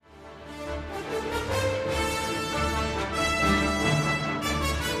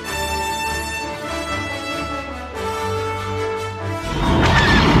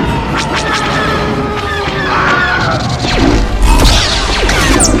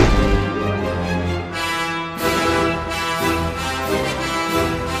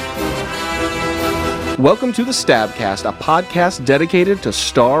Welcome to the Stabcast, a podcast dedicated to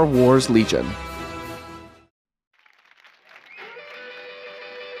Star Wars Legion.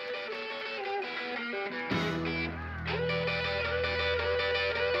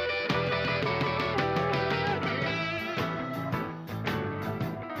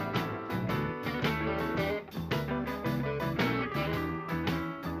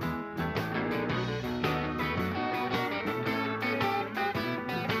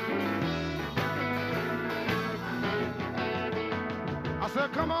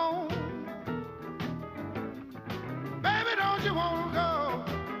 Come on, baby, don't you want to go?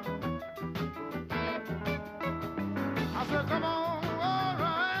 I said, come on, all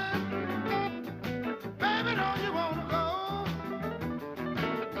right, baby, don't you want to go?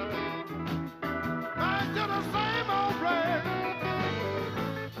 Back to the same old place,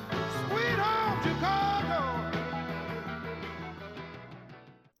 sweet home Chicago.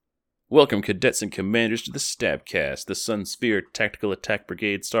 Welcome, cadets and commanders, to the Stabcast, the Sunsphere Tactical Attack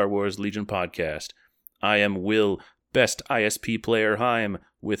Brigade Star Wars Legion podcast. I am Will, best ISP player Heim,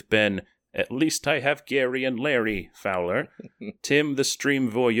 with Ben, at least I have Gary and Larry Fowler, Tim, the stream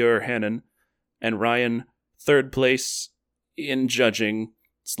voyeur Hannon, and Ryan, third place in judging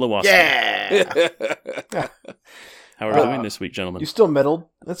Slowowski. Yeah! How are we doing this week, gentlemen? You still medaled.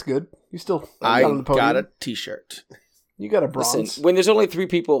 That's good. You still I got on the podium. got a t-shirt. You got a bronze. Listen, when there's only 3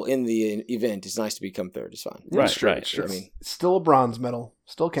 people in the event, it's nice to become third. It's fine. Right, It's true, right. it's true. I mean, Still a bronze medal.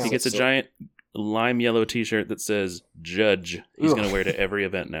 Still counts. He gets a giant lime yellow t-shirt that says Judge. He's going to wear to every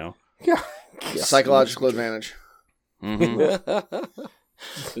event now. Yeah. psychological advantage. Mm-hmm.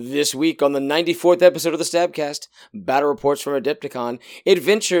 This week on the 94th episode of the Stabcast, battle reports from Adepticon,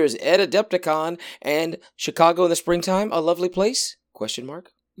 adventures at Adepticon, and Chicago in the springtime, a lovely place? Question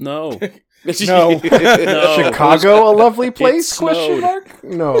mark. No. No. Chicago, a lovely place? snowed. Question mark?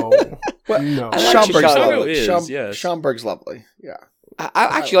 No. No. I like Schaumburg's Chicago. lovely. Is, yes. Schaumburg's lovely. Yeah. I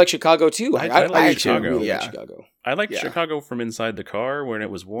actually like Chicago too. I like actually Chicago. really Yeah. like Chicago. I liked Yeah. Chicago from inside the car when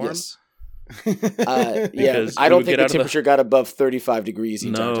it was warm. Yes. Because I we don't would think get the out of the- temperature got above 35 degrees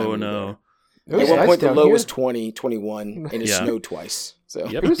each time. No. It was At one nice point, the down low here. was 20, 21, and it Yeah. snowed twice. So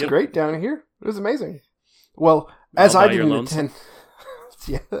Yep, It was yep. great down here. It was amazing. Well, as All I by your didn't lonesome? attend...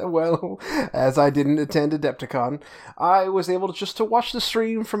 Yeah, well, as I didn't attend Adepticon, I was able to just to watch the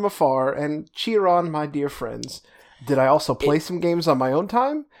stream from afar and cheer on my dear friends. Did I also play some games on my own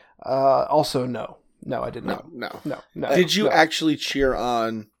time? Also, no. No, I did not. No. No. Did you no. actually cheer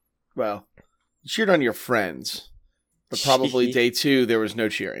on? Well, you cheered on your friends, but probably day 2 there was no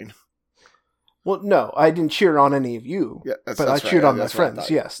cheering. Well, no, I didn't cheer on any of you, Yeah, but I that's cheered right. on my That's what I friends.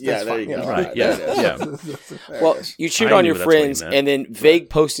 thought. Yes, Yeah, that's there fine. you go. Right, There yeah, it is. yeah. There Well, it is. you cheered I on knew your that's what you friends, meant. and then Vague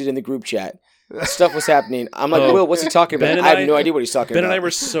posted in the group chat. Stuff was happening. I'm like, Oh, Will, what's he talking Ben about? and I I- have no idea what he's talking Ben about. and I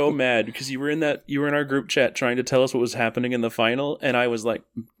were so mad because you were in our group chat trying to tell us what was happening in the final, and I was like,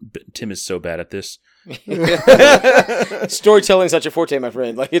 Tim is so bad at this. Storytelling is such a forte, my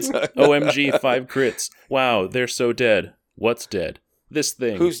friend. Like it's OMG, 5 crits. Wow, they're so dead. What's dead? This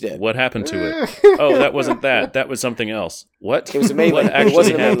thing. Who's dead? What happened to it? Oh, that wasn't that. That was something else. What? It was a melee. What It actually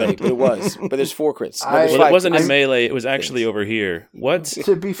wasn't a melee, happened? but it was. But there's 4 crits. No, I- there's Well, 5 it wasn't crits. in melee. It was actually over here. What?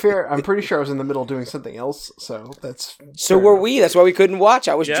 To be fair, I'm pretty sure I was in the middle doing something else, so that's... So fair were enough. we. That's why we couldn't watch.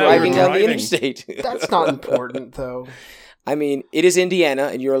 I was Yeah, driving we were down the driving. interstate. That's not important, though. I mean, it is Indiana,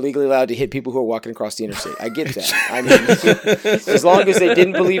 and you're illegally allowed to hit people who are walking across the interstate. I get that. I mean, as long as they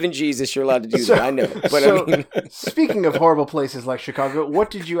didn't believe in Jesus, you're allowed to do that. I know. But So, I mean, speaking of horrible places like Chicago, what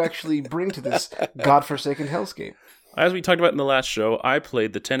did you actually bring to this godforsaken hellscape? As we talked about in the last show, I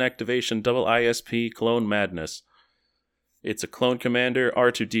played the 10 activation double ISP Clone Madness. It's a clone commander,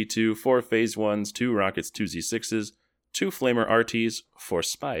 R2D2, 4 phase 1s, 2 rockets, 2 Z6s, 2 flamer RTs for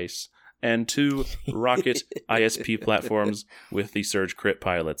spice, and 2 rocket ISP platforms with the Surge crit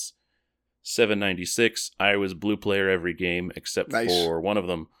pilots. 796, I was blue player every game except Nice. for one of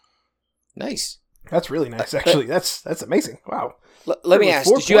them. nice. That's really nice, actually. That's amazing. Wow. Let me With ask,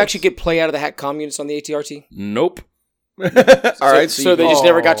 4 did you points. actually get play out of the hack communists on the ATRT? Nope. All right, So, so they just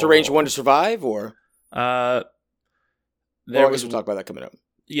never got to Oh. range 1 to survive, or? There Or I was guess we'll talk about that coming up.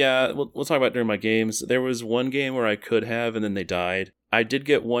 Yeah, we'll talk about it during my games. There was one game where I could have, and then they died. I did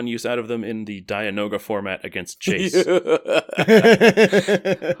get one use out of them in the Dianoga format against Chase. Oh,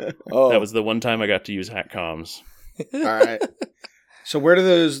 That was the one time I got to use hack comms. Oh. All right. So where do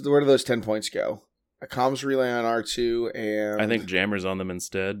those 10 points go? A comms relay on R2 and I think jammers on them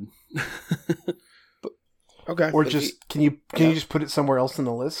instead. okay. Or just, can you just put it somewhere else in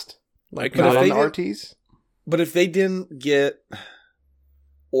the list? Like, I not could. on the But if RTs? But if they didn't get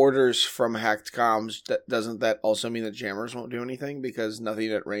orders from hacked comms, doesn't that also mean that jammers won't do anything because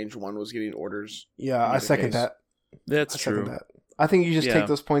nothing at range 1 was getting orders? Yeah, I second case. that. That's I second true. that. I think you just Yeah. take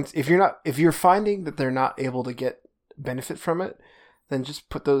those points. If you're finding that they're not able to get benefit from it, then just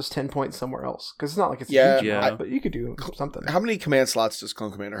put those 10 points somewhere else. Because it's not like it's Yeah, a huge yeah. amount, but you could do something. How many command slots does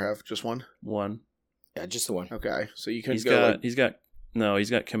Clone Commander have? Just one? 1. Yeah, just the one. Okay, so you can He's go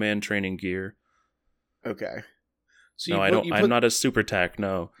got command training gear. okay. So No, I'm not a super tac.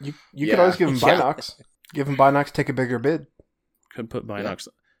 No, You Yeah. could always give him Yeah. Binox. Give him Binox, take a bigger bid. couldn't put Binox.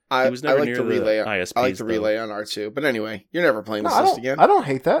 I, He was never I like near the the relay. ISPs, I like the though. relay on R2. But anyway, you're never playing No, this list again. I don't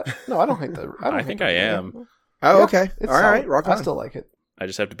hate that. No, I don't hate that. I think I am. Oh, Yeah, okay. it's All right, solid. rock I on. still like it. I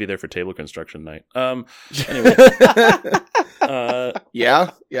just have to be there for table construction night. Anyway, yeah,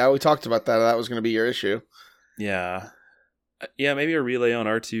 we talked about that. That was going to be your issue. yeah, maybe a relay on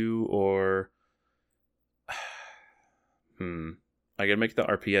R2 or I could make the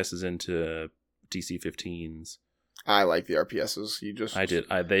RPSs into DC-15s. I like the RPSs. You just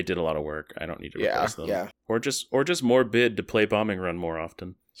They did a lot of work. I don't need to replace them. Yeah. Or just more bid to play bombing run more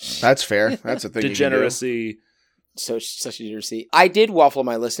often. That's fair. That's a thing. Degeneracy. So such a degeneracy. I did waffle on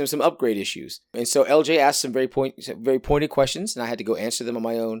my list. There were some upgrade issues, and so LJ asked some very pointed questions, and I had to go answer them on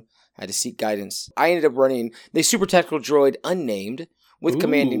my own. I had to seek guidance. I ended up running the super tactical droid unnamed with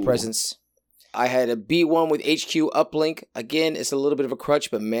commanding Ooh. presence. I had a B1 with HQ uplink. Again, it's a little bit of a crutch,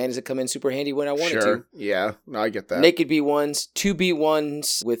 but man, does it come in super handy when I want it Sure. to. Yeah. No, I get that. Naked B1s, 2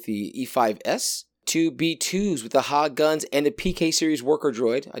 B1s with the E5S, 2 B2s with the HOG guns, and the PK series worker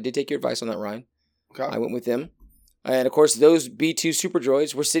droid. I did take your advice on that, Ryan. Okay. I went with them. And of course, those B2 super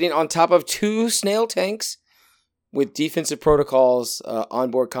droids were sitting on top of 2 snail tanks with defensive protocols,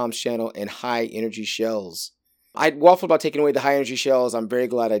 onboard comms channel, and high energy shells. I waffled about taking away the high energy shells. I'm very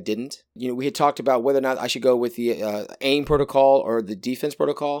glad I didn't. We had talked about whether or not I should go with the AIM protocol or the defense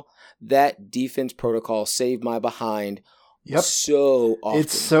protocol. That defense protocol saved my behind Yep. so often.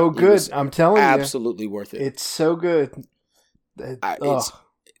 It's so It good. was I'm telling absolutely worth you. it. It's so good. It's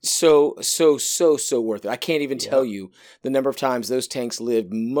so worth it. I can't even tell you the number of times those tanks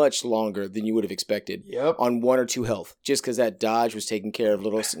lived much longer than you would have expected Yep. on 1 or 2 health, just because that dodge was taking care of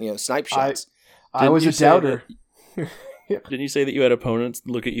little snipe shots. I was a doubter. Didn't you say that you had opponents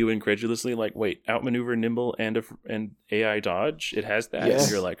look at you incredulously, like, "Wait, outmaneuver nimble and AI dodge? It has that." Yes.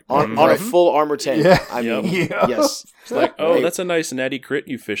 And you're like, on a full armor tank. Yeah. I mean, Yeah. yes. It's like, "Oh, Hey. that's a nice natty crit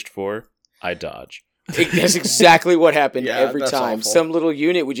you fished for." I dodge. That's exactly what happened Yeah, every that's time. awful. Some little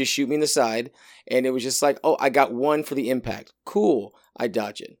unit would just shoot me in the side, and it was just like, oh, I got 1 for the impact. Cool. I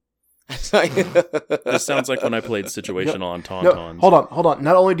dodge it. This sounds like when I played situational on No, Tauntauns. hold on.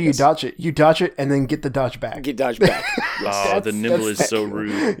 Not only do you dodge it and then get the dodge back. Get dodged back. Oh, That's- the nimble that's- is so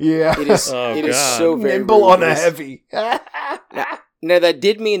rude. Yeah. It is. Oh, It is God. so very nimble rude. on It a is- heavy. Now that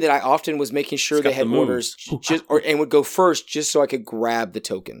did mean that I often was making sure It's they got had the move. orders, and would go first just so I could grab the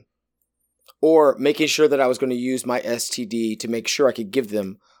token, or making sure that I was going to use my STD to make sure I could give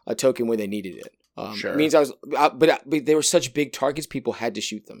them a token when they needed it. Sure. It means but they were such big targets, people had to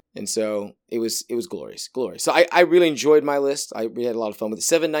shoot them, and so it was glorious. So I really enjoyed my list. We had a lot of fun with it.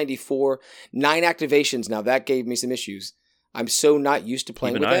 794, 9 activations. Now that gave me some issues. I'm so not used to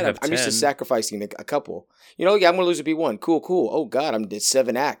playing Even with I that. have I'm used to 10. sacrificing a couple. I'm going to lose a B1. Cool. Oh God, I'm at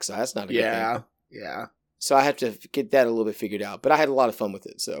 7 acts. That's not a good thing. Yeah. So I have to get that a little bit figured out. But I had a lot of fun with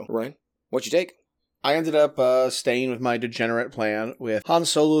it. So Ryan, what'd you take? I ended up staying with my degenerate plan with Han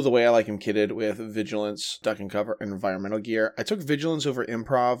Solo the way I like him kitted, with Vigilance, Duck and Cover, and Environmental Gear. I took Vigilance over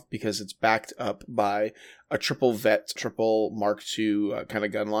Improv because it's backed up by a triple vet, triple Mark II kind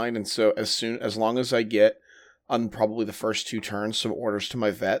of gun line. And so as long as I get on probably the first 2 turns some orders to my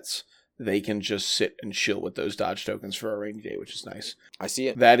vets, they can just sit and chill with those dodge tokens for a rainy day, which is nice. I see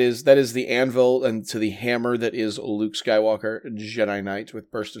it. That is the anvil and to the hammer that is Luke Skywalker, Jedi Knight with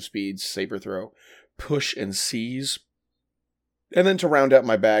Burst of Speed, Saber Throw, Push, and Seize. And then to round out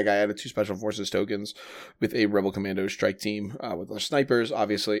my bag, I added 2 Special Forces tokens with a Rebel Commando strike team with our snipers,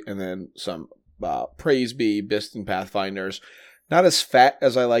 obviously, and then some Praise Be, Bist, and Pathfinders. Not as fat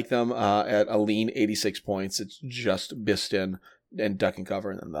as I like them at a lean 86 points. It's just Biston and Duck and Cover,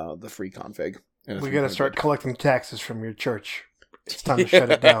 and then the free config. And We got to start collecting taxes from your church. It's time to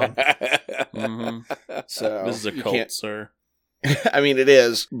shut it down. So This is a you cult, can't- sir. I mean, it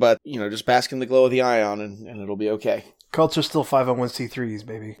is, but, just bask in the glow of the ion and it'll be okay. Cults are still 501c3s,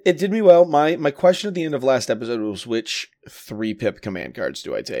 baby. It did me well. My question at the end of last episode was, which 3-pip command cards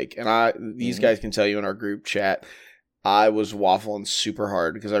do I take? And these guys can tell you in our group chat, I was waffling super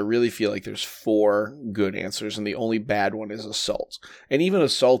hard because I really feel like there's 4 good answers, and the only bad one is Assault. And even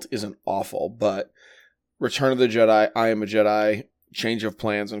Assault isn't awful, but Return of the Jedi, I Am a Jedi, change of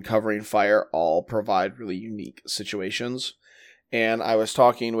plans, and covering fire all provide really unique situations. And I was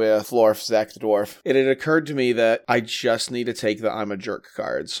talking with Lorf, Zach the Dwarf. It had occurred to me that I just need to take the I'm a Jerk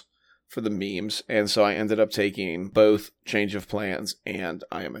cards for the memes. And so I ended up taking both Change of Plans and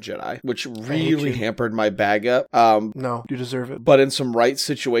I Am a Jedi, which really hampered my bag up. No, you deserve it. But in some right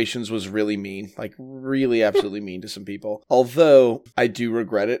situations was really mean, like really absolutely mean to some people. Although I do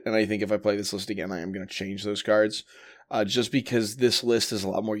regret it. And I think if I play this list again, I am going to change those cards. Just because this list is a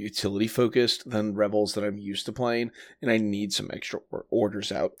lot more utility focused than Rebels that I'm used to playing, and I need some extra orders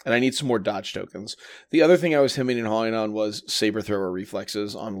out, and I need some more dodge tokens. The other thing I was hemming and hawing on was Saber Thrower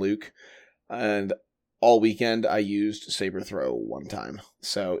reflexes on Luke, and all weekend I used Saber Throw one time,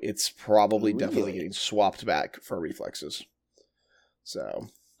 so it's probably definitely getting swapped back for reflexes. So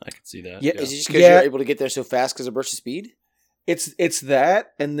I can see that. Yeah, is it just because you're able to get there so fast because of burst of speed? It's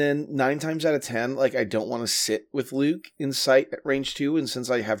that, and then 9 times out of 10, like, I don't want to sit with Luke in sight at range 2, and since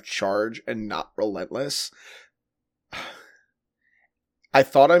I have charge and not relentless, I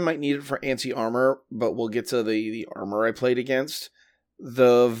thought I might need it for anti-armor, but we'll get to the armor I played against.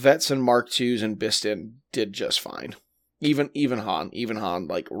 The Vets and Mark IIs and Biston did just fine. Even Han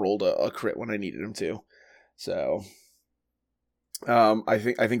like rolled a crit when I needed him to. So I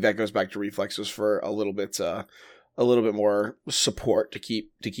think that goes back to reflexes for a little bit more support to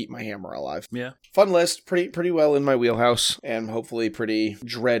keep my hammer alive. Yeah. Fun list, pretty well in my wheelhouse, and hopefully pretty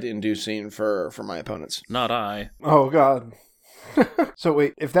dread-inducing for my opponents. Not I. Oh, God. So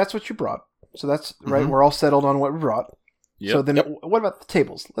wait, if that's what you brought, so that's right, we're all settled on what we brought. Yep. So then what about the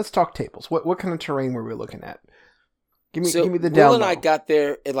tables? Let's talk tables. What kind of terrain were we looking at? Give me the Will down and low. I got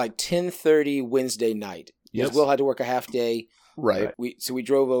there at like 10:30 Wednesday night. Because Will had to work a half day. Right. So we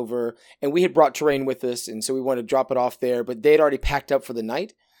drove over, and we had brought terrain with us, and so we wanted to drop it off there, but they had already packed up for the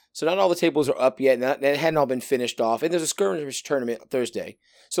night. So not all the tables are up yet, and they hadn't all been finished off. And there's a skirmish tournament Thursday.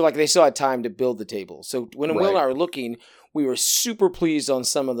 So like they still had time to build the table. So when Will and I were looking, we were super pleased on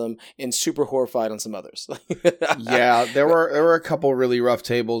some of them and super horrified on some others. Yeah, there were a couple really rough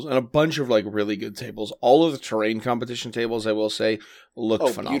tables and a bunch of like really good tables. All of the terrain competition tables, I will say, looked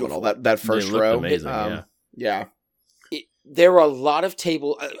phenomenal. Beautiful. That first They looked row, amazing. yeah. There were a lot of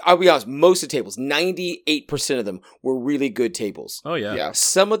tables. I'll be honest, most of the tables, 98% of them were really good tables. Oh, yeah. Yeah.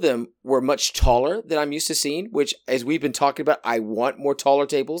 Some of them were much taller than I'm used to seeing, which, as we've been talking about, I want more taller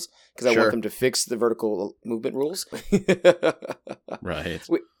tables because I Sure. want them to fix the vertical movement rules. Right.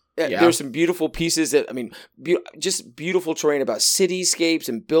 There's some beautiful pieces that, just beautiful terrain about cityscapes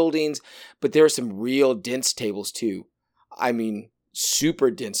and buildings, but there are some real dense tables too. I mean,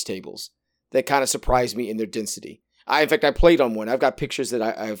 super dense tables that kind of surprised me in their density. In fact, I played on one. I've got pictures that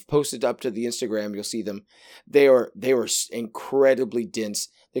I've posted up to the Instagram. You'll see them. They were incredibly dense.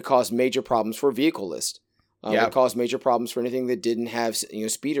 They caused major problems for a vehicle list. They caused major problems for anything that didn't have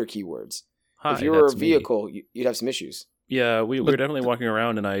speeder keywords. Hi, if you were a that's me. vehicle, you'd have some issues. Yeah, we were definitely walking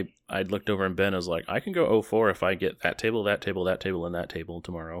around, and I looked over, and Ben was like, I can go 04 if I get that table, and that table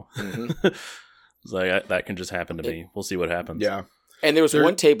tomorrow. Mm-hmm. It's like, that can just happen to me. We'll see what happens. Yeah. And there was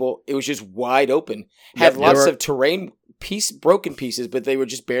one table, it was just wide open. Had lots of terrain broken pieces, but they were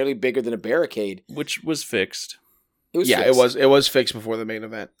just barely bigger than a barricade. Which was fixed. It was Yeah, fixed. it was fixed before the main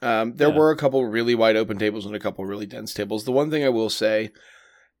event. There were a couple really wide open tables and a couple really dense tables. The one thing I will say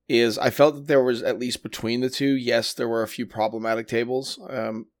is I felt that there was, at least between the two, yes, there were a few problematic tables,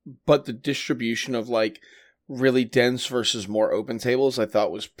 but the distribution of like really dense versus more open tables I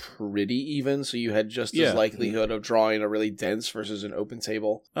thought was pretty even, so you had just as likelihood of drawing a really dense versus an open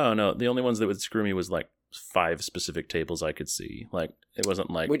table. Oh, no. The only ones that would screw me was like 5 specific tables I could see. Like, it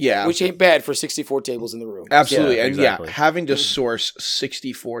wasn't like... Which ain't bad for 64 tables in the room. Absolutely. Yeah, and exactly. having to source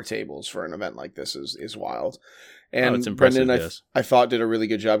 64 tables for an event like this is wild. And it's impressive, Brendan, yes. I thought did a really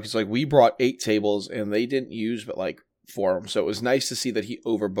good job because like we brought 8 tables and they didn't use but like 4 of them. So it was nice to see that he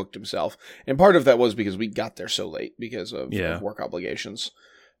overbooked himself. And part of that was because we got there so late because of work obligations.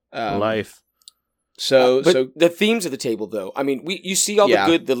 Life. So the themes of the table, though, I mean, you see all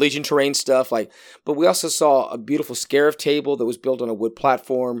the Legion terrain stuff, but we also saw a beautiful Scarif table that was built on a wood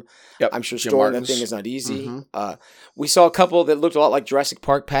platform. Yep. I'm sure Jim storing that Martin's. thing is not easy. Mhm. We saw a couple that looked a lot like Jurassic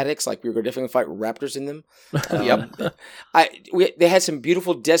Park paddocks, like we were definitely going to fight raptors in them. They had some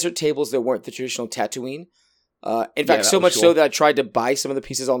beautiful desert tables that weren't the traditional Tatooine. In fact, so much so that I tried to buy some of the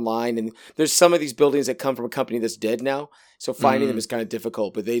pieces online, and there's some of these buildings that come from a company that's dead now, so finding them is kind of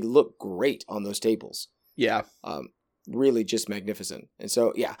difficult, but they look great on those tables. Yeah. Really just magnificent. And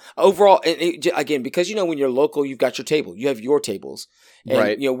so, overall, again, because, when you're local, you've got your table. You have your tables. And,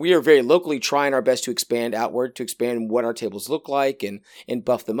 right. We are very locally trying our best to expand outward, to expand what our tables look like and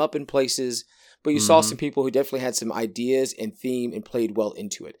buff them up in places. but you saw some people who definitely had some ideas and theme and played well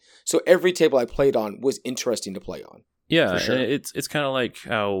into it. So every table I played on was interesting to play on. Yeah, For sure. and it's kind of like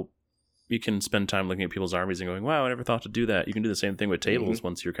how you can spend time looking at people's armies and going, wow, I never thought to do that. You can do the same thing with tables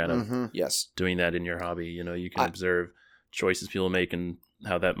once you're kind of Mhm. Yes. doing that in your hobby. You know, you can observe choices people make and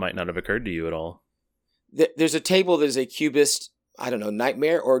how that might not have occurred to you at all. There's a table that is a cubist, I don't know,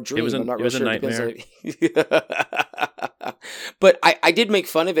 nightmare or dream. was a- I'm not it was a really sure. It depends. But I did make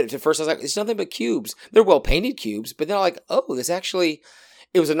fun of it at first. I was like, it's nothing but cubes. They're well painted cubes, but then I'm like, oh, this actually,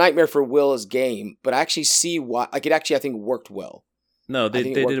 it was a nightmare for Will's game, but I actually see why. Like, it actually, I think, worked well. No, they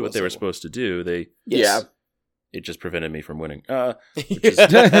think it did worked what well they were so. supposed to do. Yes. It just prevented me from winning. Yeah.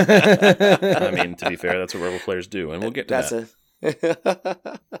 I mean, to be fair, that's what werewolf players do, and we'll get to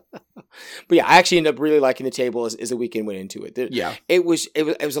that. But yeah, I actually ended up really liking the table as the weekend went into it. Yeah. It was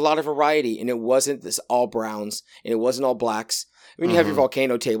a lot of variety, and it wasn't this all browns, and it wasn't all blacks. I mean, you have your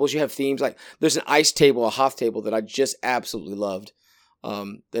volcano tables, you have themes like there's an ice table, a Hoth table that I just absolutely loved.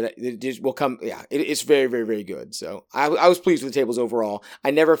 It just will come. Yeah, it's very, very, very good. So I was pleased with the tables overall.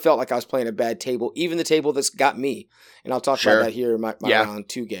 I never felt like I was playing a bad table, even the table that's got me. And I'll talk Sure. about that here in my Yeah. round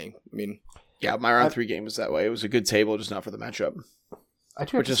 2 game. I mean, Yeah, my round 3 game was that way. It was a good table, just not for the matchup. I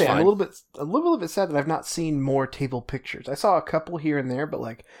do have Which to is say, I'm fine. a little bit sad that I've not seen more table pictures. I saw a couple here and there, but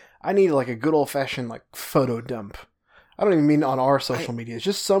like I need like a good old fashioned like photo dump. I don't even mean on our social media. It's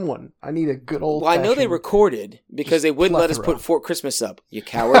just someone. I need a good old. well, I know they recorded because just they wouldn't let us plethora. put Fort Christmas up. You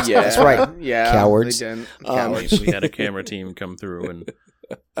cowards. Yeah, That's right. Yeah, Cowards. They didn't. Cowards. We had a camera team come through and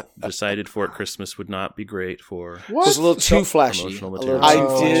decided Fort Christmas would not be great for. What? Just a little too flashy. Promotional A little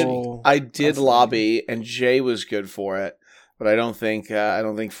material. too I did. Oh, I did that's lobby, and Jay was good for it, but I don't think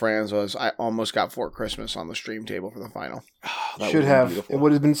Franz was. I almost got Fort Christmas on the stream table for the final. Oh, that Should would've been have. beautiful. It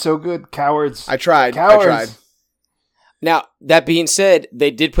would have been so good. Cowards. I tried. Cowards. I tried. Now, that being said,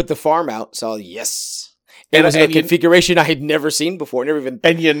 they did put the farm out, so yes. It And- was in a and you- configuration I had never seen before. Never even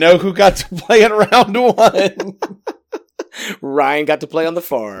And you know who got to play in round 1? Ryan got to play on the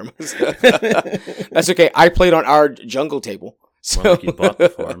farm. That's okay. I played on our jungle table. So More like you bought the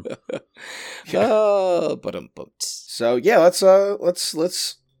farm. So yeah,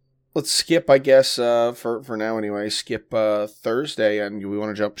 let's skip, I guess, for now anyway. Skip Thursday, and we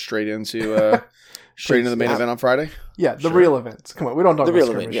want to jump straight into the main Yeah. event on Friday. Yeah, the Sure. real events. Come on, we don't talk The about real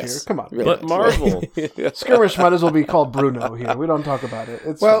skirmish event, yes. here. Come on. Real But events. Marvel. Skirmish might as well be called Bruno here. We don't talk about it.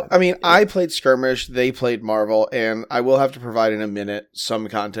 It's Well, fine. I mean, I played Skirmish, they played Marvel, and I will have to provide in a minute some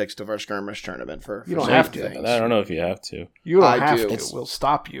context of our Skirmish tournament for You don't some have to. things. I don't know if you have to. you don't I have do. to. We'll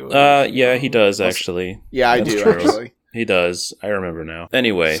stop you. Yeah, he does actually. Yeah, I That's do true. actually. He does. I remember now.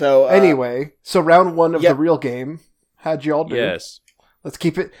 Anyway, So Anyway, so round 1 of Yep. the real game. How'd y'all do? yes. Let's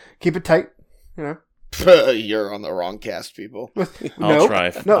keep it tight. You know. you're on the wrong cast, people. I'll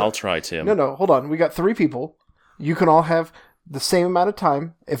try. No. I'll try, Tim. No, hold on. We got 3 people. You can all have the same amount of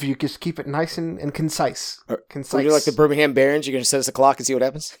time if you just keep it nice and concise. So you're like the Birmingham Barons. You're going to set us a clock and see what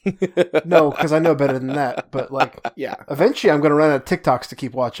happens. No, because I know better than that. But like, Yeah. eventually, I'm going to run out of TikToks to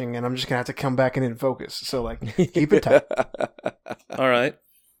keep watching, and I'm just going to have to come back and in focus. So like, keep it tight. All right.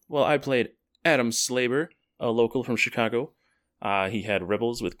 Well, I played Adam Slaber, a local from Chicago. He had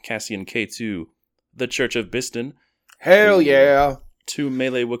Rebels with Cassian K2, the Church of Biston, Hell yeah. 2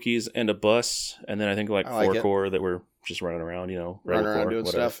 melee Wookiees, and a bus, and then I think like I like 4 it. core that were just running around, Rebel Running around Corps, doing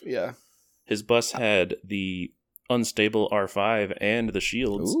whatever. stuff. Yeah. His bus had the unstable R5 and the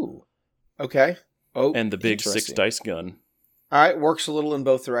shields Ooh. Okay. Oh, and the big 6 Interesting. dice gun all right. Works a little in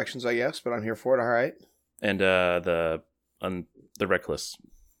both directions, I guess, but I'm here for it. All right. and the reckless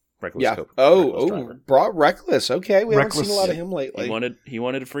Yeah. scope. Oh, Reckless driver. brought Reckless. Okay, we haven't Reckless. seen a lot of him lately. He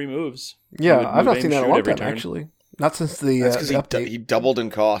wanted free moves. He Yeah, would I've move, not aim, seen that in a shoot long every time, turn. actually. Not since the That's because update. he doubled in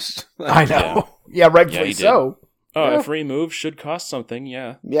cost. I know. Yeah, rightfully Yeah, he did. so. Oh, Yeah. a free move should cost something,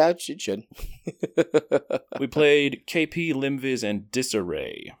 yeah. Yeah, it should. We played KP, Limviz, and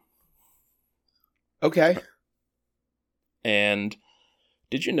Disarray. Okay. And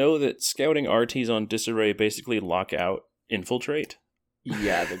did you know that scouting RTs on Disarray basically lock out Infiltrate?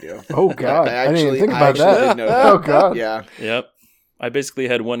 Yeah, they do. Oh God, I didn't even think I about actually that. did know that. Oh God. Yeah. Yep. I basically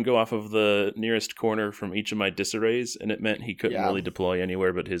had one go off of the nearest corner from each of my Disarrays, and it meant he couldn't Yeah. really deploy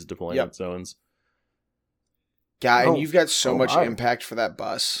anywhere but his deployment Yep. zones. Guy, Oh. and you've got so Oh, much my. impact for that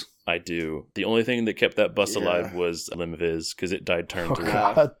bus. I do. The only thing that kept that bus Yeah. alive was Limviz, because it died turn Oh 3.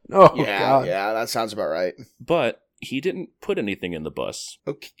 God. Oh yeah, God. yeah, that sounds about right. But he didn't put anything in the bus,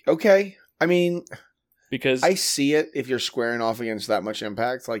 Okay. I mean, because I see it if you're squaring off against that much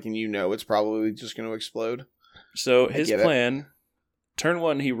impact, like, and it's probably just going to explode. so I his get it. plan, turn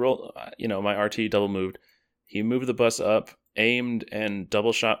 1, he rolled, my RT double moved. He moved the bus up aimed and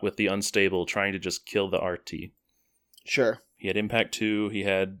double shot with the unstable, trying to just kill the RT. Sure. He had impact 2. He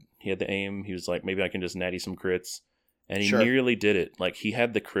had the aim. He was like, maybe I can just natty some crits, and he Sure. nearly did it. Like, he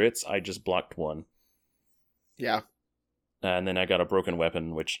had the crits. I just blocked 1. Yeah. And then I got a broken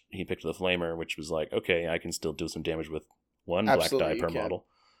weapon, which he picked the flamer, which was like, okay, I can still do some damage with 1 Absolutely, black die you per can. model.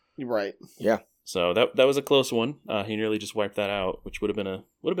 You're right. So that was a close one. He nearly just wiped that out, which would have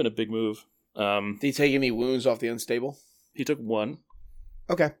been a big move. Did he take any wounds off the unstable? He took 1.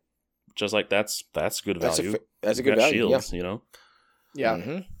 Okay. Just like that's good value. That's a You've good got value. shields, you know. Yeah.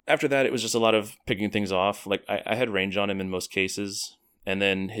 Mhm. After that, it was just a lot of picking things off. Like I had range on him in most cases, and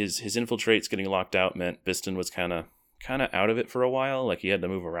then his infiltrates getting locked out meant Biston was kind of out of it for a while. Like he had to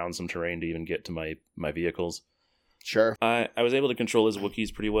move around some terrain to even get to my vehicles. Sure. I was able to control his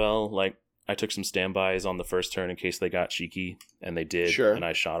Wookiees pretty well. Like I took some standbys on the first turn in case they got cheeky, and they did. Sure. And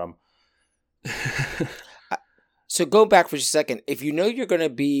I shot them. So go back for just a second. If you know you're going to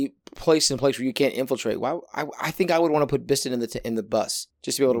be placed in a place where you can't infiltrate, why? I think I would want to put Biston in the bus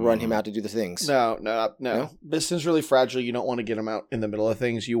just to be able to run him out to do the things. No. Biston's really fragile. You don't want to get him out in the middle of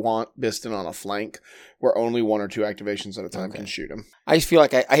things. You want Biston on a flank where only 1 or 2 activations at a time can shoot him. I just feel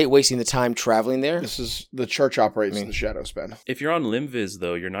like I hate wasting the time traveling there. This is the church operates in the shadow spin. If you're on Limviz,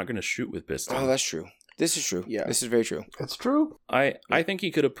 though, you're not going to shoot with Biston. Oh, that's true. This is true. Yeah. This is very true. It's true. I think he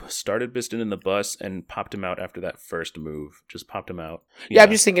could have started Biston in the bus and popped him out after that first move. Just popped him out. Yeah,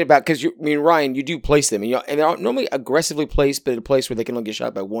 I'm just thinking about, because Ryan, you do place them, and they're normally aggressively placed, but at a place where they can only get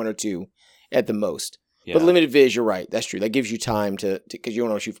shot by 1 or 2 at the most. Yeah. But limited viz, you're right. That's true. That gives you time to because you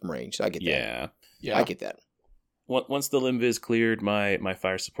don't want to shoot from range. So I get that. Yeah. I get that. Once the Limviz cleared, my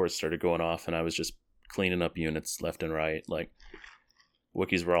fire support started going off, and I was just cleaning up units left and right. Like,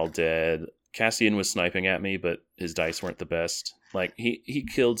 Wookiees were all dead. Cassian was sniping at me, but his dice weren't the best. Like, he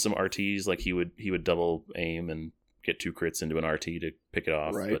killed some RTs. Like, he would double aim and get 2 crits into an RT to pick it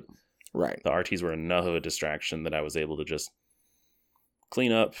off. Right. But Right. the RTs were enough of a distraction that I was able to just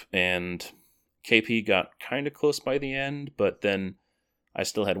clean up, and KP got kind of close by the end, but then I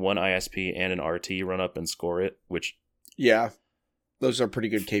still had 1 ISP and an RT run up and score it, which Yeah. Those are pretty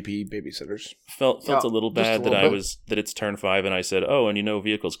good KP babysitters. felt Yeah, a little just a bad little bit. that it's turn 5, and I said, "Oh, and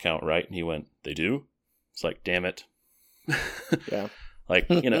vehicles count, right?" And he went, "They do." It's like, damn it. Yeah. Like,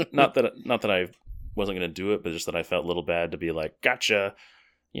 not that I wasn't going to do it, but just that I felt a little bad to be like, "Gotcha,"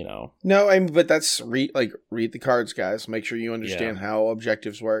 No, but that's read the cards, guys. Make sure you understand how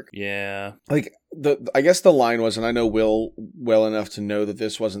objectives work. Yeah. Like I guess the line was, and I know Will well enough to know that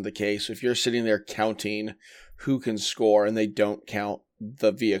this wasn't the case. If you're sitting there counting who can score and they don't count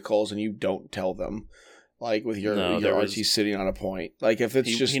the vehicles and you don't tell them, like with your RT sitting on a point, like if it's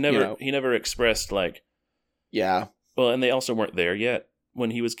He never expressed like, yeah. well, and they also weren't there yet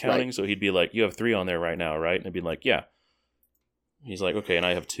when he was counting, so he'd be like, "You have 3 on there right now, right?" And I'd be like, "Yeah." He's like, "Okay, and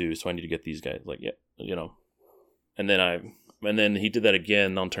I have 2, so I need to get these guys." Like, yeah, And then he did that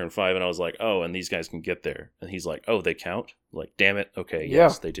again on turn 5, and I was like, "Oh, and these guys can get there." And he's like, "Oh, they count?" Like, damn it. Okay, Yeah.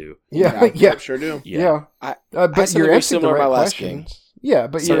 yes, they do. Yeah. Sure do. Yeah. I But had something you're very answering the similar in right my last questions. Yeah,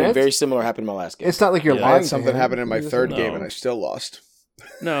 but you're Something answering. very similar happened in my last game. It's not like you're Yeah. I lying. had something to him. happen in my You just third don't game know. and I still lost.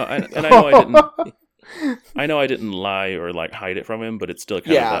 No, I know I didn't. I know I didn't lie or like hide it from him, but it's still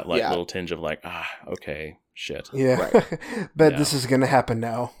kind of that like little tinge of like, okay, shit. Yeah, but this is gonna happen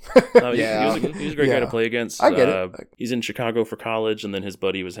now. No, Yeah. he was a great guy to play against. I get it. He's in Chicago for college, and then his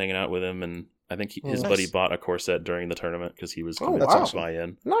buddy was hanging out with him, and I think his buddy bought a Corset during the tournament because he was Oh, convinced wow. to buy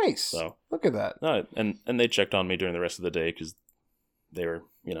in. Nice. So Look at that. no, and they checked on me during the rest of the day because they were,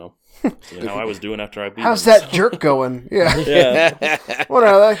 seeing how I was doing after I beat How's him, that jerk going? Yeah. Yeah. What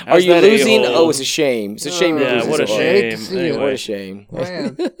are they? Are How's you that losing? a-hole? Oh, it's a shame. It's a shame. you're Yeah, losing what a so hard. Hate to shame. see it. Anyway, What a shame.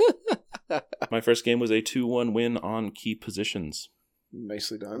 Man. my first game was a 2-1 win on key positions.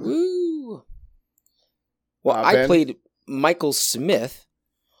 Nicely done. Woo. Well, Ben? I played Michael Smith.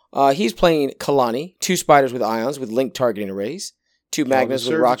 He's playing Kalani, 2 spiders with ions with linked targeting arrays, 2 magnets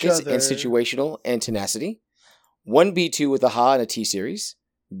with serve each rockets other. and situational and tenacity, 1 B2 with a Ha and a T series,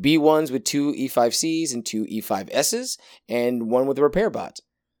 B1s with 2 E5Cs and 2 E5Ss, and 1 with a repair bot.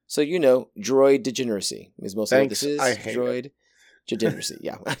 So droid degeneracy is mostly what this Thanks. is. I hate Droid degeneracy,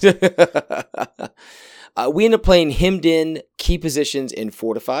 yeah. We end up playing hemmed in key positions in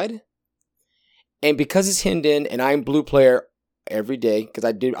fortified. And because it's hemmed in and I'm blue player every day, because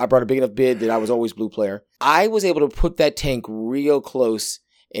I brought a big enough bid that I was always blue player, I was able to put that tank real close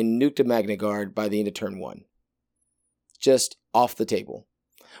and nuke the Magna Guard by the end of turn 1. Just off the table.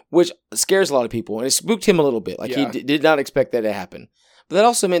 Which scares a lot of people, and it spooked him a little bit. Like, Yeah. he did not expect that to happen. But that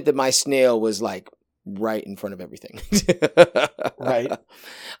also meant that my snail was, like, right in front of everything. Right.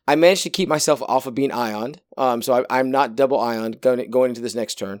 I managed to keep myself off of being ioned. So I'm not double ioned going into this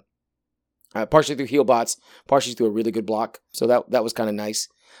next turn. Partially through heal bots, partially through a really good block. So that was kind of nice.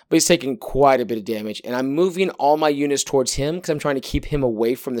 But he's taking quite a bit of damage. And I'm moving all my units towards him because I'm trying to keep him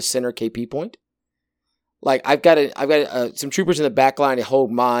away from the center KP point. Like, I've got some troopers in the back line to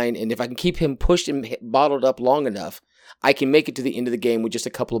hold mine. And if I can keep him pushed and bottled up long enough, I can make it to the end of the game with just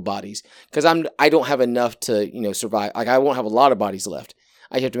a couple of bodies. Because I don't have enough to, survive. Like, I won't have a lot of bodies left.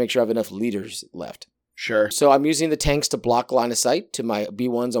 I have to make sure I have enough leaders left. Sure. So I'm using the tanks to block line of sight to my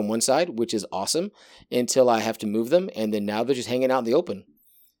B1s on one side, which is awesome, until I have to move them. And then now they're just hanging out in the open.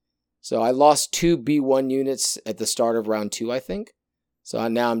 So I lost 2 B1 units at the start of round 2, I think. So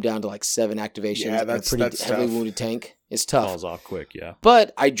now I'm down to like 7 activations. Yeah, and a pretty heavily tough. wounded tank. It's tough. Falls off quick, yeah.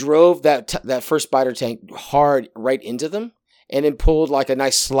 But I drove that first spider tank hard right into them, and then pulled like a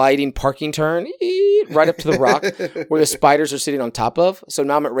nice sliding parking turn right up to the rock where the spiders are sitting on top of. So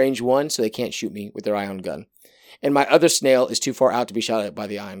now I'm at range 1, so they can't shoot me with their ion gun. And my other snail is too far out to be shot at by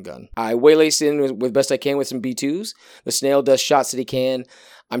the ion gun. I waylace in with best I can with some B2s. The snail does shots that he can.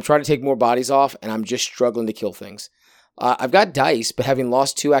 I'm trying to take more bodies off, and I'm just struggling to kill things. I've got dice, but having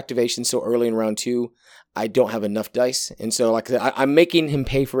lost 2 activations so early in round 2, I don't have enough dice. And so, like I said, I'm making him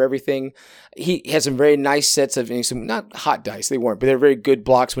pay for everything. He has some very nice sets of, some not hot dice, they weren't, but they're very good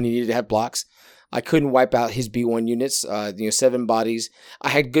blocks when he needed to have blocks. I couldn't wipe out his B1 units, 7 bodies. I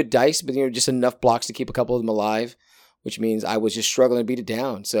had good dice, but just enough blocks to keep a couple of them alive, which means I was just struggling to beat it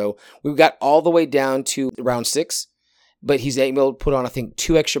down. So we got all the way down to round 6, but he's able to put on, I think,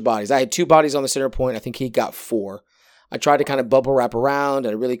 2 extra bodies. I had 2 bodies on the center point. I think he got 4. I tried to kind of bubble wrap around,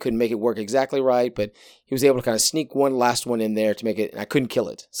 and I really couldn't make it work exactly right, but he was able to kind of sneak one last one in there to make it, and I couldn't kill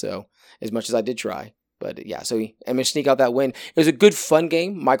it, so as much as I did try. But yeah, so I managed to sneak out that win. It was a good, fun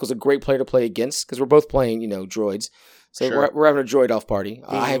game. Michael's a great player to play against, because we're both playing, droids. So Sure. we're having a droid off party.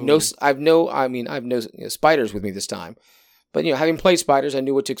 I have no spiders with me this time. But, having played spiders, I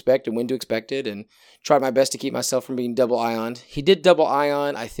knew what to expect and when to expect it, and tried my best to keep myself from being double ioned. He did double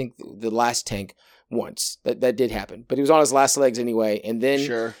ion, I think, the last tank once. That did happen. But he was on his last legs anyway, and then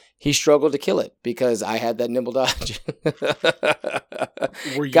Sure. he struggled to kill it because I had that nimble dodge.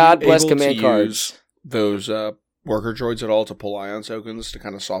 Were you God bless able command to cards. use those worker droids at all to pull ion tokens to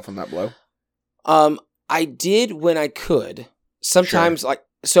kind of soften that blow? I did when I could. Sometimes,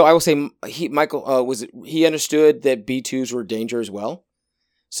 so I will say, Michael he understood that B2s were danger as well.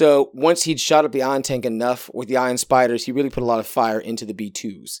 So once he'd shot up the ion tank enough with the ion spiders, he really put a lot of fire into the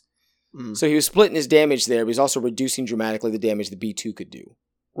B2s. So he was splitting his damage there, but he was also reducing dramatically the damage the B2 could do.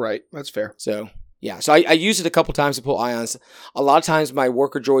 Right, that's fair. So, yeah. So I used it a couple times to pull ions. A lot of times my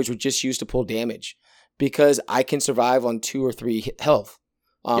worker droids were just used to pull damage because I can survive on 2 or 3 health.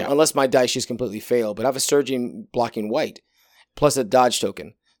 Unless my dice just completely fail. But I have a surging blocking white plus a dodge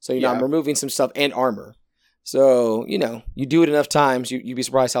token. So, I'm removing some stuff and armor. So, you do it enough times, you'd be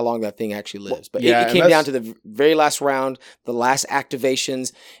surprised how long that thing actually lives. But it came down to the very last round, the last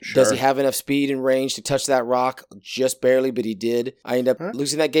activations. Sure. Does he have enough speed and range to touch that rock? Just barely, but he did. I ended up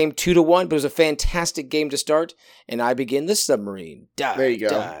losing that game 2-1, but it was a fantastic game to start. And I begin the submarine. Dive, There you go.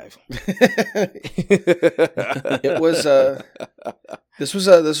 dive. It was this was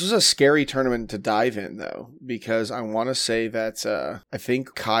a scary tournament to dive in though, because I want to say that I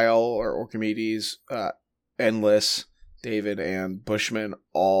think Kyle or Orchimedes, Endless, David, and Bushman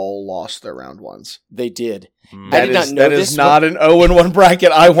all lost their round 1s. They did. I That did not is know that this. is not an 0-1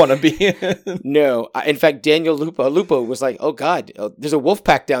 bracket I want to be in. No. In fact, Daniel Lupo was like, "Oh God, there's a wolf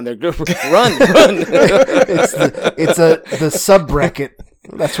pack down there. Run, run!" It's the sub bracket.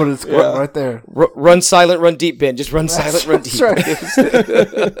 That's what it's called right there. Run silent, run deep, Ben. Just run silent, run deep. That's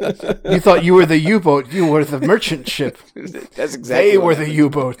right. You thought you were the U-boat. You were the merchant ship. That's exactly. They were the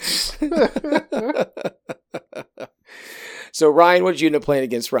U-boats. So Ryan, what did you end up playing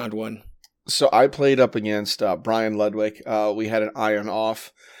against round 1? So I played up against Brian Ludwig. We had an iron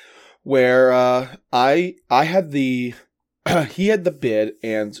off where I had the he had the bid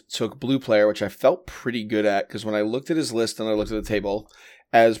and took blue player, which I felt pretty good at because when I looked at his list and I looked at the table,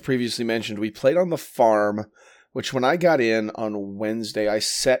 as previously mentioned, we played on the farm, which when I got in on Wednesday, I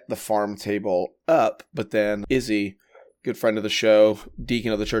set the farm table up, but then Izzy, good friend of the show,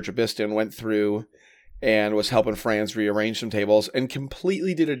 deacon of the Church of Biston, went through and was helping Franz rearrange some tables and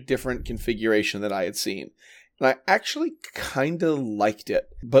completely did a different configuration than I had seen. And I actually kind of liked it.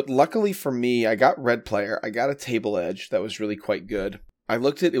 But luckily for me, I got red player. I got a table edge that was really quite good. I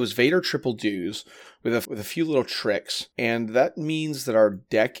looked at it was Vader triple dues with a few little tricks. And that means that our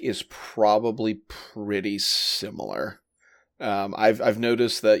deck is probably pretty similar. I've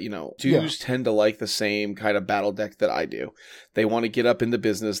noticed that, dudes tend to like the same kind of battle deck that I do. They want to get up into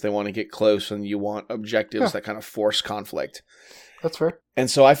business, they want to get close, and you want objectives that kind of force conflict. That's fair. And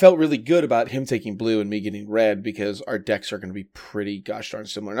so I felt really good about him taking blue and me getting red because our decks are going to be pretty gosh darn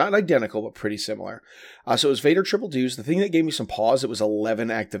similar. Not identical, but pretty similar. So it was Vader triple dues. The thing that gave me some pause, it was 11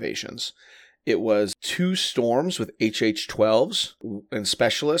 activations. It was 2 storms with HH-12s and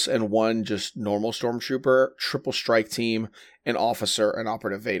specialists, and 1 just normal stormtrooper, triple strike team, an officer, an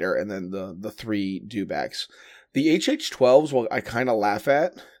operative Vader, and then the 3 dewbacks. The HH-12s, well, I kind of laugh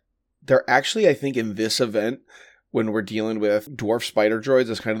at. They're actually, I think, in this event, when we're dealing with dwarf spider droids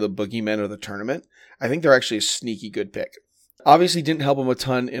as kind of the boogeymen of the tournament, I think they're actually a sneaky good pick. Obviously didn't help them a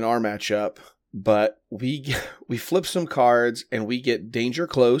ton in our matchup, but we flip some cards and we get Danger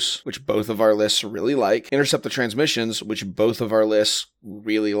Close, which both of our lists really like, Intercept the Transmissions, which both of our lists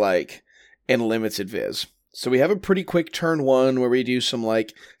really like, and Limited Viz. So we have a pretty quick turn 1 where we do some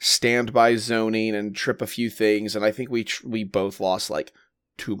standby zoning and trip a few things, and I think we both lost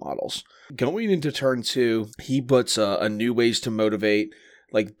 2 models. Going into turn 2, he puts a new ways to motivate,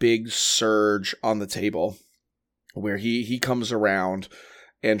 big surge on the table, where he comes around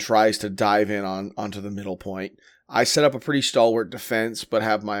and tries to dive in onto the middle point. I set up a pretty stalwart defense, but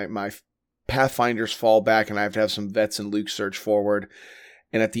have my Pathfinders fall back, and I have to have some vets and Luke surge forward.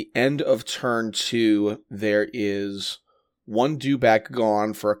 And at the end of turn 2, there is 1 dewback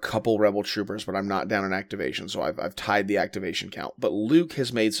gone for a couple Rebel troopers, but I'm not down in activation, so I've tied the activation count. But Luke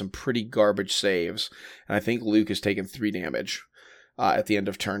has made some pretty garbage saves, and I think Luke has taken 3 damage at the end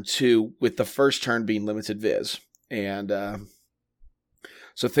of turn 2, with the first turn being Limited Viz. And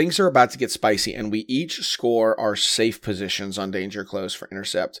so things are about to get spicy, and we each score our safe positions on Danger Close for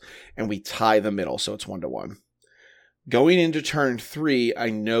Intercept, and we tie the middle, so it's 1-1. Going into turn 3, I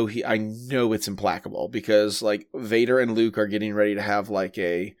know it's implacable, because Vader and Luke are getting ready to have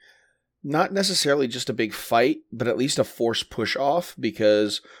a not necessarily just a big fight, but at least a force push off,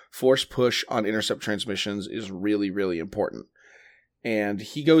 because force push on Intercept transmissions is really, really important. And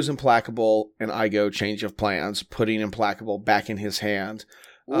he goes Implacable, and I go Change of Plans, putting Implacable back in his hand.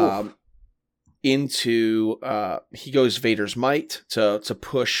 He goes Vader's Might to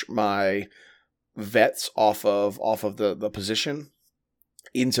push my vets off of the position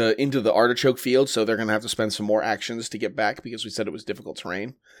into the artichoke field, so they're going to have to spend some more actions to get back, because we said it was difficult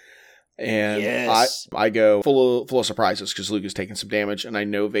terrain. And yes. I go full of surprises, because Luke is taking some damage, and I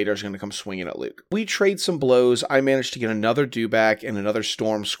know Vader's going to come swinging at Luke. We trade some blows. I managed to get another dewback and another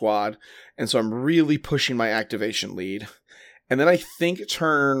storm squad, and so I'm really pushing my activation lead. And then I think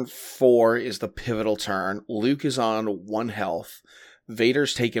turn 4 is the pivotal turn. Luke is on 1 health.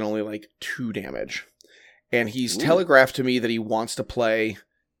 Vader's taken only 2 damage. And he's telegraphed to me that he wants to play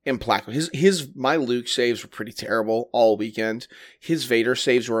Implacable. My Luke saves were pretty terrible all weekend. His Vader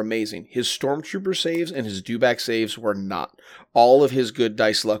saves were amazing. His Stormtrooper saves and his dewback saves were not. All of his good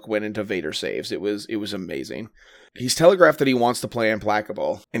dice luck went into Vader saves. It was amazing. He's telegraphed that he wants to play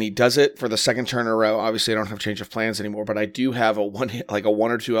Implacable, and he does it for the second turn in a row. Obviously, I don't have Change of Plans anymore, but I do have a 1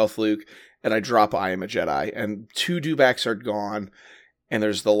 or 2 elf Luke, and I drop I Am a Jedi, and 2 dewbacks are gone, and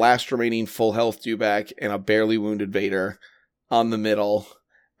there's the last remaining full health dewback and a barely wounded Vader on the middle.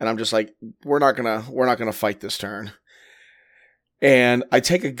 And I'm just we're not gonna fight this turn. And I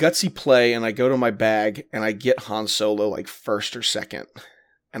take a gutsy play, and I go to my bag, and I get Han Solo first or second.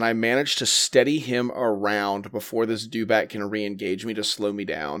 And I manage to steady him around before this dewback can re-engage me to slow me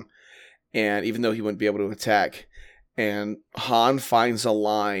down. And even though he wouldn't be able to attack, and Han finds a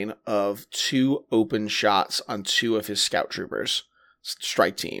line of 2 open shots on 2 of his scout troopers.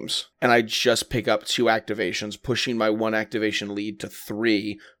 Strike teams, and I just pick up 2 activations, pushing my 1 activation lead to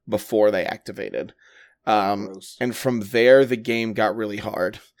 3 before they activated. And from there, the game got really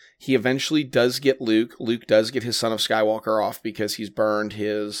hard. He eventually does get Luke. Luke does get his Son of Skywalker off because he's burned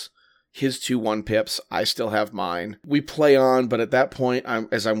his 2-1 pips. I still have mine. We play on, but at that point,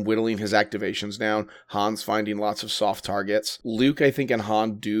 as I'm whittling his activations down, Han's finding lots of soft targets. Luke, I think, and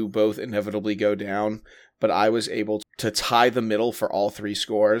Han do both inevitably go down, but I was able to tie the middle for all 3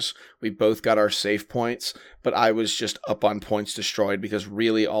 scores. We both got our save points, but I was just up on points destroyed, because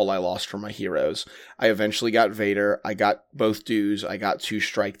really all I lost were my heroes. I eventually got Vader. I got both dues. I got 2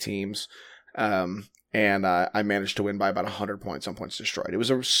 strike teams. And I managed to win by about 100 points on points destroyed. It was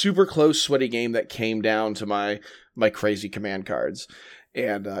a super close, sweaty game that came down to my crazy command cards.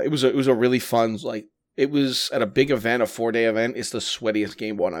 And it was a really fun, it was at a big event, a 4-day event. It's the sweatiest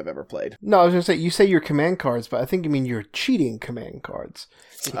game 1 I've ever played. No, I was going to say, you say your command cards, but I think you mean your cheating command cards.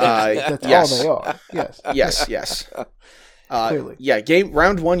 That's yes. all they are. Yes. Yes. Clearly. Yeah,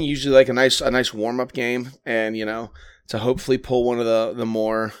 round 1 usually a nice warm-up game, and to hopefully pull one of the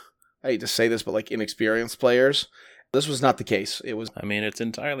more, I hate to say this, but like inexperienced players. This was not the case. It was. I mean, it's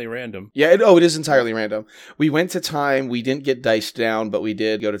entirely random. Yeah, it is entirely random. We went to time. We didn't get diced down, but we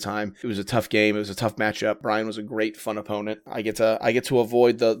did go to time. It was a tough game. It was a tough matchup. Brian was a great, fun opponent. I get to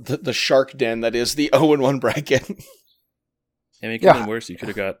avoid the shark den that is the 0-1 bracket. I mean, it could have been worse. You could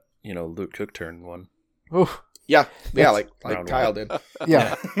have got, Luke Cook turn 1. Oof. Yeah, like round Kyle one. did.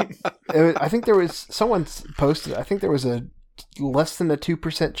 Yeah. I think there was someone posted. I think there was a less than a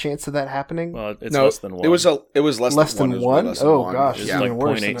 2% chance of that happening. Well, it's No, less than 1. It was less Less than than 1. one? It was way less than Oh, one. gosh. It's Yeah. like even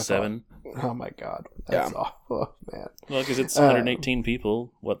worse than I thought. 0.87. Oh my god, that's awful, oh, man. Well, because it's Uh, 118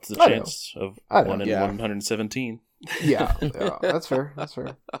 people. What's the I know. chance of I know. 1 in Yeah. 117? Yeah, that's fair. That's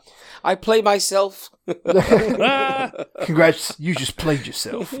fair. I play myself. Ah! Congrats, you just played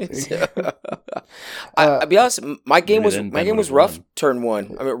yourself. I'll be honest. My game Maybe was then my Ben game was would've rough. won. Turn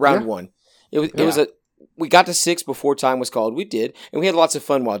 1. I mean, round Yeah. 1. It was we got to 6 before time was called. We did, and we had lots of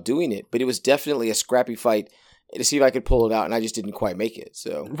fun while doing it. But it was definitely a scrappy fight to see if I could pull it out, and I just didn't quite make it.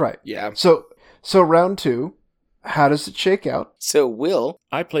 So Right. Yeah. So round 2, how does it shake out? Will.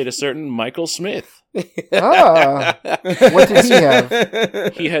 I played a certain Michael Smith. Ah, what did he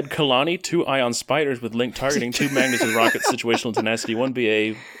have? He had Kalani, 2 Ion Spiders with Link targeting, 2 Magnets with Rocket situational tenacity, 1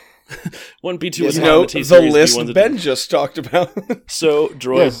 BA, 1 B2 with You know, T the series, list B1's Ben just talked about. So,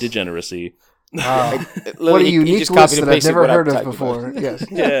 droid Yes. degeneracy. What a Literally, he unique just list copied and that I've pasted never what I heard of typed about. before. Yes.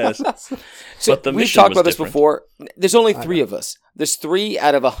 Yes. So But the we've mission talked was about this different. before. There's only 3 of us. There's 3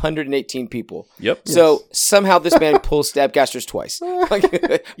 out of 118 people. Yep. So somehow this man pulls Stabcasters twice, back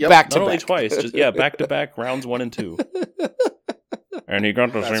to Not only back. twice, just back to back rounds 1 and 2. And he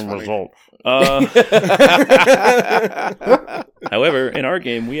got the That's same funny. result. However, in our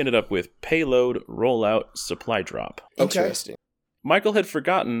game, we ended up with payload, rollout, supply drop. Interesting. Michael had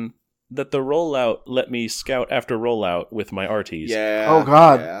forgotten that the rollout let me scout after rollout with my RTs. Yeah. Oh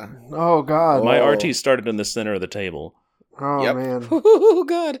god. Yeah. Oh god. My Oh. RTs started in the center of the table. Oh Yep. man. Oh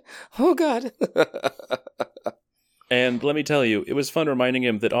god. Oh god. And let me tell you, it was fun reminding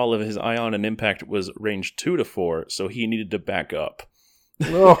him that all of his ion and impact was range 2 to 4, so he needed to back up.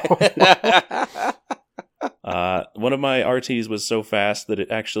 Oh. One of my RTs was so fast that it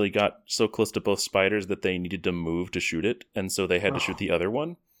actually got so close to both spiders that they needed to move to shoot it, and so they had to shoot the other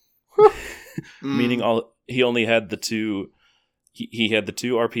one. Meaning he only had the 2. He had the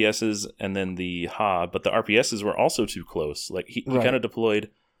 2 RPSs and then the Ha, but the RPSs were also too close. Like he Right. kind of deployed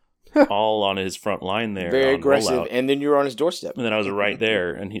all on his front line there. Very on aggressive. rollout. And then you were on his doorstep. And then I was right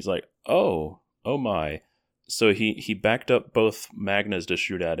there, and he's like, "Oh my!" So he backed up both Magnas to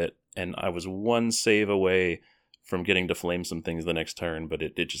shoot at it, and I was 1 save away from getting to flame some things the next turn, but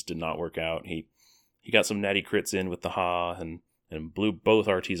it just did not work out. He got some natty crits in with the Ha, and blew both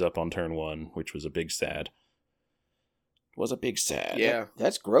RTs up on turn 1, which was a big sad. Was a big sad. Yeah.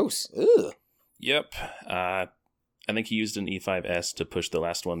 That's gross. Ugh. Yep. I think he used an E5S to push the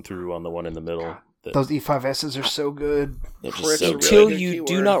last one through on the one in the middle. Those E5S's are so good. That was Crits so are good. Until good you do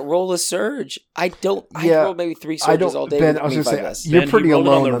keyword. not roll a surge. I Yeah. rolled maybe 3 I surges don't. all day Ben, with I was me gonna 5S. say you're Then pretty he rolled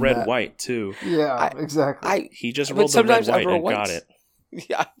alone it on the on red that. white too. Yeah, exactly. He just But rolled the red sometimes I white roll and got whites. it.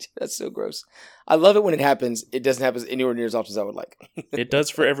 Yeah, that's so gross. I love it when it happens. It doesn't happen anywhere near as often as I would like. It does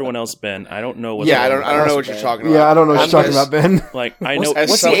for everyone else, Ben. I don't know what. Yeah, the- I don't know what you're talking about. Yeah, I don't know what I'm you're talking just- about, Ben. Like I know As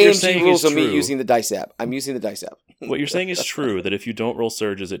What's some- the what you're AMG saying rules is of me true. using the dice app? I'm using the dice app. What you're saying is true that if you don't roll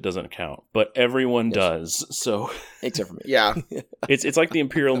surges, it doesn't count. But everyone Yes. does. So Except for me. Yeah. it's like the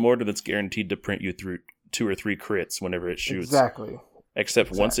Imperial Mortar that's guaranteed to print you through 2 or 3 crits whenever it shoots. Exactly.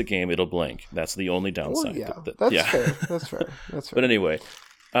 Except once a game, it'll blank. That's the only Well, downside. yeah, But that's yeah. fair. That's fair. That's fair. But anyway,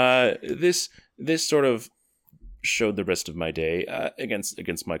 this sort of showed the rest of my day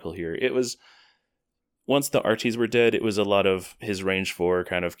against Michael here. It was once the RTs were dead, it was a lot of his range 4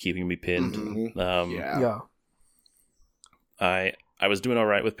 kind of keeping me pinned. Mhm. Yeah. Yeah. I was doing all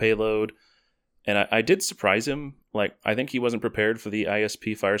right with payload, and I did surprise him. Like I think he wasn't prepared for the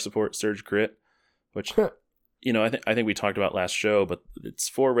ISP fire support surge crit, which I think we talked about last show. But it's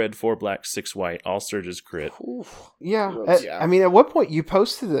 4 red, 4 black, 6 white, all surges crit. Oof. Yeah. Gross. Yeah. I mean, at one point you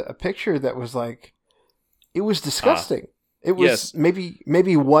posted a picture that was like, it was disgusting. It was yes.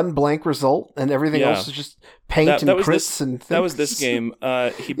 maybe one blank result, and everything Yeah. else was just paint That and was crits this- and things. That was this game.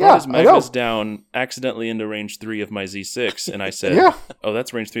 He brought Yeah, his I know. Magnus down accidentally into range 3 of my Z6, and I said, Yeah. "Oh,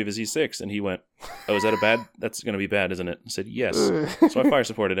 that's range 3 of a Z6," and he went, "Oh, is that a bad? That's going to be bad, isn't it?" I said, "Yes." So I fire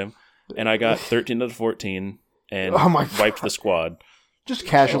supported him, and I got 13 out of 14 and Oh my wiped God. the squad. Just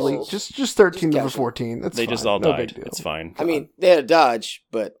casually, Oh. just 13 Just over casual. 14. That's They fine. just all No died. big deal. It's fine. I mean, they had a dodge,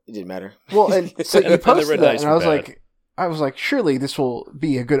 but it didn't matter. Well, and so And you the posted red that, dice and were bad. I was like, surely this will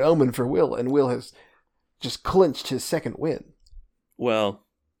be a good omen for Will, and Will has just clinched his second win. Well,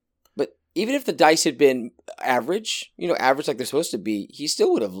 But even if the dice had been average, average like they're supposed to be, he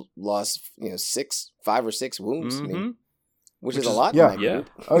still would have lost, 5 or 6 wounds. I mean, which is a lot. yeah. in that yeah. group.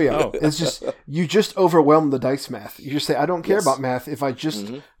 Oh yeah, Oh. it's just you just overwhelm the dice math. You just say, I don't care Yes. about math if I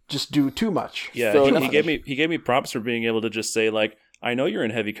just do too much. Yeah, Throw he enough. gave me props for being able to just say like, I know you're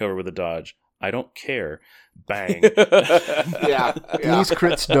in heavy cover with a dodge. I don't care. Bang. Yeah. These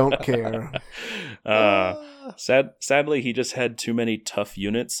crits don't care. Sadly, he just had too many tough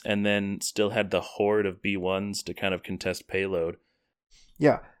units, and then still had the horde of B1s to kind of contest payload.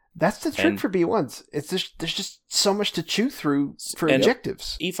 Yeah, that's the trick And- for B1s. It's just there's just so much to chew through for And-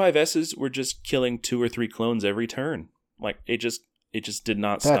 objectives. E5Ss were just killing 2 or 3 clones every turn. Like it just did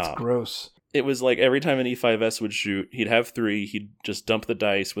not That's stop. gross. It was like every time an E5S would shoot, he'd have 3, he'd just dump the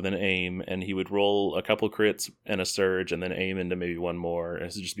dice with an aim, and he would roll a couple crits and a surge, and then aim into maybe one more. And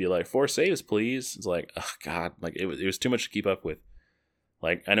it'd just be like, 4 saves, please. It's like, oh god, like it was too much to keep up with.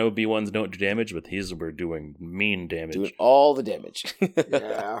 Like, I know B1s don't do damage, but these were doing mean damage. Doing all the damage.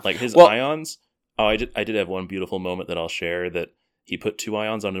 Yeah. Like his Well- ions. Oh, I did have one beautiful moment that I'll share, that he put 2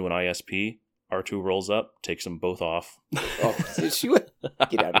 ions onto an ISP. R2 rolls up, takes them both off. Oh,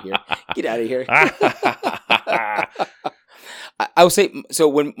 get out of here. Get out of here. I would say, so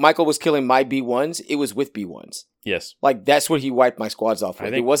when Michael was killing my B1s, it was with B1s. Yes. Like, that's what he wiped my squads off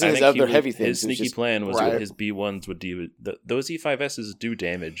with. It wasn't his other heavy things. His It was sneaky just- plan was Right. that his B1s would do those E5Ss do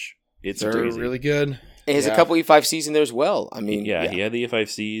damage. It's They're crazy. really good. And he has a Yeah. couple E5Cs in there as well. I mean, yeah, he had the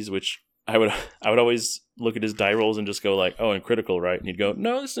E5Cs, which I would always look at his die rolls and just go like, oh, and critical, right? And he'd go,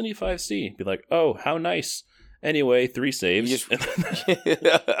 no, this is an E5C. Be like, oh, how nice. Anyway, 3 saves. You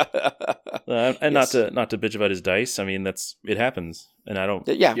and Yes. not to bitch about his dice. I mean, it happens, and I don't.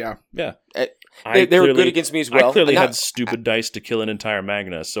 yeah. Yeah. Yeah, They were good against me as well. I clearly And had I- stupid dice to kill an entire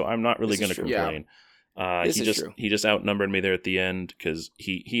Magna, so I'm not really This going is to true. complain. This is true. He just outnumbered me there at the end because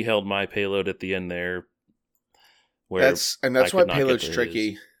he held my payload at the end there. Where That's I why could not get payload's to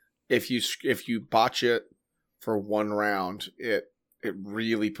tricky. If you botch it for one round, it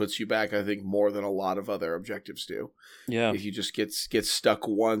really puts you back, I think, more than a lot of other objectives do. yeah, If you just get stuck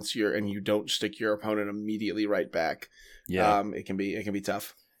once, and you don't stick your opponent immediately right back, yeah. it can be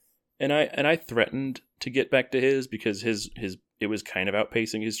tough. And I threatened to get back to his because his it was kind of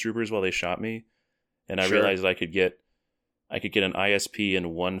outpacing his troopers while they shot me, and I Sure. realized I could get an ISP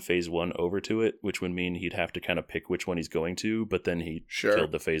and 1 phase 1 over to it, which would mean he'd have to kind of pick which one he's going to, but then he Sure.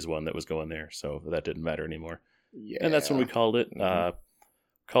 killed the phase 1 that was going there, so that didn't matter anymore. Yeah. And that's when we called it. Mhm.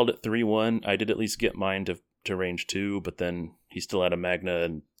 Called it 3-1. I did at least get mine to range 2, but then he still had a Magna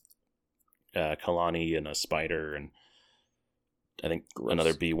and Kalani and a Spider, and I think Gross.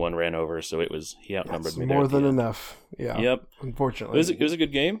 another B1 ran over, so he outnumbered That's me there. more at the than end. enough. Yeah. Yep. Unfortunately. It was a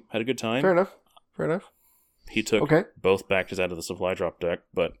good game. Had a good time. Fair enough. Fair enough. He took Okay. both Bacchus out of the supply drop deck,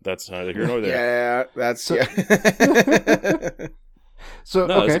 but that's neither here nor there. Yeah, that's So- yeah. So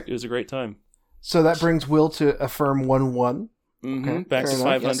No, okay. it was a great time. So that brings Will to affirm 1-1. Mm-hmm. Okay, Back to fair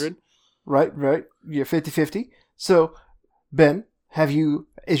enough. 500. Right. Yeah, 50-50. So, Ben,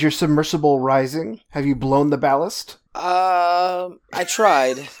 is your submersible rising? Have you blown the ballast? I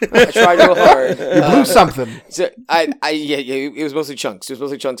tried. I tried real hard. You blew something. So it was mostly chunks. It was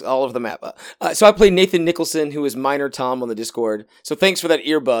mostly chunks all over the map. So I played Nathan Nicholson, who is Minor Tom on the Discord. So thanks for that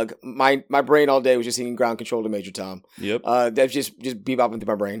earbug. My brain all day was just singing Ground Control to Major Tom. Yep. That's just bebopping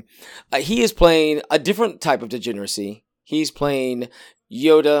through my brain. He is playing a different type of degeneracy. He's playing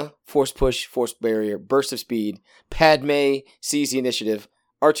Yoda, Force Push, Force Barrier, Burst of Speed, Padme, Seize the Initiative,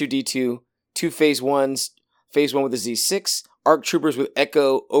 R2-D2, 2 Phase 1s, Phase 1 with the Z6, ARC Troopers with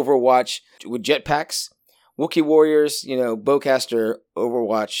Echo, Overwatch with jetpacks, Wookiee Warriors, Bowcaster,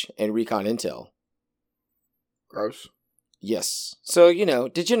 Overwatch, and Recon Intel. Gross. Yes. So,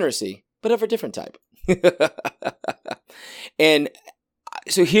 degeneracy, but of a different type. And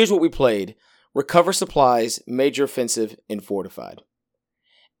so here's what we played. Recover supplies, major offensive, and fortified.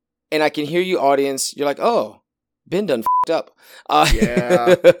 And I can hear you, audience. You're like, oh, Ben done f***ed up.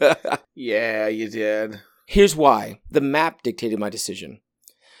 Yeah. Yeah, you did. Here's why. The map dictated my decision.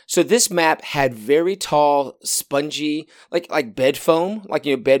 So this map had very tall, spongy, like bed foam,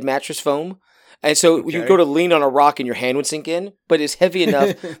 bed mattress foam. And so you Okay. go to lean on a rock and your hand would sink in, but it's heavy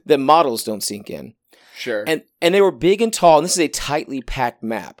enough that models don't sink in. Sure. And they were big and tall, and this is a tightly packed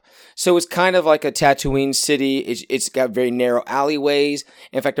map. So it's kind of like a Tatooine city. It's got very narrow alleyways.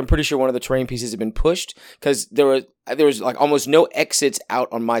 In fact, I'm pretty sure one of the terrain pieces had been pushed because there was like almost no exits out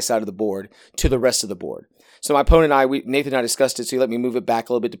on my side of the board to the rest of the board. So my opponent and Nathan and I discussed it, so he let me move it back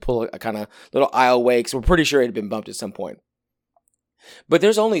a little bit to pull a kind of little aisleway because we're pretty sure it had been bumped at some point. But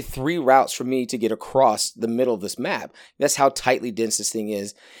there's only 3 routes for me to get across the middle of this map. That's how tightly dense this thing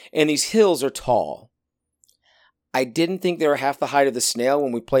is. And these hills are tall. I didn't think they were half the height of the snail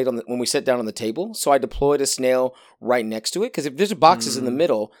when we sat down on the table. So I deployed a snail right next to it. Because if there's boxes in the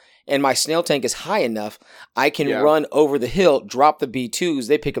middle and my snail tank is high enough, I can run over the hill, drop the B2s,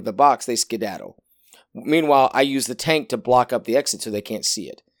 they pick up the box, they skedaddle. Meanwhile, I use the tank to block up the exit so they can't see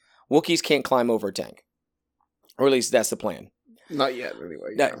it. Wookiees can't climb over a tank. Or at least that's the plan. Not yet,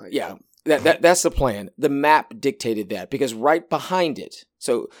 anyway. That's the plan. The map dictated that because right behind it,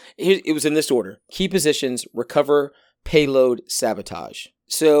 so it was in this order: key positions, recover, payload, sabotage.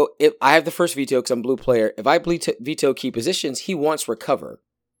 So if I have the first veto because I'm blue player, if I veto key positions, he wants recover.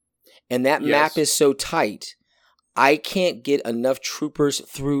 And that map is so tight, I can't get enough troopers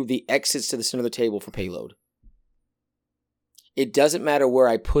through the exits to the center of the table for payload. It doesn't matter where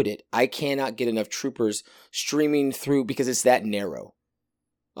I put it. I cannot get enough troopers streaming through because it's that narrow.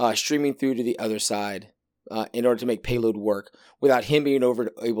 Streaming through to the other side in order to make payload work without him being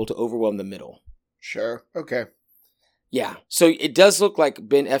able to overwhelm the middle. Sure. Okay. Yeah. So it does look like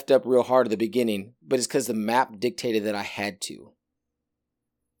Ben effed up real hard at the beginning, but it's because the map dictated that I had to.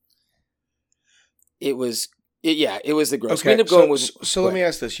 It was the gross. Okay. We ended up going with. So let me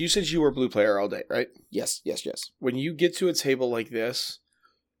ask this: you said you were blue player all day, right? Yes. When you get to a table like this,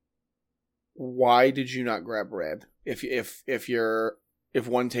 why did you not grab red? If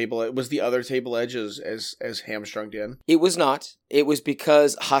one table, it was the other table edge as hamstrung in. It was not. It was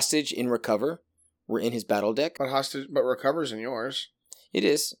because hostage and recover were in his battle deck. But recover's in yours. It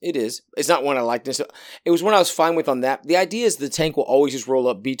is. It's not one I liked. It was one I was fine with on that. The idea is the tank will always just roll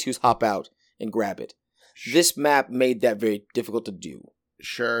up, B2s hop out, and grab it. This map made that very difficult to do.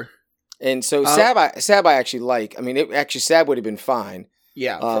 Sure. And so Sab I actually like. I mean, Sab would have been fine.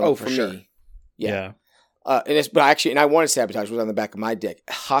 Yeah. For sure. Me. Yeah. And I wanted sabotage was on the back of my deck.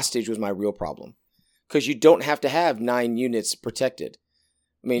 Hostage was my real problem because you don't have to have 9 units protected.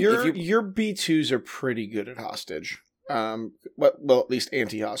 I mean, your B2s are pretty good at hostage. Well, at least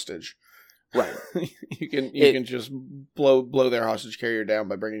anti-hostage. Right. you can just blow their hostage carrier down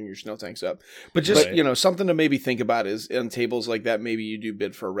by bringing your snow tanks up. But just something to maybe think about is on tables like that, maybe you do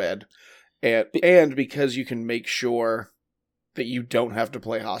bid for red, and because you can make sure that you don't have to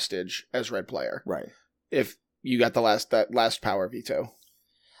play hostage as red player. Right. If you got that last power veto.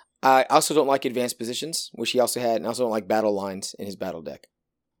 I also don't like advanced positions, which he also had, and I also don't like battle lines in his battle deck.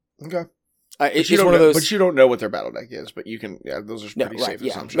 Okay. But you don't know what their battle deck is, but you can. Yeah, those are pretty safe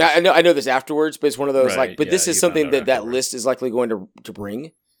assumptions. I know this afterwards, but it's one of those this is something that list is likely going to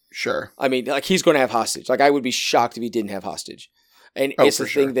bring. Sure. I mean, he's going to have hostage. I would be shocked if he didn't have hostage. And it's the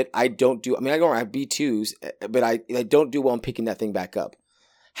thing that I don't do. I mean, I don't have B2s, but I don't do well in picking that thing back up.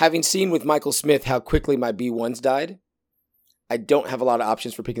 Having seen with Michael Smith how quickly my B1s died, I don't have a lot of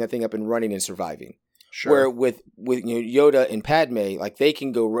options for picking that thing up and running and surviving. Sure. Where with Yoda and Padme, they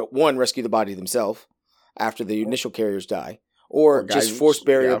can go rescue the body themselves after the initial carriers die, or just force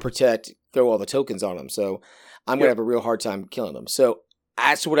barrier, protect, throw all the tokens on them. So I'm gonna have a real hard time killing them. So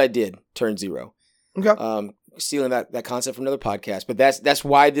that's what I did. Turn 0. Okay. Stealing that concept from another podcast, but that's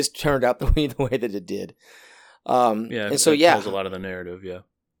why this turned out the way that it did. And so tells a lot of the narrative.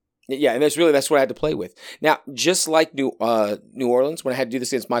 Yeah, and that's what I had to play with. Now, just like New Orleans, when I had to do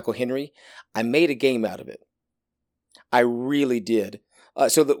this against Michael Henry, I made a game out of it. I really did.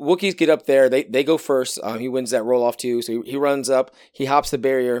 So the Wookiees get up there. They go first. He wins that roll-off too. So he runs up. He hops the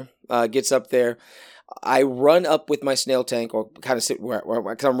barrier, gets up there. I run up with my snail tank, or kind of sit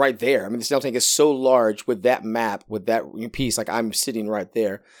because I'm right there. I mean, the snail tank is so large with that map, with that piece, I'm sitting right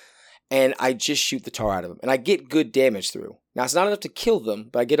there. And I just shoot the tar out of them. And I get good damage through. Now, it's not enough to kill them,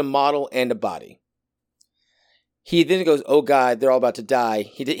 but I get a model and a body. He then goes, oh God, they're all about to die.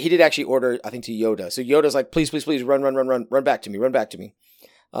 He did actually order, I think, to Yoda. So Yoda's like, please, please, please, run back to me.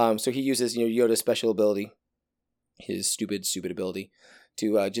 So he uses Yoda's special ability, his stupid ability,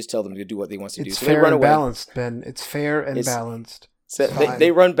 to just tell them to do what they wants to do. It's so fair they run and away. balanced, Ben. It's fair and balanced. So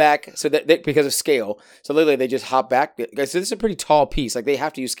they run back, so that because of scale. So literally, they just hop back. So this is a pretty tall piece. They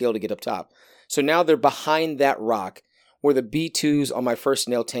have to use scale to get up top. So now they're behind that rock, where the B2s on my first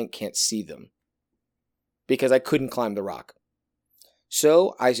snail tank can't see them, because I couldn't climb the rock.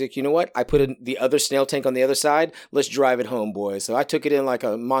 So I said, you know what? I put the other snail tank on the other side. Let's drive it home, boys. So I took it in like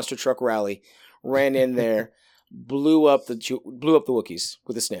a monster truck rally, ran in there, blew up the Wookiees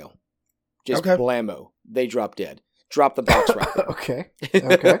with a snail. Just blammo. They dropped dead. Drop the box right there. Okay.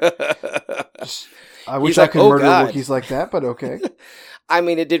 I wish I could murder Wookiees like that, but okay. I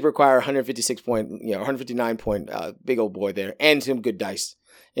mean, it did require 159 point big old boy there, and some good dice.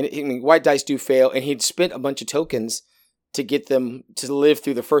 And white dice do fail, and he'd spent a bunch of tokens to get them to live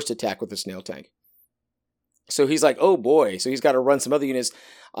through the first attack with the snail tank. So he's like, oh boy. So he's got to run some other units.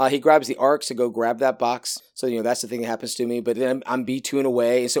 He grabs the arcs to go grab that box. So, that's the thing that happens to me. But then I'm B2ing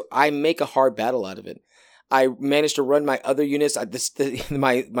away. And so I make a hard battle out of it. I managed to run my other units.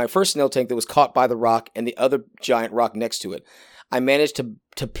 My first snail tank that was caught by the rock and the other giant rock next to it. I managed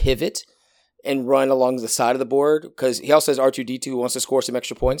to pivot and run along the side of the board because he also has R2-D2 who wants to score some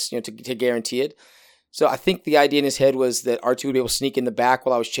extra points, to guarantee it. So I think the idea in his head was that R2 would be able to sneak in the back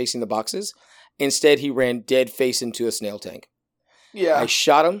while I was chasing the boxes. Instead, he ran dead face into a snail tank. Yeah. I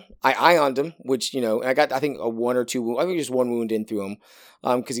shot him. I ioned him, which, and I got, I think, a 1 or 2 wound. I think just 1 wound in through him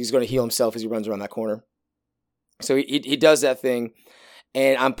because he's going to heal himself as he runs around that corner. So he does that thing,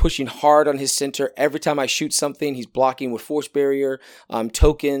 and I'm pushing hard on his center. Every time I shoot something, he's blocking with force barrier,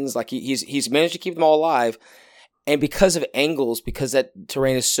 tokens. Like he's managed to keep them all alive. And because of angles, because that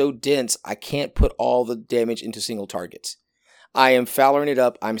terrain is so dense, I can't put all the damage into single targets. I am fouling it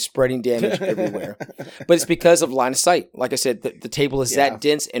up. I'm spreading damage everywhere. But it's because of line of sight. Like I said, the table is that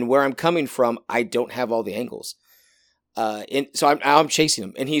dense, and where I'm coming from, I don't have all the angles. And so I'm chasing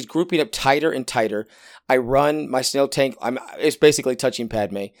him, and he's grouping up tighter and tighter. I run my snail tank. It's basically touching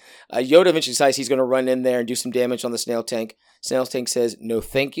Padme. Yoda eventually decides he's going to run in there and do some damage on the snail tank. Snail tank says, no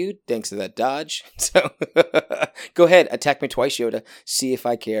thank you, thanks to that dodge. So go ahead, attack me twice, Yoda. See if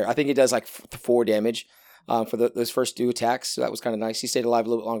I care. I think he does like 4 damage for those first 2 attacks. So that was kind of nice. He stayed alive a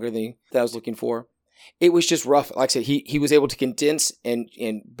little bit longer than I was looking for. It was just rough. Like I said, he was able to condense and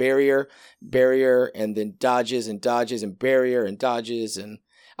barrier, and then dodges and barrier and dodges, and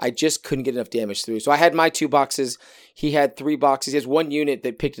I just couldn't get enough damage through. So I had my 2 boxes. He had 3 boxes. He has 1 unit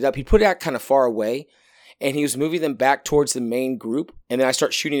that picked it up. He put it out kind of far away, and he was moving them back towards the main group. And then I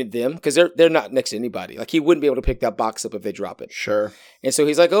start shooting at them because they're not next to anybody. Like he wouldn't be able to pick that box up if they drop it. Sure. And so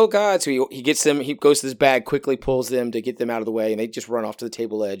he's like, oh God. So he gets them. He goes to this bag, quickly pulls them to get them out of the way, and they just run off to the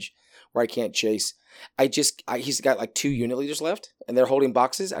table edge where I can't chase. He's got like 2 unit leaders left, and they're holding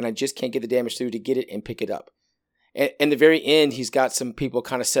boxes, and I just can't get the damage through to get it and pick it up. And the very end, he's got some people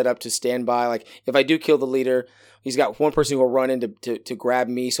kind of set up to stand by. Like if I do kill the leader, he's got one person who will run in to grab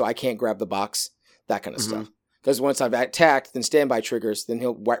me, so I can't grab the box. That kind of stuff. Because once I've attacked, then standby triggers, then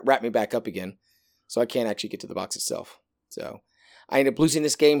he'll wrap me back up again, so I can't actually get to the box itself. So I ended up losing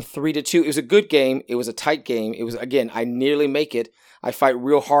this game 3-2. It was a good game. It was a tight game. It was, again, I nearly make it. I fight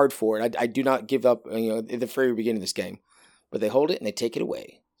real hard for it. I do not give up, at the very beginning of this game. But they hold it and they take it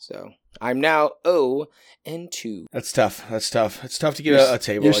away. So I'm now 0-2. That's tough. It's tough to get a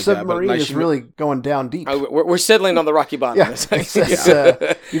table Your like that. submarine But is really going down deep. We're settling on the rocky bottom.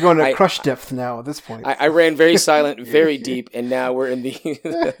 Yeah, you're going to crush depth now at this point. I ran very silent, very deep, and now we're in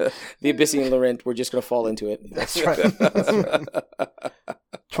the Abyssinian Labyrinth. We're just going to fall into it. That's right.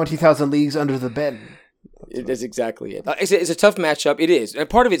 20,000 leagues under the bed. That's exactly it. It's a tough matchup. It is. And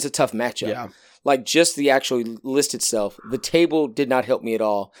part of it's a tough matchup. Yeah. Like just the actual list itself, the table did not help me at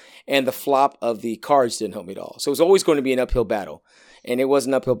all. And the flop of the cards didn't help me at all. So it was always going to be an uphill battle. And it was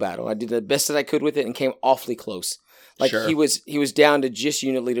an uphill battle. I did the best that I could with it and came awfully close. Like Sure. he was down to just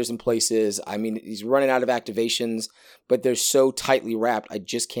unit leaders in places. I mean, he's running out of activations, but they're so tightly wrapped. I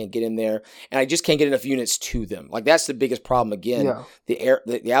just can't get in there, and I just can't get enough units to them. Like that's the biggest problem. Again,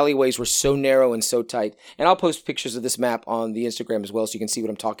 the alleyways were so narrow and so tight. And I'll post pictures of this map on the Instagram as well, so you can see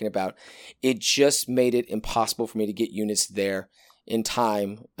what I'm talking about. It just made it impossible for me to get units there in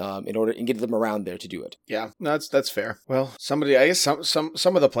time in order and get them around there to do it. Yeah, no, that's fair. Well, I guess some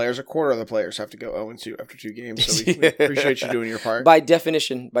of the players, a quarter of the players, have to go 0-2 after 2 games. So we appreciate you doing your part. By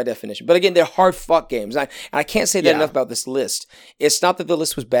definition. But again, they're hard fought games. I can't say that enough about this list. It's not that the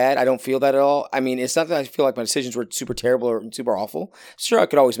list was bad. I don't feel that at all. I mean, it's not that I feel like my decisions were super terrible or super awful. Sure, I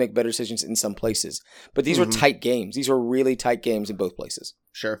could always make better decisions in some places, but these were tight games. These were really tight games in both places.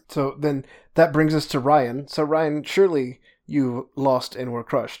 Sure. So then that brings us to Ryan. So Ryan, surely you lost and were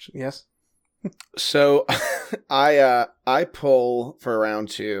crushed, yes? So I pull for round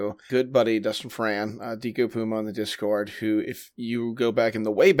 2. Good buddy Dustin Fran, Deco Puma on the Discord, who, if you go back in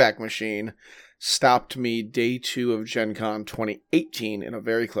the Wayback Machine, stopped me day 2 of Gen Con 2018 in a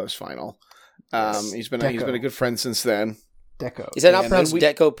very close final. He's been a good friend since then. Deco. Is that not pronounced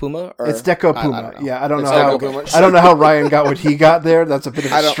Deco Puma? Or? It's Deco Puma. I don't know. Yeah, I don't It's know how Deco Puma. I don't know how Ryan got what he got there. That's a bit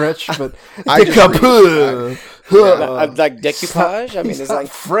of a stretch, but I just Deco Puma. Like decoupage? I mean, it's like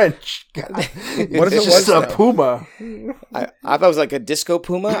French. What It's if it just was a though? puma. I thought it was like a disco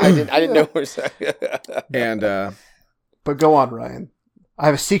Puma. I didn't know where And But go on, Ryan. I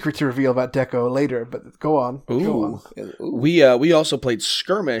have a secret to reveal about Deco later, but go on. Go on. we also played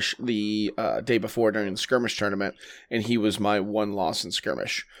Skirmish the day before during the Skirmish tournament, and he was my one loss in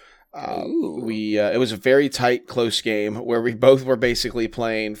Skirmish. Ooh. It was a very tight, close game where we both were basically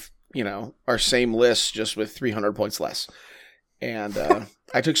playing, our same list just with 300 points less. And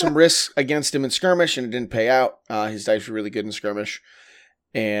I took some risks against him in skirmish, and it didn't pay out. His dice were really good in skirmish,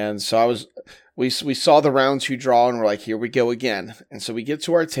 and so we saw the round 2 draw, and we're like, here we go again. And so we get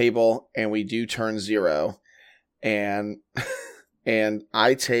to our table, and we do turn 0, and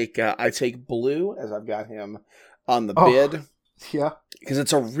I take blue as I've got him on the bid. Yeah. Because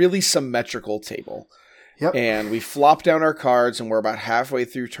it's a really symmetrical table. Yep. And we flop down our cards, and we're about halfway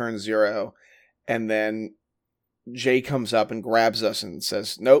through turn 0, and then Jay comes up and grabs us and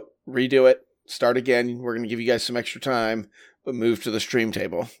says, nope, redo it. Start again. We're going to give you guys some extra time, but move to the stream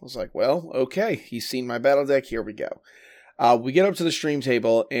table. I was like, well, okay. He's seen my battle deck. Here we go. We get up to the stream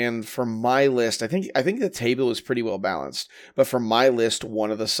table, and for my list, I think the table was pretty well balanced, but for my list,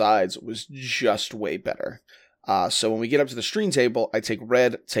 one of the sides was just way better. So when we get up to the stream table, I take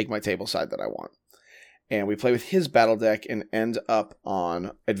red, take my table side that I want. And we play with his battle deck and end up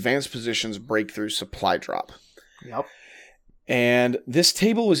on Advanced Positions Breakthrough Supply Drop. Yep. And this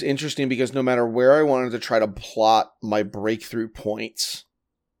table was interesting because no matter where I wanted to try to plot my breakthrough points,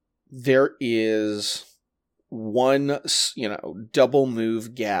 there is one, double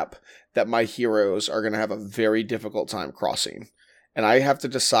move gap that my heroes are going to have a very difficult time crossing. And I have to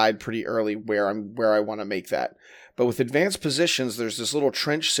decide pretty early where I want to make that. But with Advanced Positions, there's this little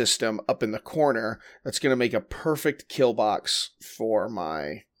trench system up in the corner that's going to make a perfect kill box for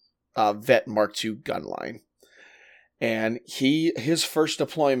my Vet Mark II gun line. And his first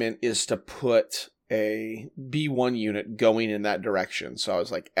deployment is to put a B1 unit going in that direction. So I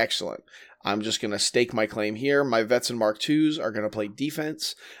was like, excellent. I'm just going to stake my claim here. My Vets and Mark IIs are going to play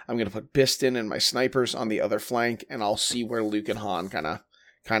defense. I'm going to put Biston and my snipers on the other flank, and I'll see where Luke and Han kind of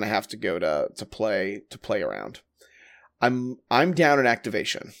have to go to play around. I'm down in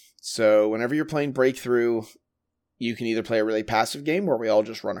activation. So whenever you're playing Breakthrough, you can either play a really passive game where we all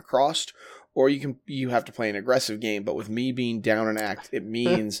just run across, or you have to play an aggressive game. But with me being down in act, it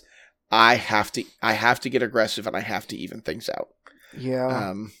means I have to get aggressive, and I have to even things out.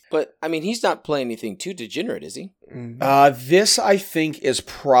 Yeah. But, I mean, he's not playing anything too degenerate, is he? This, I think, is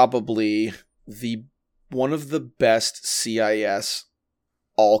probably one of the best CIS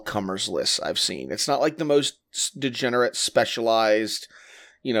all-comers lists I've seen. It's not like the most degenerate, specialized,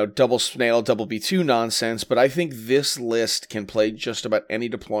 double snail, double B2 nonsense, but I think this list can play just about any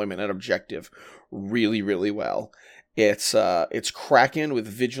deployment and objective really, really well. It's Kraken with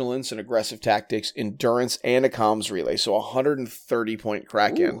vigilance and aggressive tactics, endurance, and a comms relay. So 130 point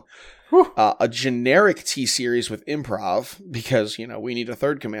Kraken. A generic T-series with improv, because, we need a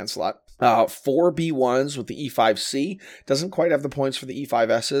third command slot. 4 B1s with the E5C. Doesn't quite have the points for the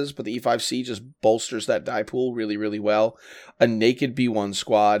E5Ss, but the E5C just bolsters that die pool really, really well. A naked B1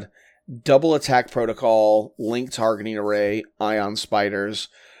 squad. Double attack protocol, link targeting array, ion spiders.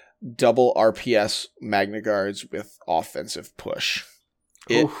 Double RPS Magna Guards with offensive push.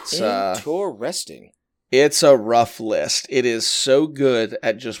 Interesting. It's a rough list. It is so good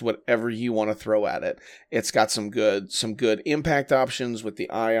at just whatever you want to throw at it. It's got some good impact options with the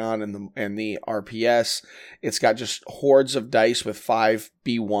ion and the RPS. It's got just hordes of dice with 5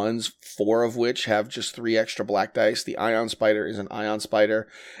 B1s, 4 of which have just 3 extra black dice. The ion spider is an ion spider,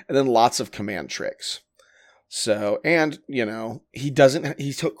 and then lots of command tricks. So, and,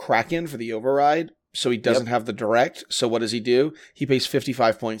 he took Kraken for the override, so he doesn't have the direct. So what does he do? He pays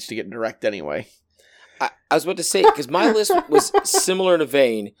 55 points to get direct anyway. I was about to say, because my list was similar in a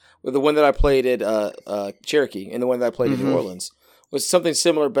vein with the one that I played at Cherokee and the one that I played in New Orleans. Was something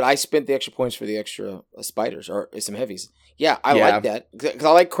similar, but I spent the extra points for the extra spiders or some heavies. Yeah, I like that, because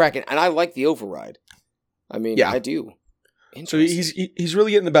I like Kraken, and I like the override. I mean, I do. So he's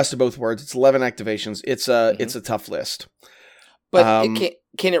really getting the best of both worlds. It's 11 activations. It's a tough list. But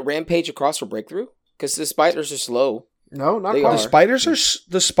can it rampage across for breakthrough? Because the spiders are slow. No, not They quite. are.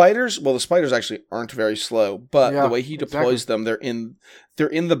 The spiders actually aren't very slow, but the way he deploys them, they're in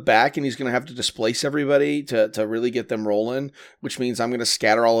the back, and he's going to have to displace everybody to really get them rolling, which means I'm going to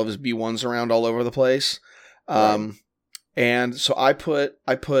scatter all of his B1s around all over the place. Right. And so I put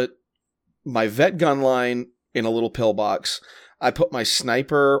my vet gun line in a little pillbox. I put my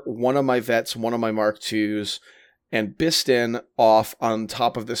sniper, one of my vets, one of my Mark IIs, and Biston off on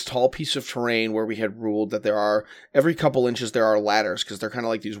top of this tall piece of terrain where we had ruled that every couple inches there are ladders, because they're kind of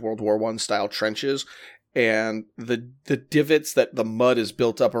like these World War I style trenches, and the divots that the mud is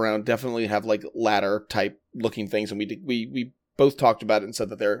built up around definitely have like ladder type looking things, and we both talked about it and said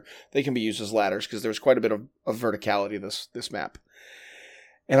that they can be used as ladders because there's quite a bit of verticality this map.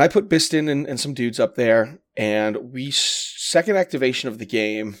 And I put Biston and some dudes up there, and second activation of the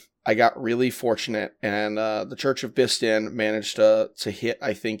game, I got really fortunate, and the Church of Bistan managed to hit,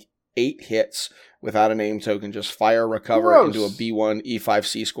 I think, 8 hits without a name token, just fire recover Gross. into a B1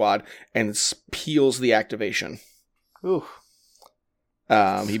 E5C squad, and peels the activation. Ooh. He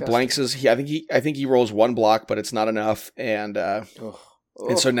Disgusting. blanks his. I think he rolls 1 block, but it's not enough, and Ugh.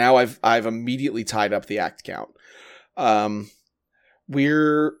 so now I've immediately tied up the act count.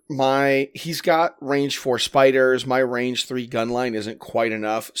 He's got range 4 spiders. My range 3 gunline isn't quite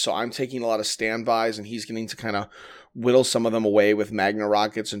enough, so I'm taking a lot of standbys, and he's getting to kind of whittle some of them away with Magna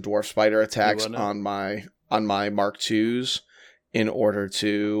rockets and dwarf spider attacks on my Mark IIs in order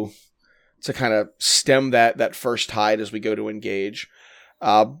to kind of stem that first tide as we go to engage.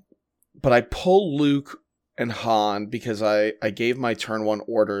 But I pull Luke and Han because I gave my turn 1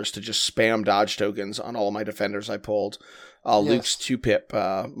 orders to just spam dodge tokens on all my defenders I pulled. Luke's 2-pip,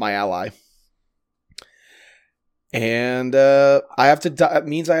 my ally. And it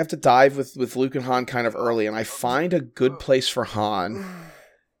means I have to dive with Luke and Han kind of early, and I find a good place for Han.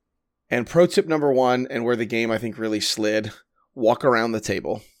 And pro tip number 1, and where the game I think really slid, walk around the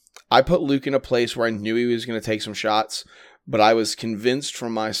table. I put Luke in a place where I knew he was going to take some shots, but I was convinced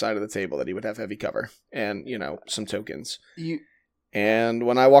from my side of the table that he would have heavy cover and, some tokens. And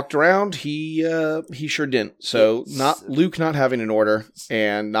when I walked around, he sure didn't. So Luke not having an order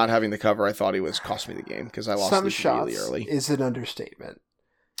and not having the cover, I thought he was cost me the game because I lost Some Luke shots immediately early. is an understatement.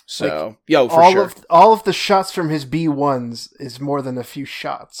 So Like, sure. All of the shots from his B1s is more than a few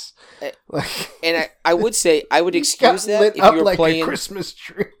shots. And I would say I would Got excuse that lit if up you were like playing a Christmas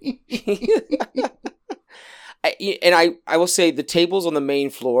tree. I will say the tables on the main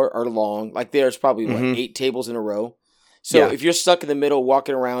floor are long. Like there's probably 8 tables in a row. So if you're stuck in the middle,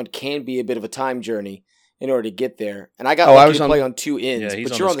 walking around can be a bit of a time journey in order to get there. And I got lucky to play on 2 ends, he's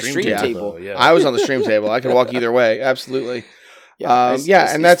but you're on the stream table. Yeah. I was on the stream table. I could walk either way. Absolutely. That's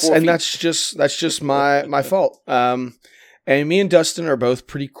just my fault. And me and Dustin are both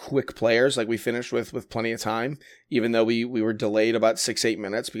pretty quick players. Like we finished with plenty of time, even though we were delayed about 6-8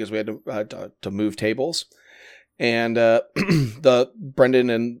 minutes because we had to move tables. And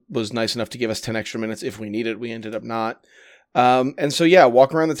Brendan was nice enough to give us 10 extra minutes if we needed. We ended up not. And so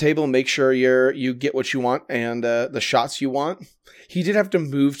walk around the table and make sure you get what you want and the shots you want. He did have to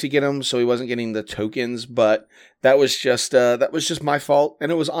move to get them, so he wasn't getting the tokens, but that was just my fault,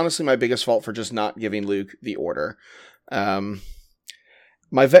 and it was honestly my biggest fault for just not giving Luke the order.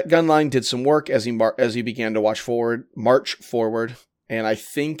 My vet gunline did some work as he began to march forward. And I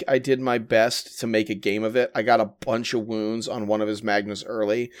think I did my best to make a game of it. I got a bunch of wounds on one of his Magnas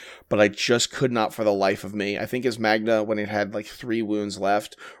early, but I just could not for the life of me. I think his Magna, when it had like 3 wounds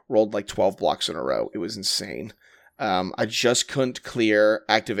left, rolled like 12 blocks in a row. It was insane. I just couldn't clear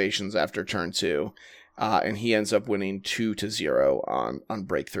activations after turn 2. And he ends up winning 2-0 on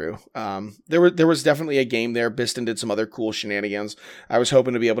breakthrough. There was definitely a game there. Bistan did some other cool shenanigans. I was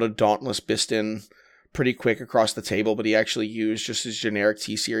hoping to be able to Dauntless Bistan pretty quick across the table, but he actually used just his generic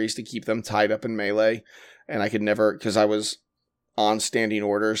T-Series to keep them tied up in melee. And I could never, because I was on standing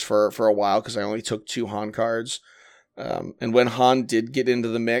orders for a while because I only took 2 Han cards. And when Han did get into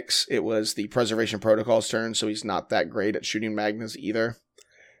the mix, it was the Preservation Protocol's turn, so he's not that great at shooting Magnas either.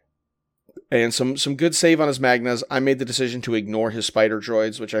 And some good save on his Magnas. I made the decision to ignore his Spider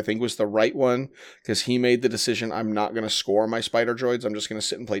Droids, which I think was the right one, because he made the decision I'm not going to score my Spider Droids, I'm just going to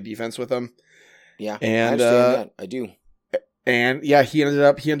sit and play defense with them. Yeah, and, I understand that. I do. And he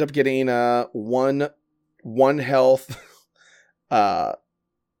ended up getting 1 health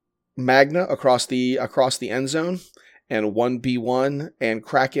Magna across the end zone, and 1 B1 and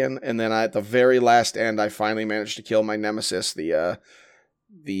Kraken, and then at the very last end, I finally managed to kill my nemesis, the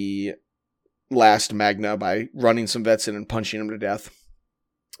last Magna, by running some vets in and punching him to death.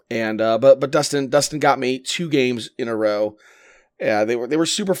 And but Dustin got me 2 games in a row. Yeah, they were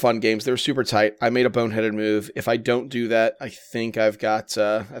super fun games. They were super tight. I made a boneheaded move. If I don't do that, I think I've got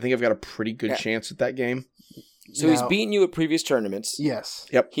a pretty good chance at that game. So he's beaten you at previous tournaments. Yes.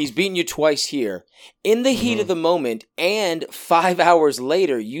 Yep. He's beaten you twice here. In the heat of the moment, and 5 hours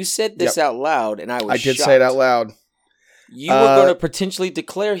later, you said this out loud, and I was shocked. I did say it out loud. You were going to potentially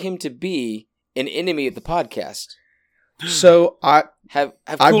declare him to be an enemy of the podcast. So I've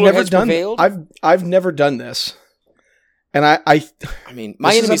cooler never heads done. prevailed? I've never done this. And I mean,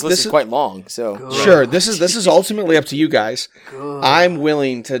 my enemies list is quite long, so Good. Sure, this is ultimately up to you guys. Good. I'm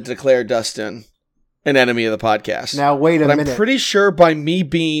willing to declare Dustin an enemy of the podcast. Now wait a but minute. I'm pretty sure by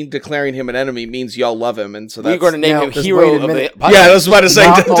me declaring him an enemy means y'all love him, and so that's we're going to name Now, him just hero wait a of the minute. podcast. Yeah, I was about to say,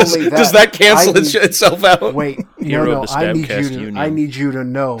 Not does only that that, cancel I need- itself out? Wait, Hero no, of the I need Stabcast you to. Union. I need you to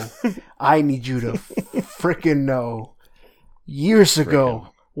know. I need you to freaking know. Years ago,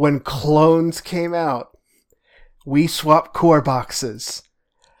 when clones came out, we swapped core boxes,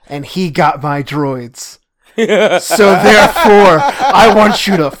 and he got my droids. So therefore, I want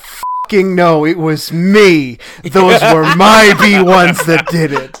you to fucking know it was me. Those were my B1s that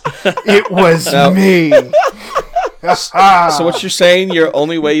did it. It was me. So what you're saying, your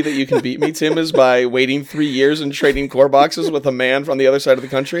only way that you can beat me, Tim, is by waiting 3 years and trading core boxes with a man from the other side of the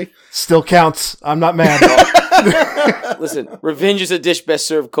country? Still counts. I'm not mad. Listen, revenge is a dish best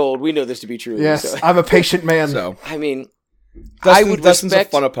served cold. We know this to be true. Yes, so. I'm a patient man. So I mean, Dustin's respect.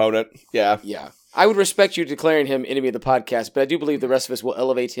 a fun opponent. Yeah. I would respect you declaring him enemy of the podcast, but I do believe the rest of us will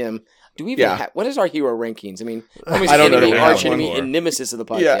elevate him. Do we even have... What is our hero rankings? I mean, I don't know. enemy, We have arch one enemy, more. and nemesis of the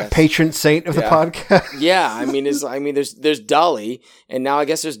podcast. Yeah. Patron saint of the podcast. Yeah, I mean, there's Dolly, and now I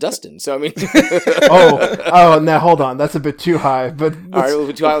guess there's Dustin. So I mean, oh, now hold on, that's a bit too high. But all right,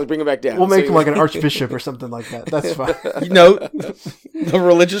 we'll bring it back down. we'll make So, him like an archbishop or something like that. That's fine. The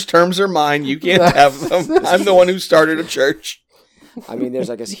religious terms are mine. You can't have them. I'm the one who started a church. I mean, there's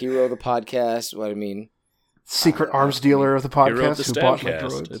I guess hero of the podcast. What I mean, Secret arms dealer of the podcast Hero of the who bought my Stabcast.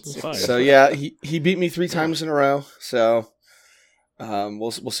 droids. It's fine. So yeah, he beat me 3 times in a row. So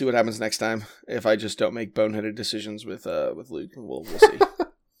we'll see what happens next time. If I just don't make boneheaded decisions with Luke, we'll see.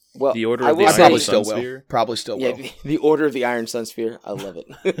 well, The Order I of the will I say- probably Iron still Sun will. Sphere? Probably still will. Yeah, the Order of the Iron Sun Sphere. I love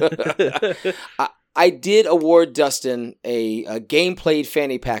it. I did award Dustin a game played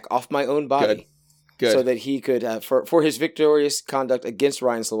fanny pack off my own body. Good. So that he could, for his victorious conduct against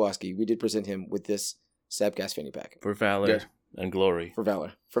Ryan Slawowski, we did present him with this Stabcast fanny pack. For valor Good. and glory. For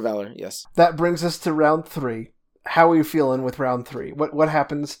valor, yes. That brings us to round 3. How are you feeling with round 3? What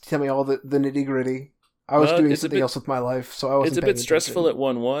happens? Tell me all the nitty gritty. I was doing it's a something bit- else with my life, so I wasn't. It's a paying bit stressful attention.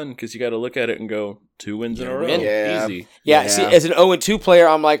 at 1-1 because you got to look at it and go 2 wins in a row. win. Yeah. Easy. Yeah, Yeah. see, as an 0-2 player,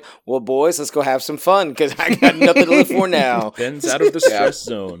 I'm like, well, boys, let's go have some fun because I got nothing to live for now. Ben's out of the stress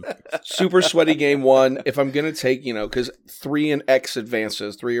zone. Super sweaty game 1. If I'm gonna take, because 3 and X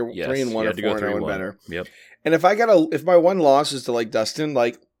advances, 3 and 1 Yes, or you 4 had to go and 0 and 3-1. better. Yep. And if my one loss is to like Dustin,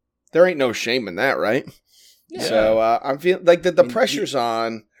 like there ain't no shame in that, right? Yeah. So I'm feeling like the I mean, pressure's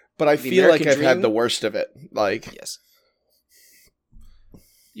on, but I the feel like American I've had dream- the worst of it. Like Yes.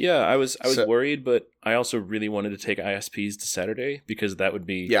 Yeah, I was So- worried, but I also really wanted to take ISPs to Saturday because that would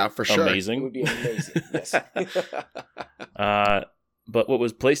be yeah, for sure. It amazing. would be amazing. Yes. But what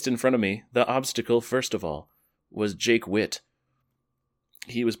was placed in front of me, the obstacle, first of all, was Jake Witt.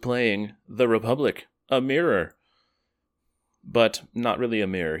 He was playing The Republic, a mirror. But not really a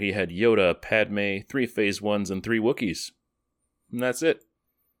mirror. He had Yoda, Padme, 3 Phase 1s, and 3 Wookiees. And that's it.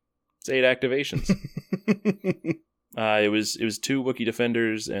 It's 8 activations. It was 2 Wookiee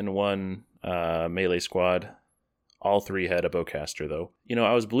defenders and 1 melee squad. All 3 had a bowcaster, though.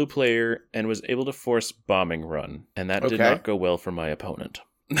 I was blue player and was able to force bombing run, and that did Okay. not go well for my opponent.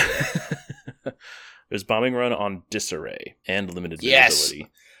 There's bombing run on disarray and limited Yes.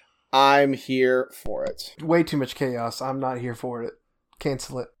 visibility. I'm here for it. Way too much chaos. I'm not here for it.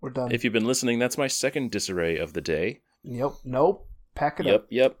 Cancel it. We're done. If you've been listening, that's my second disarray of the day. Yep. Nope. Pack it up.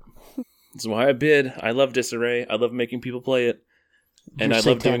 Yep. That's why I bid. I love disarray. I love making people play it. And You're I love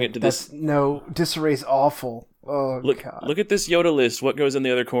doing satanic. it to this. That's, no, disarray's awful. Oh, God. Look at this Yoda list. What goes in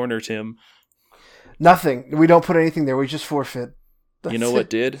the other corner, Tim? Nothing. We don't put anything there. We just forfeit. You know what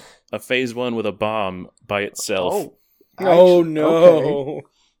did? A Phase 1 with a bomb by itself. Oh. Oh Actually, no!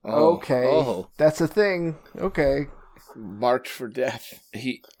 Okay. Oh. That's a thing. Okay. Marked for death.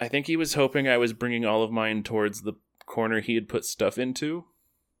 I think he was hoping I was bringing all of mine towards the corner he had put stuff into.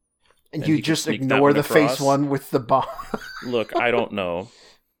 And And you he could just sneak that ignore one the across. face one with the bomb. Look, I don't know.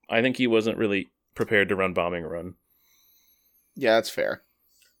 I think he wasn't really prepared to run bombing run. Yeah, that's fair.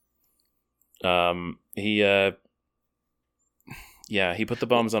 He put the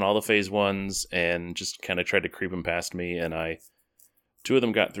bombs on all the Phase 1s and just kind of tried to creep them past me, and 2 of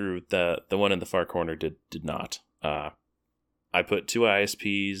them got through. The one in the far corner did not. I put 2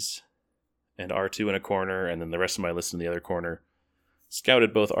 ISPs and R2 in a corner, and then the rest of my list in the other corner.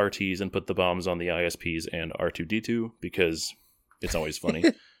 Scouted both RTs and put the bombs on the ISPs and R2D2 because it's always funny.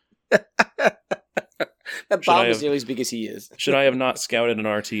 That Should bomb I is have- nearly as big as he is. Should I have not scouted an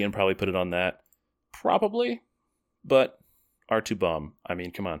RT and probably put it on that? Probably. But R2 bomb. I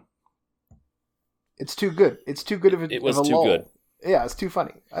mean, come on. It's too good. It's too good of a It was of a too lull. good. Yeah, it's too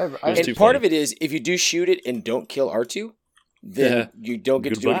funny. was And too part funny. of it is if you do shoot it and don't kill R2, then Yeah. you don't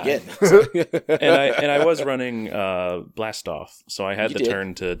get Goodbye. to do it again. And I was running blast off, so I had You the did.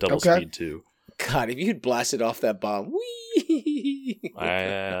 turn to double Okay. speed too. God, if you had blasted off that bomb, wee!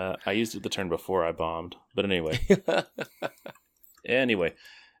 I used it the turn before I bombed, but anyway,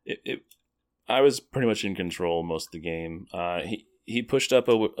 I was pretty much in control most of the game. he pushed up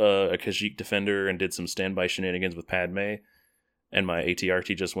a Khajiit defender and did some standby shenanigans with Padme, and my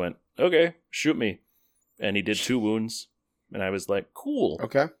ATRT just went, okay, shoot me. And he did 2 wounds, and I was like, cool.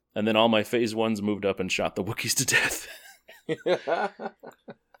 Okay. And then all my phase 1s moved up and shot the Wookiees to death.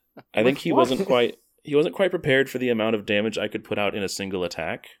 I think he wasn't quite prepared for the amount of damage I could put out in a single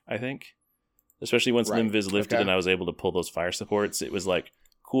attack, I think. Especially once Right. Nimviz lifted Okay. and I was able to pull those fire supports, it was like,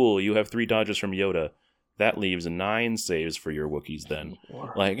 cool, you have 3 dodges from Yoda. That leaves 9 saves for your Wookiees then.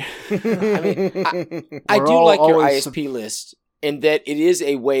 Like, I We're do all like your always ISP list in that it is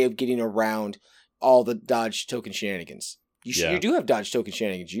a way of getting around all the dodge token shenanigans. Yeah. You do have dodge token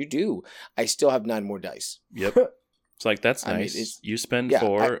shenanigans. You do. I still have 9 more dice. yep. It's like, that's I mean, nice. it's- You spend yeah,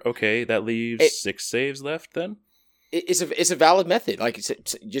 4. Okay, that leaves 6 saves left then? It's a valid method. Like,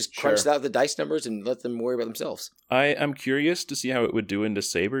 just crunch Sure. out the dice numbers and let them worry about themselves. I'm curious to see how it would do into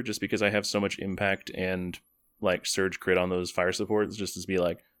Saber, just because I have so much impact and like surge crit on those fire supports, just to be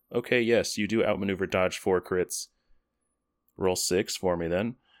like, okay, yes, you do outmaneuver dodge 4 crits. Roll 6 for me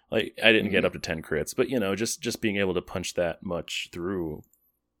then. Like, I didn't get up to 10 crits, but just being able to punch that much through.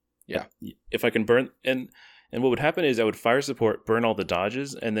 Yeah. If I can burn and what would happen is I would fire support, burn all the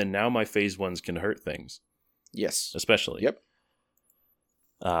dodges, and then now my phase 1s can hurt things, Yes. especially. Yep.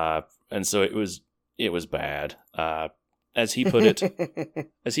 And so it was bad. As he put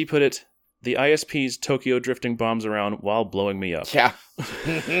it, the ISP's Tokyo drifting bombs around while blowing me up. Yeah.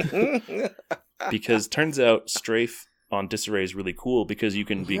 Because turns out strafe on Disarray is really cool because you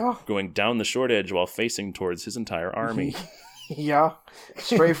can be Yeah. going down the short edge while facing towards his entire army. Yeah.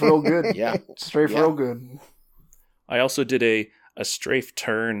 Strafe real good. Yeah. Strafe Yeah. real good. I also did a strafe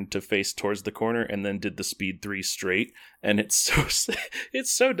turn to face towards the corner and then did the speed 3 straight, and it's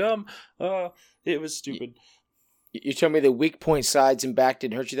so dumb. It was stupid. You told me the weak point sides and back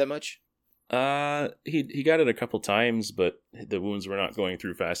didn't hurt you that much? He got it a couple times, but the wounds were not going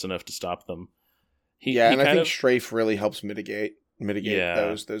through fast enough to stop them. He and I kind think of, strafe really helps mitigate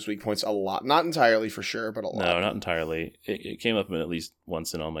Yeah. those weak points a lot. Not entirely for sure, but a lot. no, not entirely. It came up at least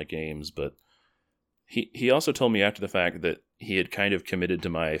once in all my games, but he also told me after the fact that he had kind of committed to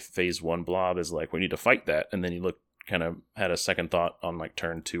my phase 1 blob as like, we need to fight that, and then he kind of had a second thought on like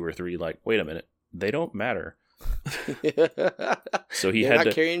turn 2 or 3, like, wait a minute, they don't matter. So They're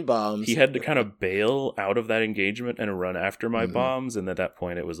not carrying bombs. he had to kind of bail out of that engagement and run after my Mhm. bombs, and at that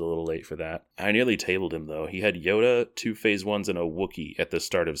point it was a little late for that. I nearly tabled him though. He had Yoda, 2 phase 1s, and a Wookiee at the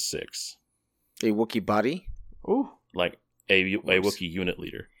start of 6. a Wookiee body. Ooh. Like a Wookiee unit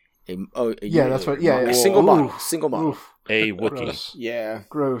leader. Yeah, that's what. Yeah. A yeah. single Ooh. model. Single model. Oof. A Wookiee. Gross. Yeah.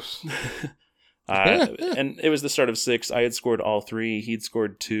 Gross. And it was the start of 6. I had scored all 3. He'd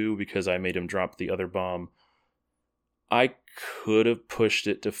scored 2 because I made him drop the other bomb. I could have pushed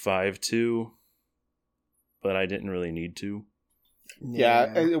it to 5-2, but I didn't really need to.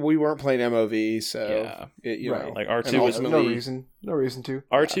 Yeah, we weren't playing MOV, so Yeah. you Right. know, Like and R2 was No ultimately- reason. No reason to.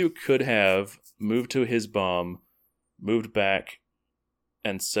 R2 could have moved to his bomb, moved back,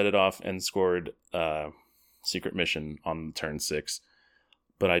 and set it off and scored secret mission on turn 6.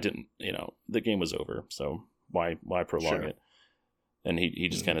 But I didn't, the game was over, so why prolong Sure. it? And he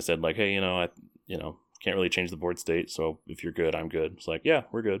just kind of said like, hey, I can't really change the board state, so if you're good, I'm good. It's like, yeah,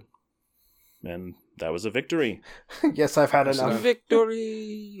 we're good. And that was a victory. Yes, I've had enough.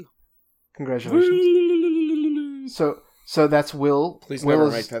 Victory! Congratulations. So that's Will. Please Will never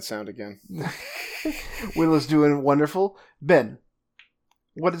is, make that sound again. Will is doing wonderful. Ben,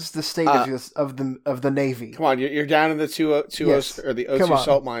 what is the state of the Navy? Come on, you're down in the 202 Yes. or the Come O2 on.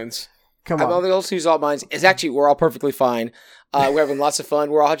 salt mines. Come I'm on on. the old salt mines. It's actually, we're all perfectly fine. We're having lots of fun.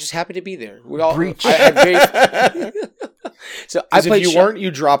 We're all just happy to be there. We all Breach. I'm very- So I Because played if you weren't,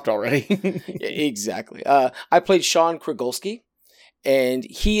 you dropped already. Exactly. I played Sean Kragolski, and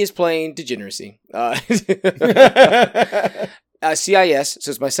he is playing Degeneracy. CIS, so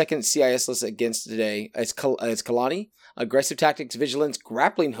it's my second CIS list against today. It's Kalani, Aggressive Tactics, Vigilance,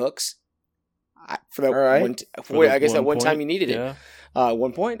 Grappling Hooks. For that All right. I guess that one time you needed it. Yeah.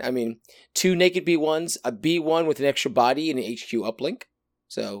 1 point. I mean, 2 naked B1s, a B1 with an extra body, and an HQ uplink.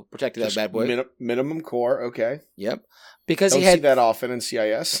 So protected that Just bad boy. minimum core, okay. Yep. Because Don't he see had that often in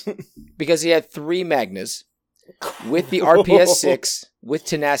CIS. because he had 3 Magnas with the RPS 6 with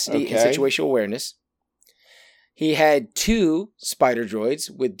tenacity and Okay. situational awareness. He had 2 spider droids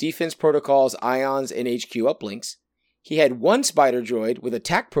with defense protocols, ions, and HQ uplinks. He had 1 spider droid with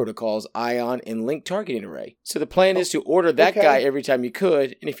attack protocols, ion, and link targeting array. So the plan is to order that Okay. guy every time you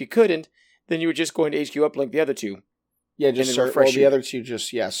could, and if you couldn't, then you were just going to HQ uplink the other 2. Yeah, just then surge. refresh Well, the you. other two just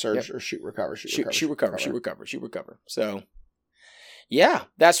surge or shoot, recover, shoot, recover. Shoot, recover. So, Yeah,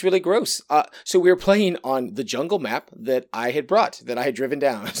 that's really gross. So we were playing on the jungle map that I had brought, that I had driven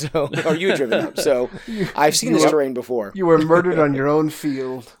down, or you had driven up. So I've seen this terrain before. You were murdered on your own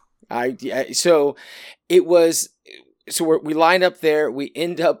field. So it was. So we line up there. We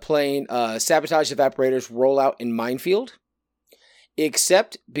end up playing Sabotage Evaporators, Rollout, and Minefield.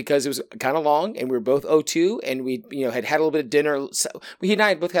 Except because it was kind of long, and we were both O2, and we had a little bit of dinner. So he and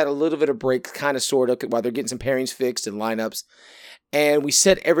I both had a little bit of break, kind of, sort of, while they're getting some pairings fixed and lineups. And we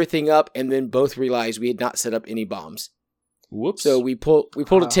set everything up, and then both realized we had not set up any bombs. Whoops! So we pulled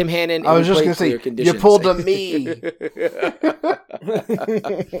a Tim Hannon. And I was just going to say, you pulled a me.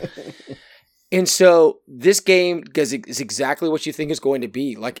 And so this game is exactly what you think it's going to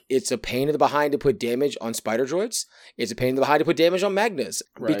be. Like, it's a pain in the behind to put damage on spider droids. It's a pain in the behind to put damage on Magnus.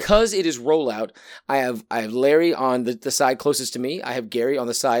 Right. Because it is rollout, I have Larry on the side closest to me. I have Gary on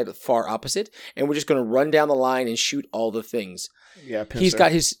the side far opposite. And we're just going to run down the line and shoot all the things. Yeah, He's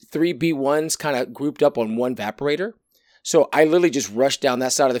got his 3 B1s kind of grouped up on one Vaporator. So I literally just rushed down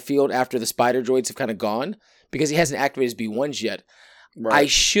that side of the field after the spider droids have kind of gone, because he hasn't activated his B1s yet. Right. I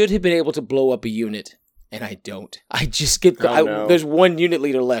should have been able to blow up a unit, and I don't. I just get no. There's one unit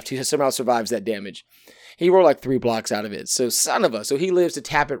leader left. He somehow survives that damage. He rolled like 3 blocks out of it. So son of a. So he lives to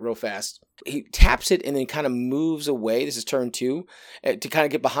tap it real fast. He taps it and then kind of moves away. This is turn 2 to kind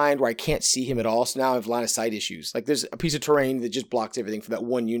of get behind where I can't see him at all. So now I have line of sight issues. Like, there's a piece of terrain that just blocks everything for that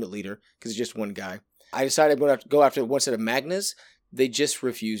one unit leader because it's just one guy. I decided I'm going to have to go after one set of Magnas. They just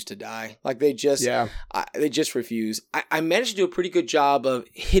refuse to die. Like, they just refuse. I managed to do a pretty good job of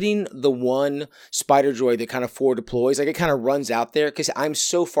hitting the one spider droid that kind of forward deploys. Like, it kind of runs out there because I'm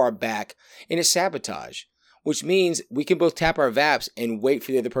so far back, and it's sabotage, which means we can both tap our VAPs and wait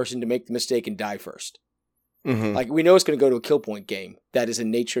for the other person to make the mistake and die first. Mm-hmm. Like, we know it's going to go to a kill point game. That is the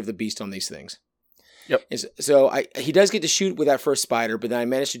nature of the beast on these things. Yep. And so he does get to shoot with that first spider, but then I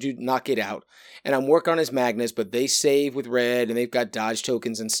managed to knock it out. And I'm working on his Magnus, but they save with red, and they've got dodge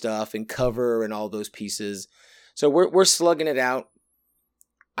tokens and stuff, and cover and all those pieces. So we're slugging it out.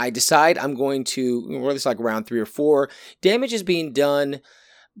 I decide I'm going to, or it's like round 3 or 4. Damage is being done,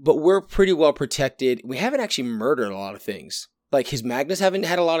 but we're pretty well protected. We haven't actually murdered a lot of things. Like, his Magnus haven't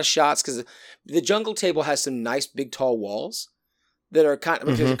had a lot of shots because the jungle table has some nice big tall walls that are kind of,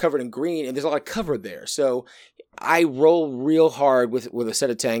 because they're covered in green, and there's a lot of cover there. So I roll real hard with a set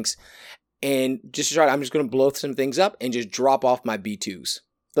of tanks, and I'm just going to blow some things up and just drop off my B2s.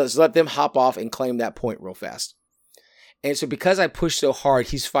 Let's let them hop off and claim that point real fast. And so because I push so hard,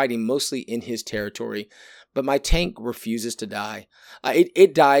 he's fighting mostly in his territory, but my tank refuses to die.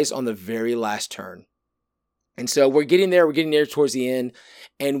 It dies on the very last turn. And so we're getting there towards the end,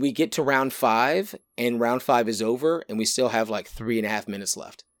 and we get to round 5, and round 5 is over, and we still have like 3.5 minutes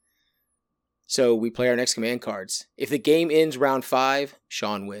left. So we play our next command cards. If the game ends round 5,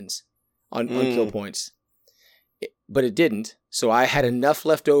 Sean wins on kill points. But it didn't, so I had enough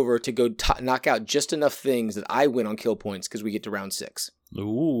left over to go knock out just enough things that I win on kill points because we get to round 6.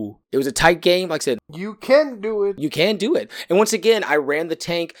 Ooh. It was a tight game. Like I said, You can do it. you can do it. And once again, I ran the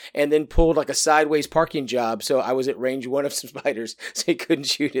tank and then pulled like a sideways parking job, so I was at range 1 of some spiders, so he couldn't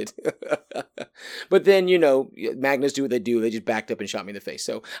shoot it. But then, Magnus do what they do. They just backed up and shot me in the face.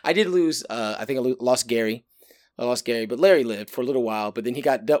 So I did lose, I think I lost Gary. But Larry lived for a little while, but then he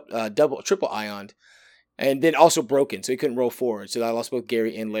got triple ioned, and then also broken, so he couldn't roll forward. So I lost both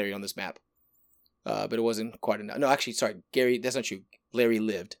Gary and Larry on this map. But it wasn't quite enough. No, actually, sorry, Gary, that's not true. Larry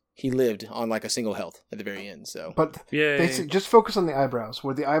lived. He lived on like a single health at the very end. So, But Yay. basically, just focus on the eyebrows.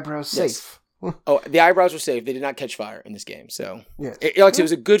 Were the eyebrows Yes. safe? oh, the eyebrows were safe. They did not catch fire in this game. So, Yes. like I said, it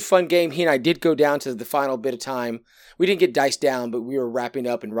was a good, fun game. He and I did go down to the final bit of time. We didn't get diced down, but we were wrapping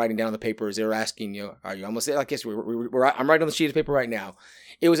up and writing down the papers. They were asking, are you almost there? I guess I'm writing on the sheet of paper right now.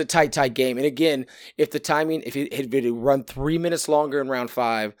 It was a tight game. And again, if it had run 3 minutes longer in round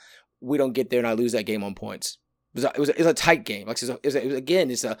 5, we don't get there and I lose that game on points. It was a tight game. Like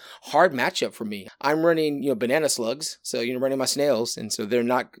it's a hard matchup for me. I'm running, banana slugs, so running my snails, and so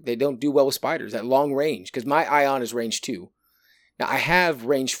they don't do well with spiders at long range because my ion is range 2. Now I have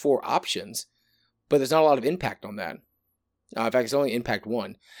range 4 options, but there's not a lot of impact on that. In fact, it's only impact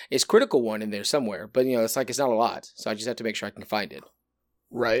 1. It's critical 1 in there somewhere, but it's not a lot. So I just have to make sure I can find it.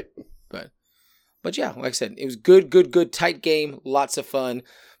 Right. But yeah, like I said, it was good, tight game, lots of fun.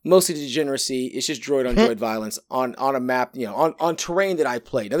 Mostly degeneracy. It's just droid on droid violence on a map, on terrain that I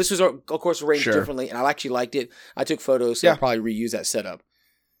played. Now, this was, of course, arranged differently, and I actually liked it. I took photos, so I'll probably reuse that setup.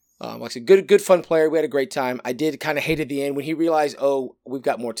 Like I said, good fun player. We had a great time. I did kind of hate at the end when he realized, we've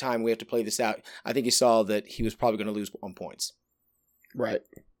got more time. We have to play this out. I think he saw that he was probably going to lose on points. Right.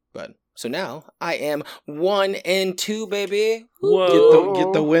 But So now I am 1 and 2, baby. Whoa.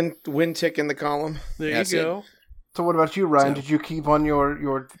 Get the win tick in the column. There That's you go. So what about you, Ryan? So- Did you keep on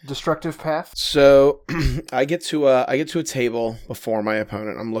your destructive path? So I get to a table before my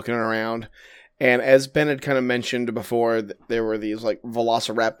opponent. I'm looking around, and as Ben had kind of mentioned before, there were these like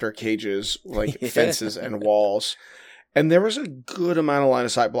velociraptor cages, like Yeah. fences and walls, and there was a good amount of line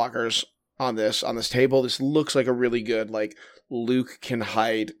of sight blockers on this table. This looks like a really good like Luke can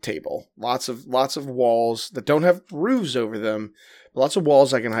hide table. Lots of walls that don't have roofs over them. Lots of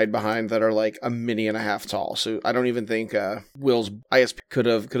walls I can hide behind that are like 1.5 meters tall. So I don't even think Will's ISP could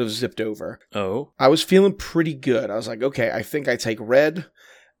have zipped over. Oh. I was feeling pretty good. I was like, okay, I think I take red.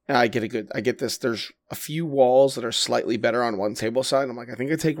 And I get this. There's a few walls that are slightly better on one table side. I'm like, I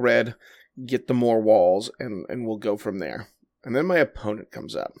think I take red, get the more walls, and we'll go from there. And then my opponent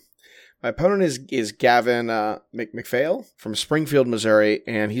comes up. My opponent is Gavin McPhail from Springfield, Missouri,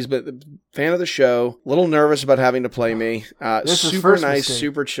 and he's been a fan of the show. A little nervous about having to play me. This is Super first nice, mistake.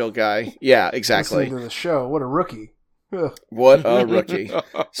 super chill guy. Yeah, exactly. Listening to the show. What a rookie. Ugh. What a rookie.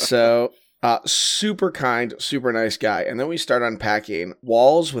 So, super kind, super nice guy. And then we start unpacking.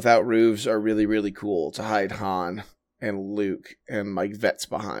 Walls without roofs are really, really cool to hide Han and Luke and like vets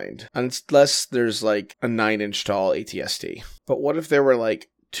behind. Unless there's like a 9-inch tall ATST. But what if there were like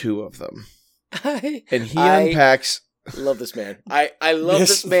 2 of them? And he unpacks. Love this man. I love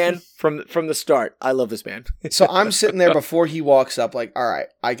this man from the start. I love this man. So I'm sitting there before he walks up, like, all right,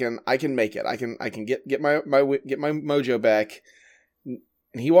 I can make it. I can get my mojo back.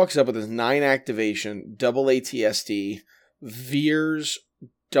 And he walks up with his 9 activation, double ATSD, Veers,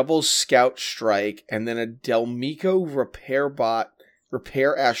 double Scout Strike, and then a Delmico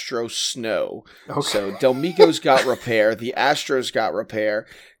Repair Astro Snow. Okay. So Delmico's got repair, the Astro's got repair,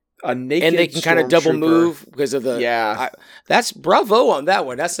 a naked And they can kind of double Stormtrooper. move because of the that's bravo on that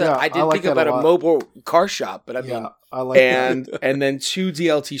one. That's Yeah, I I didn't like think that about a a lot. mobile car shop, but I mean, Yeah, I like that. and then 2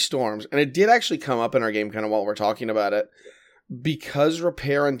 DLT Storms. And it did actually come up in our game kind of while we're talking about it. Because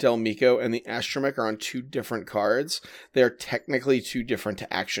Repair and Delmico and the Astromech are on 2 different cards, they're technically 2 different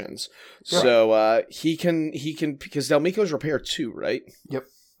actions. Right. So he can because Delmico's Repair 2, right?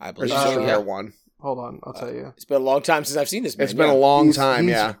 I Or believe is it just so. Repair Yeah. 1? Hold on, I'll tell you. It's been a long time since I've seen this man. It's been a long time,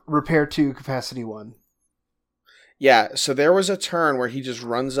 He's yeah. Repair 2, Capacity 1. Yeah, so there was a turn where he just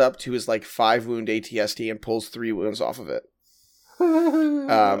runs up to his like 5 wound ATST and pulls 3 wounds off of it.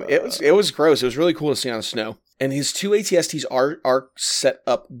 It was gross. It was really cool to see on snow. And his 2 ATSTs are set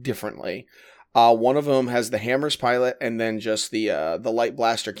up differently. One of them has the Hammer's pilot and then just the light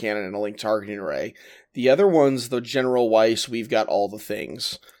blaster cannon and a linked targeting array. The other one's the General Weiss. We've got all the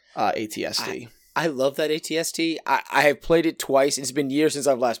things ATST. I love that ATST. I have played it twice. It's been years since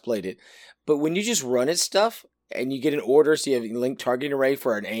I've last played it. But when you just run it stuff and you get an order, so you have a linked targeting array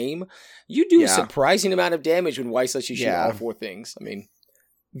for an aim, you do a surprising amount of damage when Weiss lets you shoot all 4 things. I mean,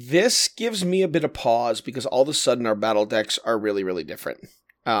 this gives me a bit of pause because all of a sudden our battle decks are really, really different.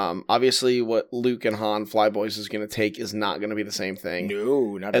 Obviously, what Luke and Han Flyboys is going to take is not going to be the same thing.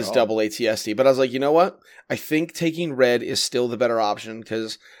 no, not As at all. double ATST. But I was like, you know what? I think taking red is still the better option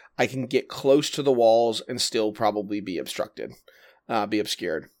because I can get close to the walls and still probably be obstructed, be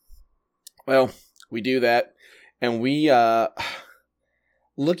obscured. Well, we do that, and we,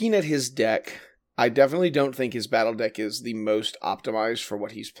 looking at his deck, I definitely don't think his battle deck is the most optimized for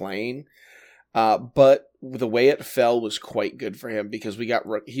what he's playing. But the way it fell was quite good for him because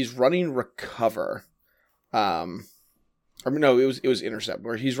he's running Recover. It was Intercept,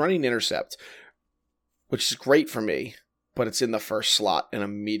 where he's running Intercept, which is great for me, but it's in the first slot and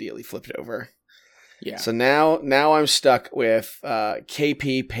immediately flipped over. Yeah. So now I'm stuck with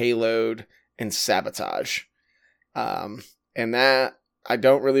KP, Payload, and Sabotage. And that, I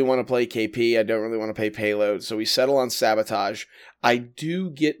don't really want to play KP, I don't really want to play Payload, so we settle on Sabotage. I do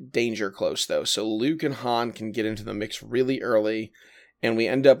get Danger Close, though, so Luke and Han can get into the mix really early, and we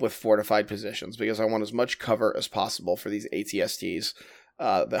end up with fortified positions, because I want as much cover as possible for these ATSTs,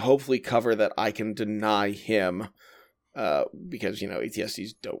 that hopefully cover that I can deny him, because,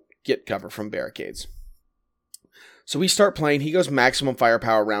 ATSTs don't get cover from barricades. So we start playing, he goes maximum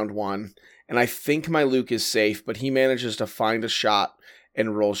firepower round 1, and I think my Luke is safe, but he manages to find a shot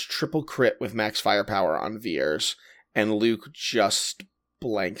and rolls triple crit with max firepower on Veers, and Luke just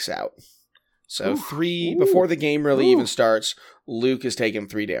blanks out. So before the game really even starts, Luke is taking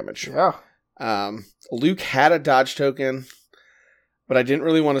 3 damage. Yeah. Luke had a dodge token, but I didn't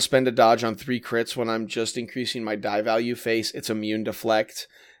really want to spend a dodge on 3 crits when I'm just increasing my die value face. It's immune deflect.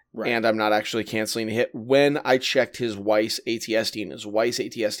 Right. And I'm not actually canceling a hit. When I checked his Weiss ATST, and his Weiss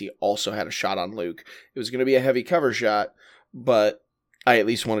ATST also had a shot on Luke. It was going to be a heavy cover shot, but I at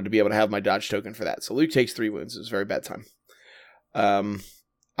least wanted to be able to have my dodge token for that. So Luke takes 3 wounds. It was a very bad time.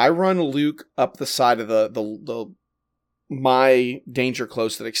 I run Luke up the side of the my danger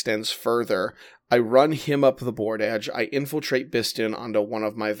close that extends further. I run him up the board edge. I infiltrate Biston onto one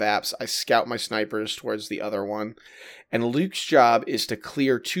of my Vaps. I scout my snipers towards the other one. And Luke's job is to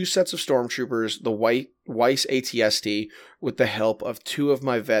clear 2 sets of stormtroopers, the Weiss ATST, with the help of 2 of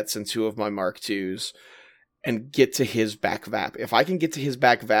my Vets and 2 of my Mark IIs, and get to his back Vap. If I can get to his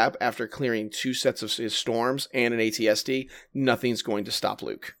back Vap after clearing 2 sets of his storms and an ATST, nothing's going to stop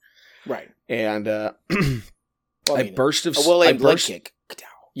Luke. Right. And Blade kick.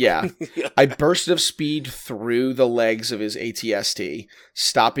 Yeah. I bursted of speed through the legs of his ATST,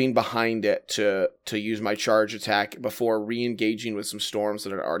 stopping behind it to use my charge attack before re-engaging with some storms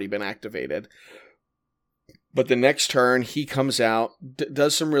that had already been activated. But the next turn, he comes out,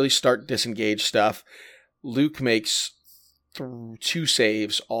 does some really start disengage stuff. Luke makes 2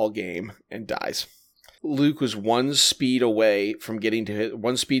 saves all game and dies. Luke was 1 speed away from getting to his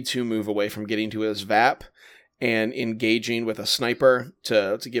 1 speed 2 move away from getting to his Vap and engaging with a sniper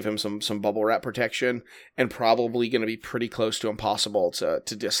to give him some bubble wrap protection, and probably going to be pretty close to impossible to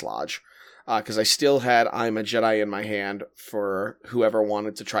dislodge. Because I still had I'm a Jedi in my hand for whoever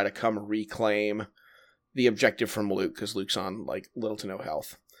wanted to try to come reclaim the objective from Luke, because Luke's on like little to no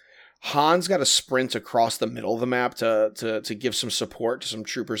health. Han's got to sprint across the middle of the map to give some support to some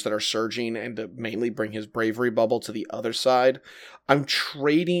troopers that are surging and to mainly bring his bravery bubble to the other side. I'm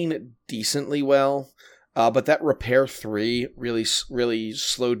trading decently well, but that repair 3 really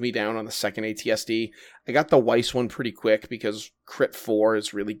slowed me down on the second ATSD. I got the Weiss one pretty quick because crit 4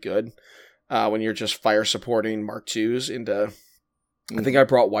 is really good when you're just fire supporting Mark IIs into... I think I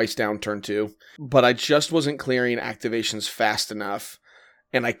brought Weiss down turn 2, but I just wasn't clearing activations fast enough.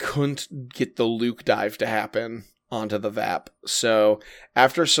 And I couldn't get the Luke dive to happen onto the Vap. So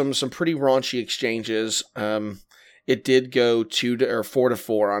after some pretty raunchy exchanges, it did go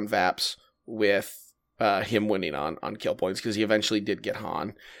 4-4 on Vaps with him winning on kill points, because he eventually did get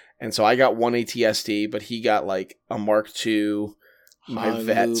Han. And so I got 1 ATSD, but he got like a Mark II, my Han,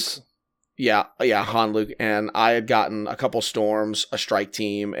 Vets. Luke. Yeah, Han, Luke, and I had gotten a couple storms, a strike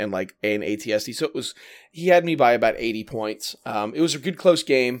team, and like an ATSD. So he had me by about 80 points. It was a good close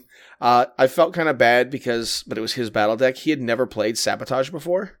game. I felt kind of bad but it was his battle deck. He had never played Sabotage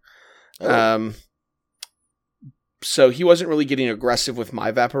before. Oh. So he wasn't really getting aggressive with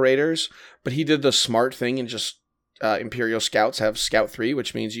my Vaporators, but he did the smart thing and just Imperial Scouts have Scout 3,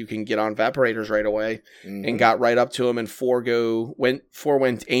 which means you can get on Vaporators right away, and got right up to him and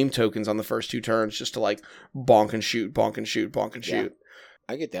went aim tokens on the first 2 turns just to like bonk and shoot.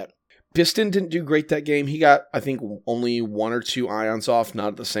 I get that. Biston didn't do great that game. He got, I think, only 1 or 2 ions off, not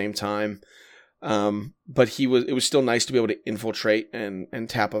at the same time. But it was still nice to be able to infiltrate and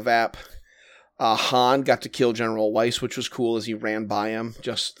tap a Vap. Han got to kill General Weiss, which was cool as he ran by him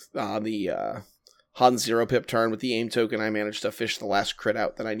just on the Han 0 pip turn with the aim token. I managed to fish the last crit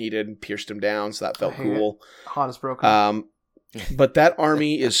out that I needed and pierced him down, so that felt cool. Han is broken. But that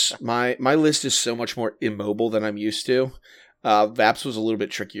army is my list is so much more immobile than I'm used to. Vaps was a little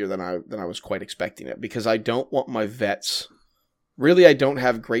bit trickier than I was quite expecting it, because I don't want my Vets. Really, I don't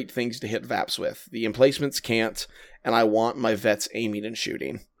have great things to hit Vaps with. The emplacements can't, and I want my Vets aiming and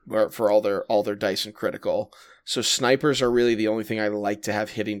shooting for all their dice and critical. So snipers are really the only thing I like to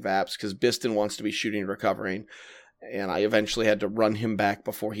have hitting Vaps, because Biston wants to be shooting and recovering. And I eventually had to run him back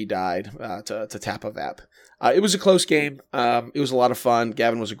before he died to tap a Vap. It was a close game. It was a lot of fun.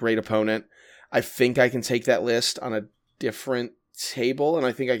 Gavin was a great opponent. I think I can take that list on a different table, and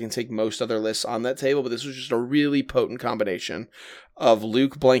I think I can take most other lists on that table, but this was just a really potent combination of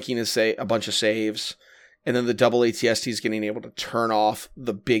Luke blanking a bunch of saves, and then the double ATSTs getting able to turn off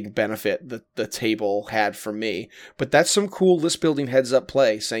the big benefit that the table had for me. But that's some cool list building heads up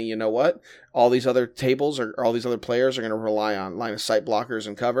play, saying, you know what? All these other tables or all these other players are going to rely on line of sight blockers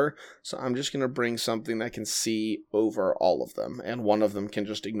and cover. So I'm just going to bring something that can see over all of them, and one of them can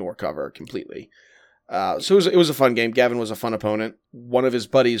just ignore cover completely. So it was a fun game. Gavin was a fun opponent. One of his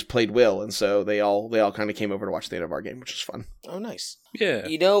buddies played Will, and so they all kind of came over to watch the end of our game, which was fun. Oh, nice. Yeah.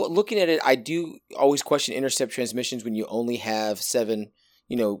 You know, looking at it, I do always question intercept transmissions when you only have 7,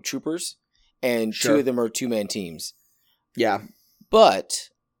 troopers, and Sure. 2 of them are 2-man teams. Yeah. But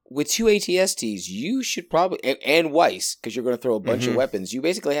with 2 ATSTs, you should probably, and Weiss, because you're going to throw a bunch of weapons, you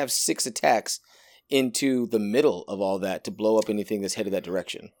basically have 6 attacks into the middle of all that to blow up anything that's headed that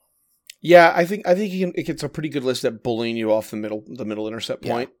direction. Yeah, I think it gets a pretty good list at bullying you off the middle intercept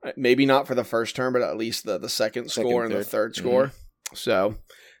point. Maybe not for the first turn, but at least the second score and the third score. So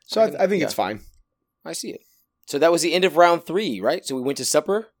I think it's fine. I see it. So that was the end of round 3, right? So we went to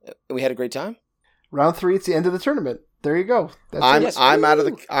supper and we had a great time. Round 3, it's the end of the tournament. There you go. That's I'm it. Yes. I'm out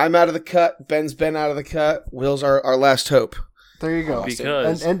of the cut. Ben's been out of the cut. Will's our last hope. There you go.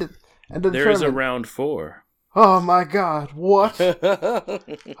 Because end of the there is a tournament. round 4. Oh my God! What? Oh.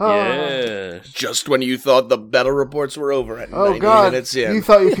 Yes. Just when you thought the battle reports were over at Oh 90 God! minutes in. You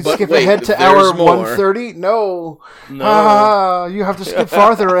thought you could But skip wait, ahead to there's hour more. 130? No. No. Ah, you have to skip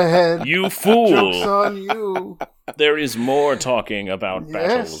farther ahead. You Joke's fool. on you. There is more talking about Yes.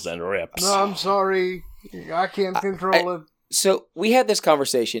 battles and reps. No, I'm sorry. I can't control it. So we had this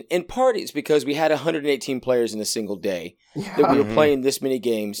conversation. In part, it's because we had 118 players in a single day that we Yeah. were playing this many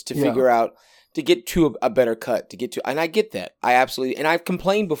games to Yeah. figure out, to get to a better cut, to get to, and I get that. I absolutely, and I've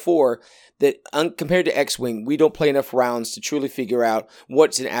complained before that compared to X-Wing, we don't play enough rounds to truly figure out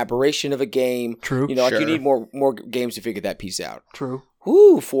what's an aberration of a game. True. You know, like Sure. you need more games to figure that piece out. True.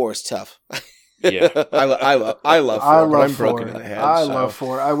 Whoo, 4 is tough. Yeah. I love 4, I but love I'm 4. broken in the head. I so. love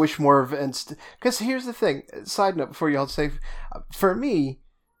 4. I wish more events. Because here's the thing. Side note before y'all say, for me,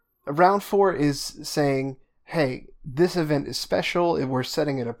 round 4 is saying, hey, this event is special and we're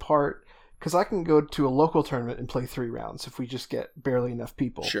setting it apart. Because I can go to a local tournament and play 3 rounds if we just get barely enough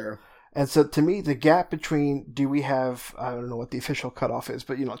people. Sure. And so to me, the gap between, do we have, I don't know what the official cutoff is,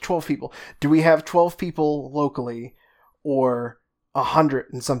 but 12 people. Do we have 12 people locally or 100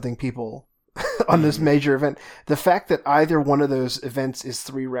 and something people on this major event? The fact that either one of those events is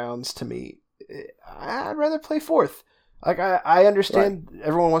 3 rounds to me, I'd rather play 4th. Like, I understand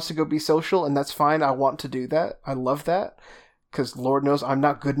everyone wants to go be social, and that's fine. I want to do that. I love that. Because Lord knows I'm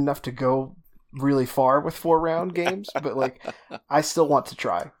not good enough to go really far with 4-round games, but like I still want to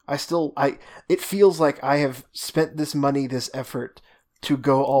try. It feels like I have spent this money, this effort to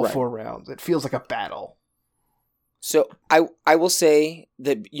go all Right. 4 rounds. It feels like a battle. So I will say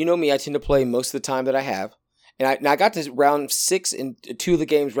that, you know me, I tend to play most of the time that I have. And I got to round 6 in 2 of the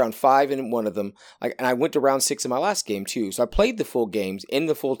games, round 5 in one of them. And I went to round 6 in my last game too. So I played the full games in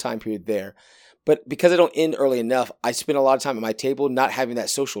the full time period there. But because I don't end early enough, I spend a lot of time at my table not having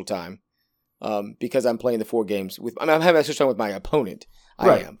that social time. Because I'm playing the 4 games I'm having that social time with my opponent.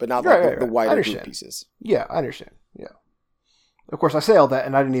 Right. I am, but not Right, like right, the right. I wider group understand. pieces. Yeah, I understand. Yeah. Of course, I say all that,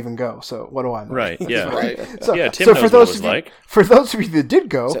 and I didn't even go. So what do I know? Right, yeah. Right. So, Yeah, Tim so knows for what those it was of you, like. for those of you that did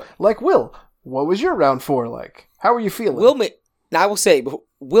go, So- like Will, what was your round 4 like? How were you feeling? Now I will say,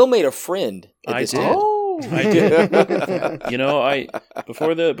 Will made a friend at I this did. time. Oh, I did. Look at that. You know,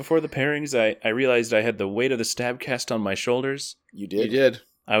 before the pairings, I realized I had the weight of the Stabcast on my shoulders. You You did. did.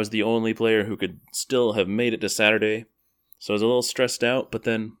 I was the only player who could still have made it to Saturday, so I was a little stressed out. But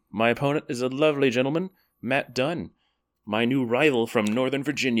then my opponent is a lovely gentleman, Matt Dunn, my new rival from Northern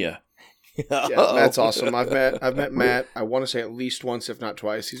Virginia. Yeah, Matt's awesome. I've met Matt. I want to say at least once, if not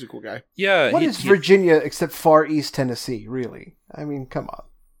twice. He's a cool guy. Yeah, What is Virginia except far east Tennessee, really? I mean, come on.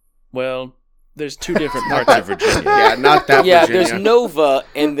 well, there's 2 different parts of Virginia. Yeah, not that Yeah, Virginia. there's Nova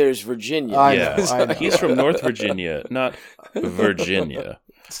and there's Virginia. I Yeah, know, I know. he's from North Virginia, not Virginia.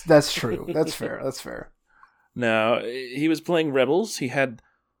 That's true. That's fair. That's fair. Now, he was playing Rebels. He had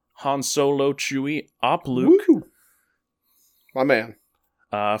Han Solo, Chewie, Op Luke, Woo. My man.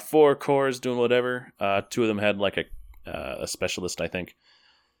 4 cores doing whatever. 2 of them had like a specialist, I think.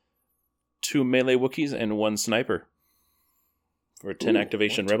 2 melee Wookiees and 1 sniper for 10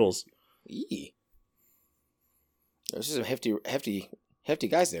 activation Rebels. Eee. There's some hefty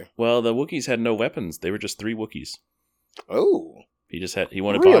guys there. Well, the Wookiees had no weapons. They were just 3 Wookiees. Oh. He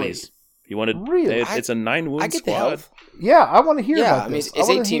wanted Really? bodies. He wanted. Really? It's a 9 wound I get squad. the health. Yeah, I want to hear Yeah, about I mean, this. it's I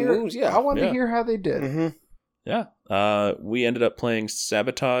wanna 18 hear- wounds, yeah. I want Yeah. to hear how they did. Mm-hmm. Yeah. We ended up playing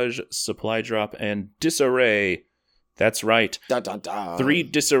Sabotage, Supply Drop, and Disarray. That's right. Dun, dun, dun. 3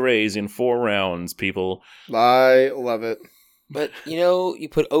 disarrays in 4 rounds, people. I love it. But, you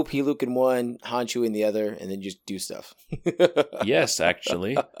put OP Luke in one, Hanchu in the other, and then just do stuff. Yes,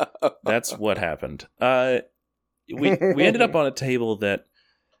 actually. That's what happened. We ended up on a table that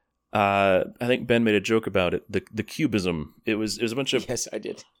I think Ben made a joke about it. The cubism. It was a bunch of Yes, I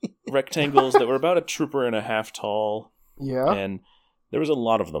did. rectangles that were about a trooper and a half tall, Yeah. and there was a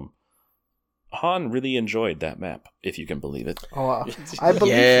lot of them. Han really enjoyed that map, if you can believe it. Oh, wow. I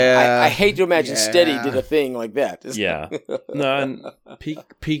believe. Yeah. I hate to imagine Yeah. Steady did a thing like that. Yeah. No, and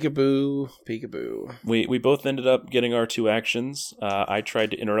Peekaboo. we both ended up getting our 2 actions. I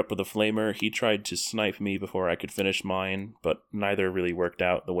tried to interrupt with a flamer. He tried to snipe me before I could finish mine, but neither really worked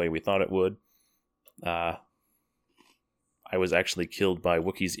out the way we thought it would. I was actually killed by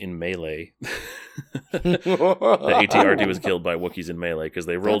Wookiees in melee. The ATRD was killed by Wookiees in melee because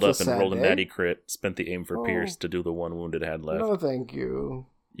they rolled That's up a and rolled a sad day. natty crit, spent the aim for Oh. Pierce to do the 1 wound it had left. No, thank you.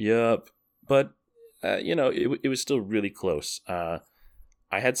 Yup. But it was still really close. I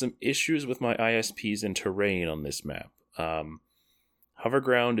had some issues with my ISPs and terrain on this map.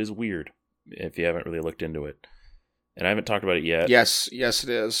 Hoverground is weird if you haven't really looked into it. And I haven't talked about it yet. Yes, it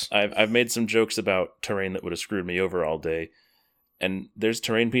is. I've made some jokes about terrain that would have screwed me over all day. And there's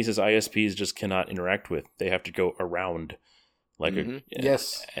terrain pieces ISPs just cannot interact with. They have to go around.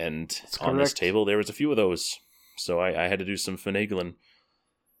 Yes. And That's on this correct. table, there was a few of those. So I had to do some finagling.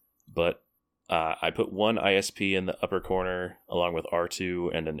 But I put one ISP in the upper corner along with R2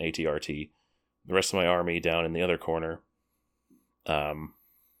 and an ATRT. The rest of my army down in the other corner.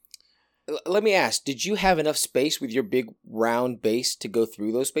 Let me ask, did you have enough space with your big round base to go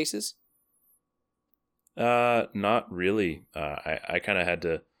through those spaces? Not really. I kind of had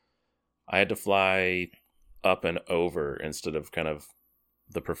to fly up and over instead of kind of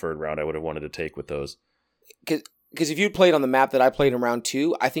the preferred route I would have wanted to take with those. Because if you'd played on the map that I played in round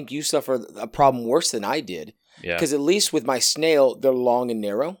 2, I think you suffered a problem worse than I did. Yeah. Because at least with my snail, they're long and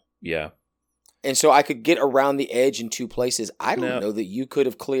narrow. Yeah. And so I could get around the edge in 2 places. I don't No. know that you could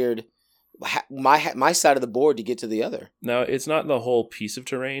have cleared my side of the board to get to the other. No, it's not the whole piece of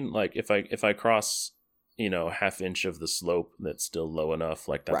terrain. Like if I cross, half inch of the slope that's still low enough,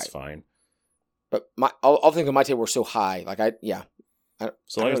 like that's Right. fine. But I'll think of my table were so high. Like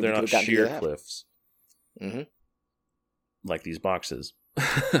So long as they're not sheer cliffs, Mm-hmm. like these boxes.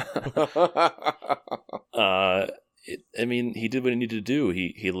 He did what he needed to do.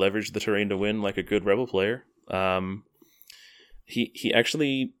 He leveraged the terrain to win like a good rebel player. He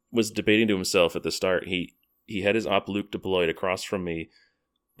actually was debating to himself at the start. He had his Op Luke deployed across from me,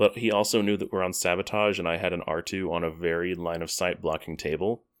 but he also knew that we're on sabotage and I had an R2 on a very line of sight blocking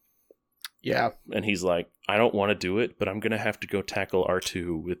table. Yeah. And he's like, I don't want to do it, but I'm going to have to go tackle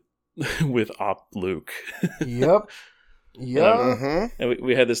R2 with Op Luke. Yep. Yep. And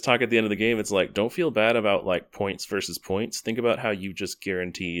we had this talk at the end of the game. It's like, don't feel bad about like points versus points. Think about how you just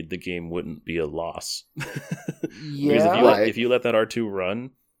guaranteed the game wouldn't be a loss. Because if you let that R2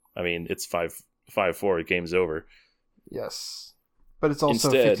 run, I mean, it's 5-4, game's over. Yes. But it's also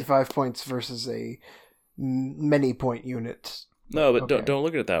Instead- 55 points versus a many point unit. No, but Okay. don't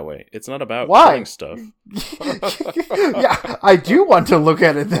look at it that way. It's not about Why? killing stuff. Yeah, I do want to look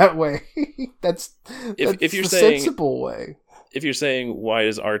at it that way. That's If you're the saying- sensible way. If you're saying why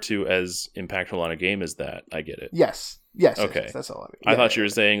is R2 as impactful on a game as that, I get it. Yes. Yes. Okay. Yes, that's all I mean. I Yeah, thought yeah, you were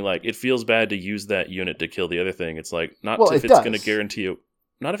saying like it feels bad to use that unit to kill the other thing. It's like not Well, if it it's going to does. guarantee you.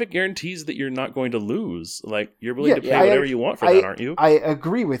 Not if it guarantees that you're not going to lose. Like you're willing to pay I- whatever you want for that, aren't you? I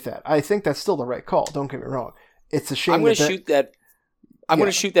agree with that. I think that's still the right call. Don't get me wrong. It's a shame. I'm going to that shoot that. I'm Yeah.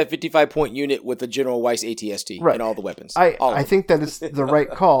 going to shoot that 55-point unit with the General Weiss ATST Right. and all the weapons. I All of them. think that it's the right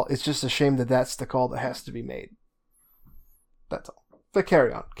call. It's just a shame that that's the call that has to be made. That's all. But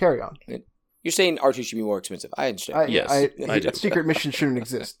carry on. You're saying R2 should be more expensive. I understand. Yes, I do. Secret mission shouldn't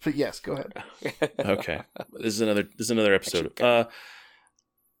exist. But yes, go ahead. Okay, this is another episode.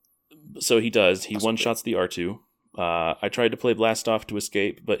 So he does. He one shots the R2. I tried to play Blast Off to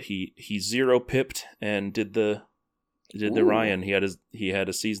escape, but he 0-pipped and did the Ooh. Ryan. He had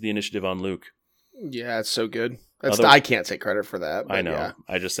to seize the initiative on Luke. Yeah, it's so good. Although- I can't take credit for that. But I know. Yeah.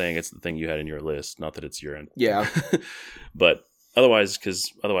 I'm just saying it's the thing you had in your list, not that it's your end. Yeah. But otherwise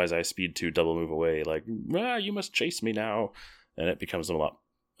I speed 2 double move away. Like you must chase me now, and it becomes a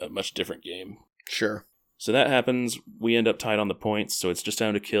much different game. Sure. So that happens. We end up tied on the points, so it's just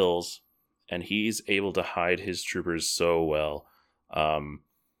down to kills, and he's able to hide his troopers so well.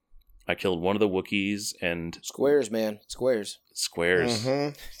 I killed one of the Wookiees and Squares, man. Squares. squares.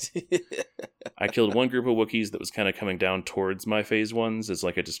 I killed one group of Wookiees that was kind of coming down towards my phase ones as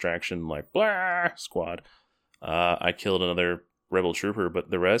like a distraction, like blah squad. I killed another rebel trooper,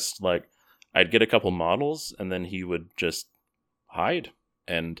 but the rest, like, I'd get a couple models and then he would just hide.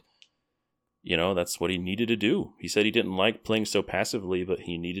 And that's what he needed to do. He said he didn't like playing so passively, but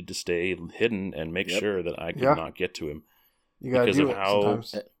he needed to stay hidden and make sure that I could Yeah. not get to him. You gotta Because do of it how-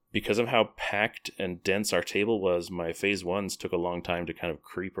 sometimes. Because of how packed and dense our table was, my phase ones took a long time to kind of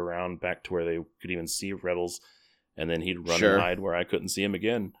creep around back to where they could even see rebels, and then he'd run Sure. and hide where I couldn't see him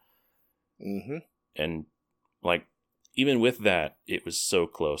again. Mm-hmm. And like, even with that, it was so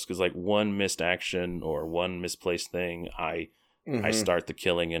close because like one missed action or one misplaced thing, I start the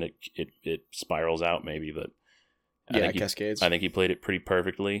killing and it spirals out maybe, but Cascades. I think he played it pretty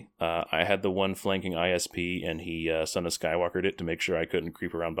perfectly. I had the one flanking ISP, and he Son of Skywalker'd it to make sure I couldn't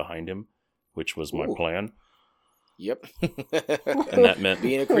creep around behind him, which was my Ooh. plan. Yep. And that meant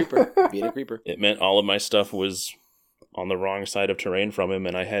Being a creeper. it meant all of my stuff was on the wrong side of terrain from him,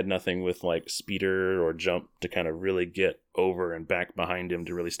 and I had nothing with like speeder or jump to kind of really get over and back behind him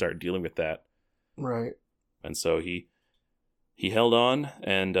to really start dealing with that. Right. And so he held on,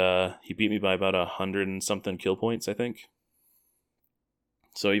 and he beat me by about 100 and something kill points, I think.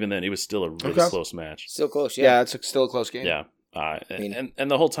 So even then, it was still a really close match. Still close, Yeah, it's still a close game. Yeah. And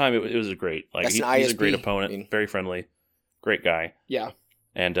the whole time, it was great. Like That's he's an a ISP. great opponent, very friendly, great guy. Yeah.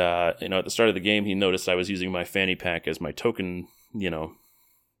 And, at the start of the game, he noticed I was using my fanny pack as my token,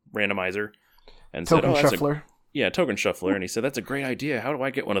 randomizer. And Token said, shuffler. token shuffler. And he said, that's a great idea. How do I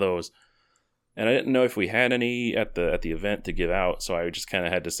get one of those? And I didn't know if we had any at the event to give out. So I just kind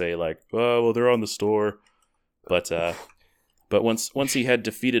of had to say like, oh, well, they're on the store. But once he had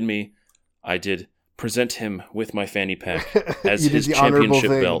defeated me, I did present him with my fanny pack as You did his the honorable championship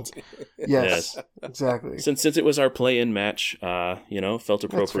thing. belt. Yes, exactly. Since it was our play-in match, felt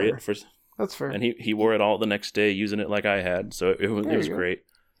appropriate for. That's fair. And he wore it all the next day, using it like I had, so it was go. great.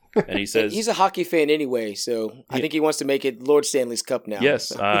 And he says he's a hockey fan anyway, so I think he wants to make it Lord Stanley's Cup now.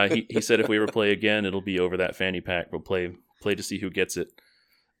 yes. He said if we ever play again, it'll be over that fanny pack. We'll play to see who gets it.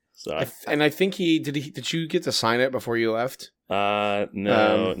 So And I think did you get to sign it before you left?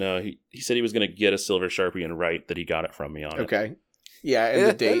 no. He said he was going to get a silver Sharpie and write that he got it from me on it. Okay. Yeah, and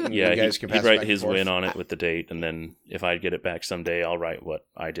the date. And Yeah, you guys can pass he'd it write back his and forth. win on it with the date, and then if I get it back someday, I'll write what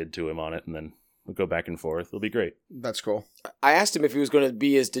I did to him on it, and then we'll go back and forth. It'll be great. That's cool. I asked him if he was going to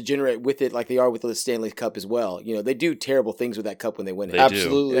be as degenerate with it like they are with the Stanley Cup as well. They do terrible things with that cup when they win it. They do.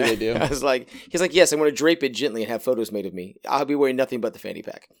 Absolutely, they do. He's like, yes, I'm going to drape it gently and have photos made of me. I'll be wearing nothing but the fanny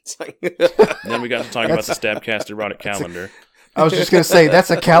pack. It's like Then we got to talk about the Stabcast erotic calendar. I was just going to say,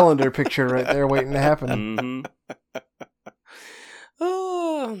 that's a calendar picture right there waiting to happen. Hmm.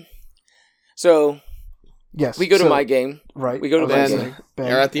 Oh. So Yes. we go to so- my game. Right. we go to I was gonna Ben. say, Ben.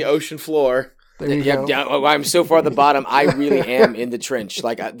 You're at the ocean floor. There you Yeah, go. I'm so far at the bottom. I really am in the trench.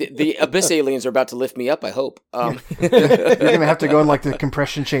 Like the abyss aliens are about to lift me up. I hope. You're going to have to go in like the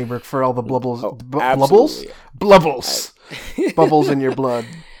compression chamber for all the blubbles. Oh, Blubbles? absolutely. Blubbles. Bubbles in your blood.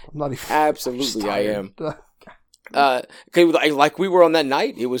 I'm not even. Absolutely, I am. tired. Okay, like we were on that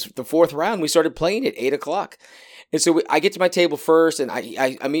night. It was the fourth round. We started playing at 8:00, and so I get to my table first, and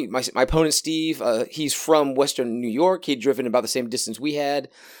I meet my opponent Steve. He's from Western New York. He'd driven about the same distance we had.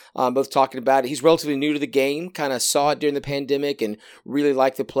 Both talking about it. He's relatively new to the game. Kind of saw it during the pandemic and really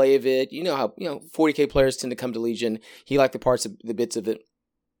liked the play of it. You know how 40K players tend to come to Legion. He liked the bits of it.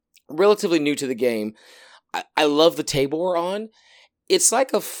 Relatively new to the game. I love the table we're on. It's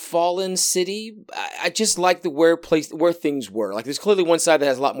like a fallen city. I just like where things were. Like there's clearly one side that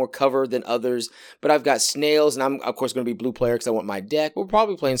has a lot more cover than others, but I've got snails, and I'm of course going to be blue player because I want my deck. We're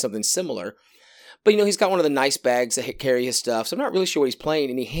probably playing something similar, but he's got one of the nice bags that carry his stuff, so I'm not really sure what he's playing.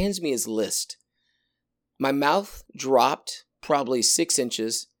 And he hands me his list. My mouth dropped probably 6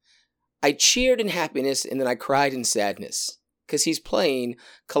 inches. I cheered in happiness, and then I cried in sadness because he's playing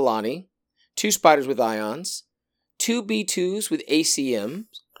Kalani, 2 spiders with ions, 2 B2s with ACM,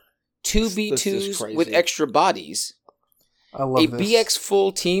 2 This is B2s crazy. with extra bodies, I love a this. BX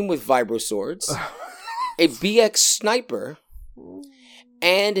full team with vibro swords, a BX sniper,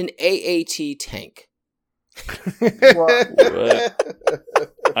 and an AAT tank. What?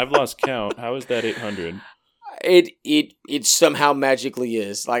 I've lost count. How is that 800? It somehow magically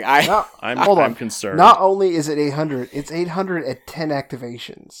is. Like Hold on. I'm concerned. Not only is it 800, it's 800 at 10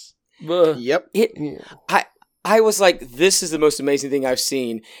 activations. Yep. Yeah. I was like, this is the most amazing thing I've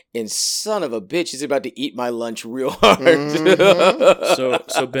seen, and son of a bitch, he's about to eat my lunch real hard. Mhm.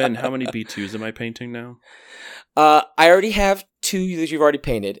 So Ben, how many B2s am I painting now? I already have 2 that you've already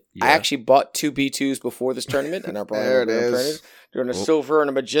painted. Yeah. I actually bought 2 B2s before this tournament, and I brought There them it over and is. printed. They're in a Oh. silver and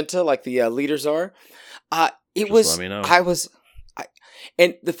a magenta, like the leaders are. Let me know.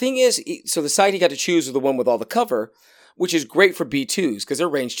 And the thing is, so the side he got to choose was the one with all the cover, which is great for B2s because they're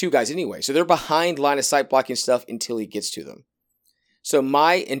range 2 guys anyway. So they're behind line of sight blocking stuff until he gets to them. So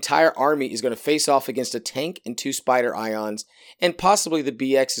my entire army is going to face off against a tank and 2 spider ions, and possibly the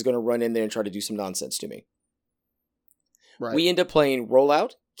BX is going to run in there and try to do some nonsense to me. Right. We end up playing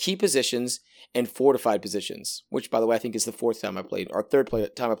rollout, key positions, and fortified positions, which, by the way, I think is the 4th time I played, or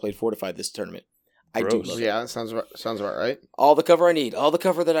 3rd time I played fortified this tournament. I do Gross. love it. Yeah, that sounds about right. All the cover I need, all the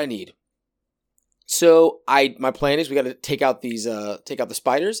cover that I need. So my plan is we got to take out the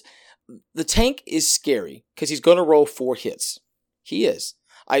spiders. The tank is scary because he's going to roll 4 hits. He is.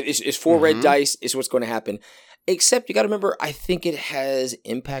 It's 4 red Mhm. dice is what's going to happen. Except you got to remember, I think it has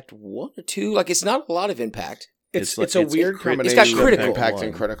impact 1 or 2. Like it's not a lot of impact. It's It's a like- weird it's combination got of critical. impact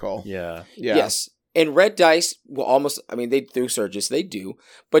and One. critical. Yeah. Yeah. Yes. And red dice will almost, they do surges, they do,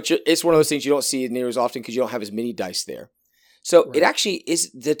 but it's one of those things you don't see near as often because you don't have as many dice there. So it actually is,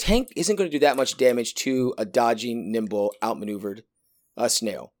 the tank isn't going to do that much damage to a dodging, nimble, outmaneuvered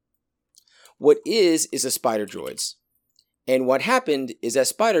snail. What is a spider droids. And what happened is that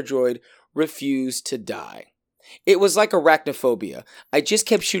spider droid refused to die. It was like arachnophobia. I just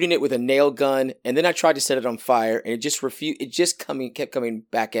kept shooting it with a nail gun, and then I tried to set it on fire, and it just refused. It just kept coming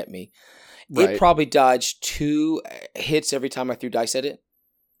back at me. Right. It probably dodged 2 hits every time I threw dice at it.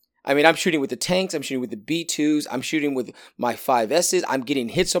 I mean, I'm shooting with the tanks. I'm shooting with the B2s. I'm shooting with my 5Ss. I'm getting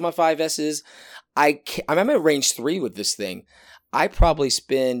hits on my 5Ss. I'm at range 3 with this thing. I probably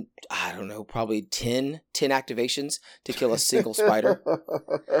spend, I don't know, probably 10 activations to kill a single spider.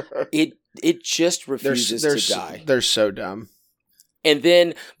 It just refuses to die. They're so dumb. And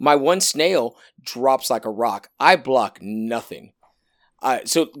then my one snail drops like a rock. I block nothing.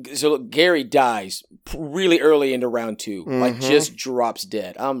 So Gary dies really early into round 2, like just drops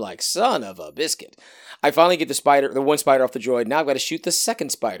dead. I'm like, son of a biscuit. I finally get the one spider off the droid. Now I've got to shoot the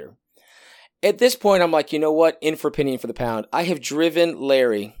second spider. At this point, I'm like, you know what? In for a penny, in for the pound. I have driven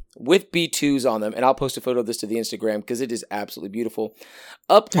Larry with B2s on them, and I'll post a photo of this to the Instagram because it is absolutely beautiful,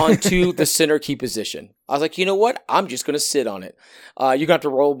 up onto the center key position. I was like, you know what? I'm just going to sit on it. You're going to have to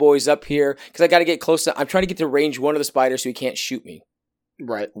roll boys up here because I got to get close I'm trying to get to range 1 of the spiders so he can't shoot me.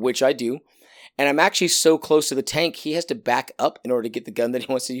 Right. Which I do. And I'm actually so close to the tank, he has to back up in order to get the gun that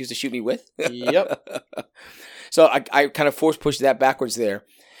he wants to use to shoot me with. Yep. So I kind of force push that backwards there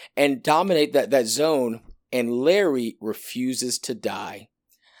and dominate that zone, and Larry refuses to die.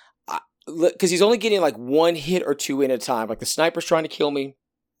 Because he's only getting like 1 hit or 2 in at a time. Like the sniper's trying to kill me.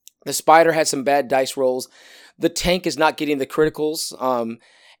 The spider had some bad dice rolls. The tank is not getting the criticals.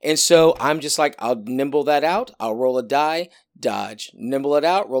 And so I'm just like, I'll nimble that out. I'll roll a die, dodge. Nimble it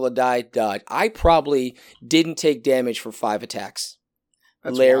out, roll a die, dodge. I probably didn't take damage for 5 attacks.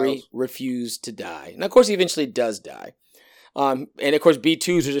 That's Larry wild. refused to die. And of course, he eventually does die. And of course,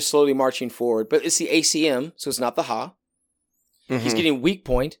 B2s are just slowly marching forward. But it's the ACM, so it's not the Ha. He's getting weak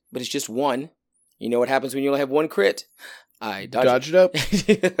point, but it's just 1. You know what happens when you only have 1 crit? I dodged it up.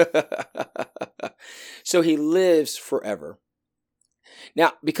 So he lives forever.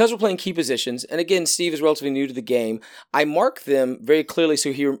 Now, because we're playing key positions, and again, Steve is relatively new to the game, I mark them very clearly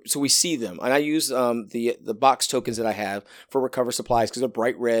so we see them. And I use the box tokens that I have for recover supplies because they're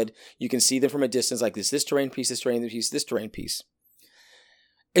bright red. You can see them from a distance like this terrain piece, this terrain piece, this terrain piece.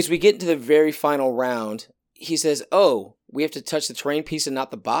 As we get into the very final round, he says, oh, we have to touch the terrain piece and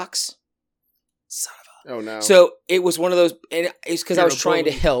not the box? Son of a... Oh, no. So it was one of those, and it's because I was trying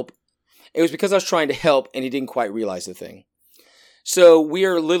to help. It was because I was trying to help, and he didn't quite realize the thing. So we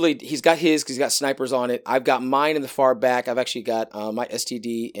are literally, he's got his because he's got snipers on it. I've got mine in the far back. I've actually got my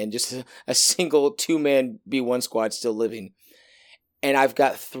STD and just a single 2-man B1 squad still living. And I've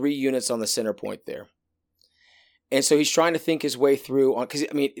got 3 units on the center point there. And so he's trying to think his way through on, because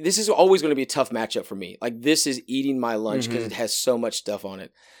I mean, this is always going to be a tough matchup for me. Like this is eating my lunch because it has so much stuff on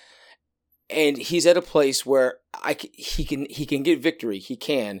it. And he's at a place where he can get victory. He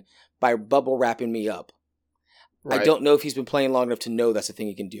can by bubble wrapping me up. Right. I don't know if he's been playing long enough to know that's the thing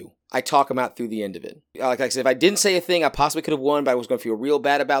he can do. I talk him out through the end of it. Like I said, if I didn't say a thing, I possibly could have won, but I was going to feel real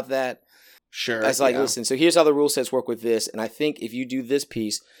bad about that. Sure. I was like, listen, so here's how the rule sets work with this, and I think if you do this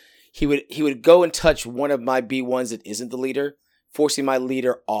piece, he would go and touch one of my B1s that isn't the leader, forcing my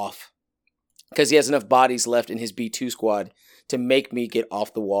leader off. Because he has enough bodies left in his B2 squad to make me get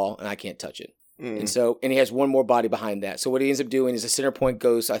off the wall, and I can't touch it. And he has 1 more body behind that. So what he ends up doing is the center point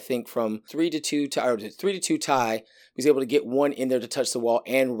goes, I think, from 3-2 tie. He's able to get 1 in there to touch the wall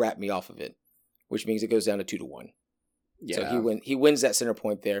and wrap me off of it, which means it goes down to 2-1. Yeah. So he wins that center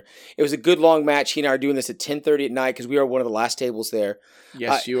point there. It was a good long match. He and I are doing this at 10:30 at night because we are one of the last tables there.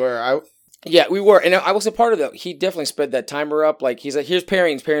 Yes, you are. Yeah, we were. And I was a part of that. He definitely sped that timer up. Like, he's like, here's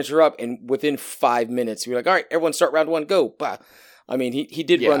pairings. Pairings are up. And within 5 minutes, we were like, all right, everyone start round 1, go. Bah. I mean, he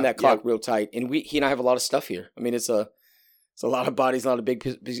did run that clock real tight, and he and I have a lot of stuff here. I mean, it's a lot of bodies, a lot of big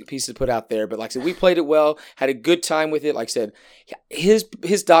pieces to put out there. But like I said, we played it well, had a good time with it. Like I said, his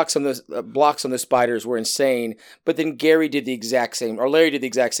blocks on the spiders were insane. But then Larry did the exact same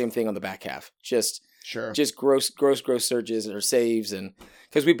thing on the back half. Just gross surges or saves, and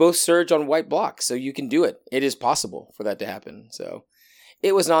because we both surge on white blocks, so you can do it. It is possible for that to happen. So.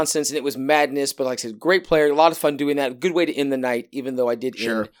 It was nonsense and it was madness, but like I said, great player, a lot of fun doing that. Good way to end the night, even though I did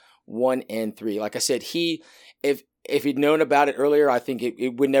end 1 and 3. Like I said, if he'd known about it earlier, I think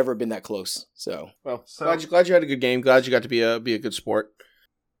it would never have been that close. So glad you had a good game. Glad you got to be a good sport.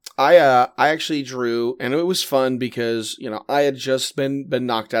 I actually drew, and it was fun because I had just been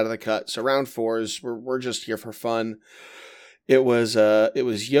knocked out of the cut. So round 4s, we're just here for fun. It was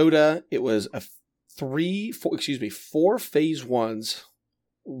Yoda. It was 4 phase 1s.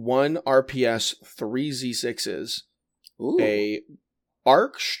 1 RPS, 3 Z6s, Ooh. a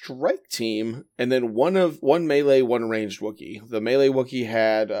Arc Strike Team, and then one melee, one ranged Wookiee. The melee Wookiee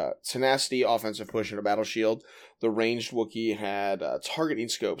had Tenacity, Offensive Push, and a Battle Shield. The ranged Wookiee had Targeting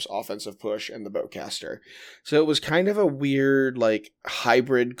Scopes, Offensive Push, and the Bowcaster. So it was kind of a weird, like,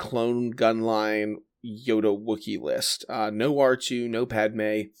 hybrid clone gunline Yoda Wookiee list. No R2, no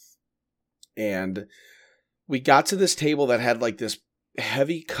Padme. And we got to this table that had, like, this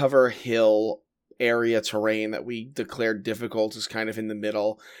heavy cover hill area terrain that we declared difficult is kind of in the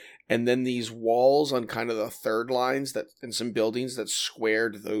middle, and then these walls on kind of the third lines that and some buildings that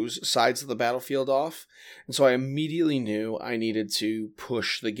squared those sides of the battlefield off. And so I immediately knew I needed to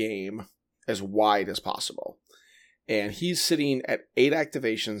push the game as wide as possible. And he's sitting at 8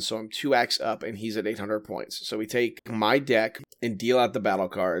 activations, so I'm 2 acts up, and he's at 800 points. So we take my deck and deal out the battle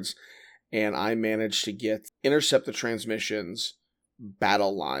cards, and I managed to intercept the transmissions,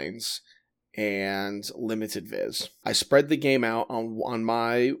 battle lines, and limited viz. I spread the game out on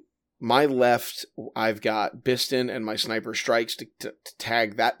my left. I've got Biston and my Sniper Strikes to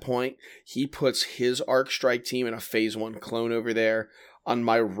tag that point. He puts his Arc Strike Team in a Phase 1 clone over there. On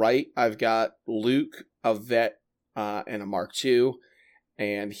my right, I've got Luke, a Vet, and a Mark II,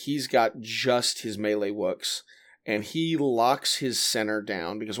 and he's got just his melee Wooks. And he locks his center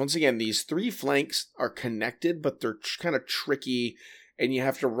down because, once again, these 3 flanks are connected, but they're kind of tricky, and you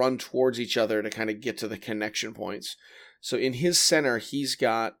have to run towards each other to kind of get to the connection points. So in his center, he's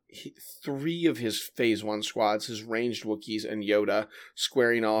got 3 of his Phase 1 squads, his ranged Wookiees and Yoda,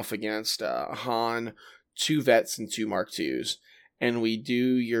 squaring off against Han, 2 Vets, and 2 Mark IIs. And we do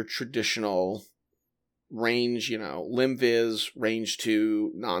your traditional range, lim viz, range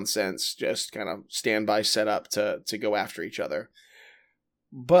 2 nonsense, just kind of standby setup to go after each other.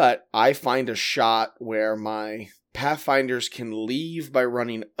 But I find a shot where my Pathfinders can leave by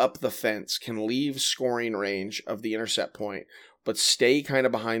running up the fence, can leave scoring range of the intercept point, but stay kind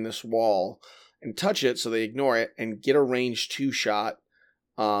of behind this wall and touch it so they ignore it and get a range 2 shot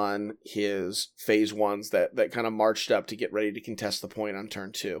on his Phase 1s that kind of marched up to get ready to contest the point on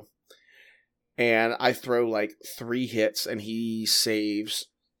turn 2. And I throw like 3 hits and he saves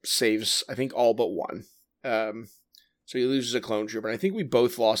I think all but 1. So he loses a clone trooper. And I think we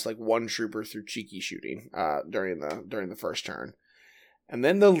both lost like 1 trooper through cheeky shooting during the first turn. And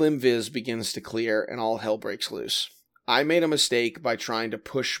then the lim viz begins to clear and all hell breaks loose. I made a mistake by trying to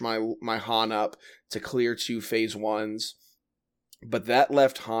push my Han up to clear 2 Phase 1s, but that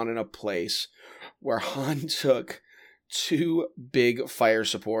left Han in a place where Han took 2 big fire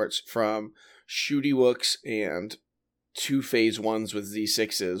supports from Shooty Wooks and 2 Phase 1s with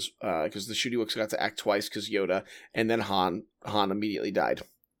Z6s, because the Shooty Wooks got to act twice because Yoda, and then Han immediately died.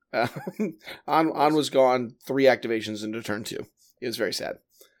 Han was gone 3 activations into turn 2. It was very sad.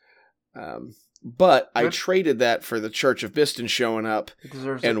 But I traded that for the Church of Biston showing up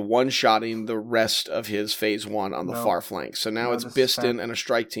and one-shotting the rest of his Phase 1 on the far flank. So now it's Biston and a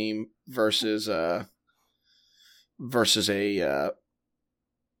strike team versus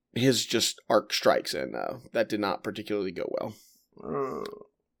his just arc strikes, and that did not particularly go well.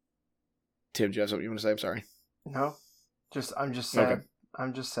 Tim, do you have something you want to say? I'm sorry. No, I'm just sad. Okay.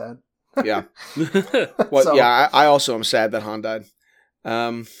 I'm just sad. Yeah. Well, yeah. I also am sad that Han died.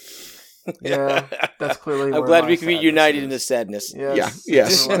 Yeah, that's clearly. I'm glad we can be united in this sadness. Yes. Yeah.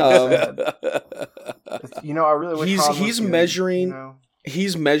 Yes. I really wish he's measuring.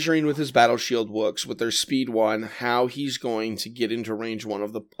 He's measuring with his Battle Shield Wooks with their Speed 1 how he's going to get into range 1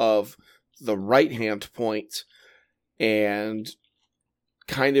 of the right-hand point and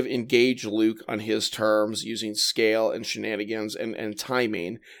kind of engage Luke on his terms using scale and shenanigans and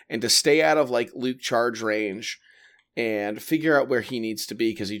timing, and to stay out of like Luke charge range and figure out where he needs to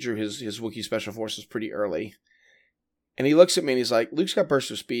be because he drew his Wookiee Special Forces pretty early. And he looks at me and he's like, Luke's got burst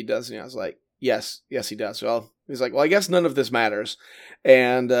of speed, doesn't he? I was like, Yes, he does. Well, he's like, I guess none of this matters.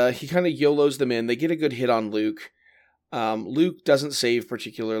 And he kind of YOLOs them in. They get a good hit on Luke. Luke doesn't save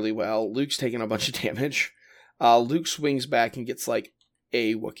particularly well. Luke's taking a bunch of damage. Luke swings back and gets like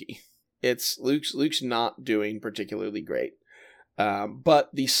a Wookiee. Luke's not doing particularly great.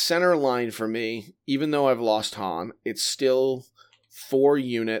 But the center line for me, even though I've lost Han, it's still 4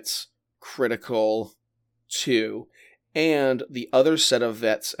 units, critical 2. And the other set of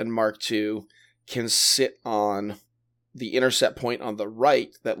Vets and Mark II can sit on the intercept point on the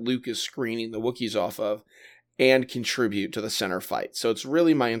right that Luke is screening the Wookiees off of and contribute to the center fight. So it's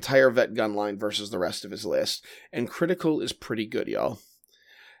really my entire Vet gun line versus the rest of his list. And critical is pretty good, y'all.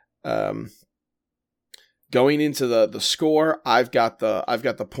 Going into the score, I've got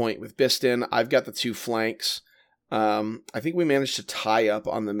the point with Biston. I've got the 2 flanks. I think we managed to tie up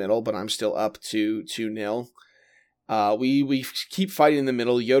on the middle, but I'm still up to 2-0. We keep fighting in the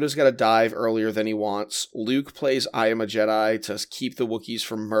middle. Yoda's got to dive earlier than he wants. Luke plays I Am a Jedi to keep the Wookiees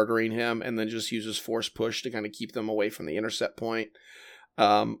from murdering him, and then just uses Force Push to kind of keep them away from the intercept point.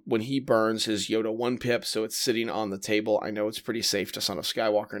 When he burns his Yoda 1 pip, so it's sitting on the table, I know it's pretty safe to Son of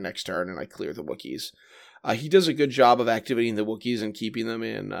Skywalker next turn, and I clear the Wookiees. He does a good job of activating the Wookiees and keeping them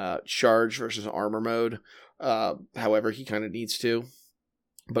in charge versus armor mode, however he kind of needs to.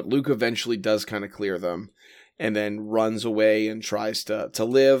 But Luke eventually does kind of clear them, and then runs away and tries to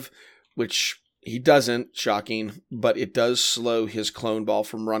live, which he doesn't, shocking, but it does slow his clone ball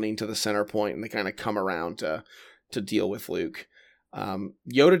from running to the center point, and they kind of come around to deal with Luke.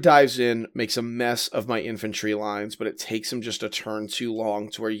 Yoda dives in, makes a mess of my infantry lines, but it takes him just a turn too long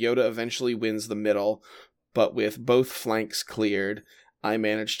to where Yoda eventually wins the middle, but with both flanks cleared, I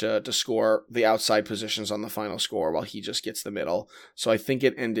managed to score the outside positions on the final score while he just gets the middle. So I think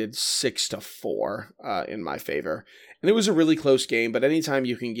it ended 6-4 in my favor. And it was a really close game, but anytime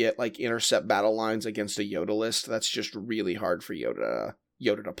you can get like intercept battle lines against a Yoda list, that's just really hard for Yoda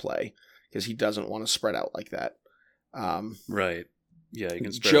to play because he doesn't want to spread out like that. Right. Yeah, you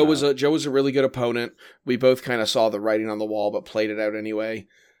can spread Joe it out. Joe was a really good opponent. We both kind of saw the writing on the wall, but played it out anyway.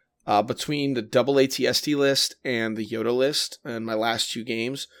 Between the double ATST list and the Yoda list in my last 2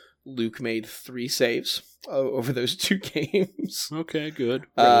 games, Luke made 3 saves over those 2 games. Okay, good.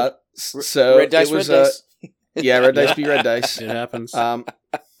 So Red dice, it was red dice. yeah, red dice be red dice. It happens.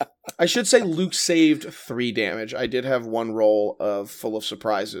 I should say Luke saved 3 damage. I did have one roll full of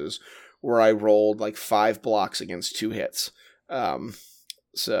surprises where I rolled like 5 blocks against 2 hits.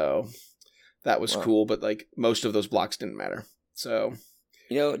 So that was cool, but like most of those blocks didn't matter. So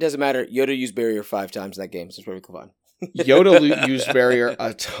It doesn't matter. Yoda used barrier 5 times in that game, so it's pretty fun. Yoda used barrier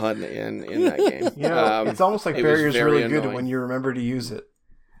a ton in that game. It's almost like it was barrier's very really good annoying. when you remember to use it.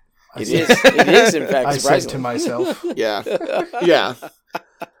 It is in fact I said to surprisingly. myself. Yeah.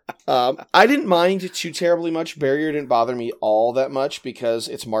 I didn't mind too terribly much. Barrier didn't bother me all that much because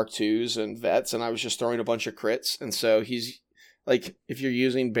it's Mark IIs and vets, and I was just throwing a bunch of crits, and so he's like, if you're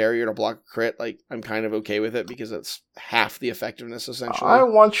using barrier to block a crit, like, I'm kind of okay with it because it's half the effectiveness, essentially. I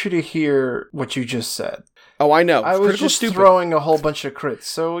want you to hear what you just said. Oh, I know. I was Critical just stupid. throwing a whole bunch of crits,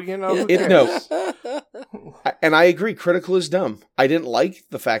 so, who cares? No. And I agree, critical is dumb. I didn't like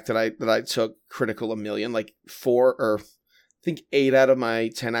the fact that I took critical 1,000,000, like 4 or I think 8 out of my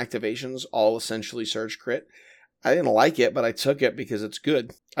 10 activations all essentially surge crit. I didn't like it, but I took it because it's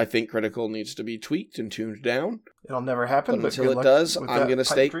good. I think critical needs to be tweaked and tuned down. It'll never happen, But but until good it luck does, with I'm that going to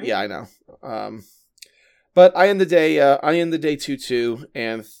pipe stay. dream. Yeah, I know. But I end the day 2-2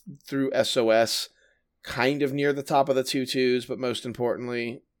 and through SOS, kind of near the top of the 2-2s, but most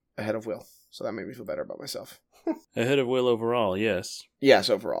importantly, ahead of Will. So that made me feel better about myself. Ahead of Will overall, yes. Yes,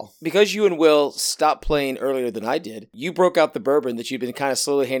 overall. Because you and Will stopped playing earlier than I did, you broke out the bourbon that you'd been kind of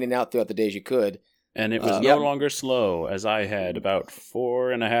slowly handing out throughout the days you could. And it was Yeah. no longer slow, as I had about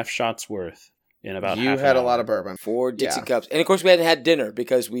 4.5 shots worth in about You half an had a hour. lot of bourbon. 4 Dixie Yeah. cups. And of course, we hadn't had dinner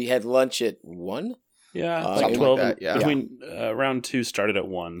because we had lunch at 1. Yeah, Something like like 12. that, yeah. Between round 2 started at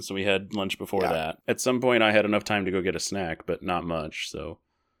 1, so we had lunch before Yeah. that. At some point, I had enough time to go get a snack, but not much. So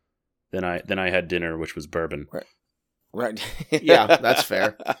then I had dinner, which was bourbon. Right. Yeah, that's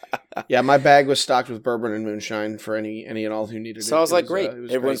fair. Yeah, my bag was stocked with bourbon and moonshine for any and all who needed it. So I was It like, great. it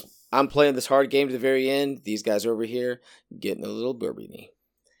was Everyone's. great. I'm playing this hard game to the very end. These guys are over here getting a little bourbony.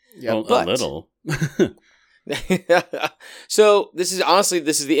 Yeah, Well, but- a little. So this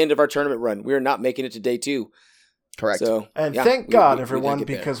is the end of our tournament run. We're not making it to day 2. correct. So And yeah, thank we God, gotta everyone, get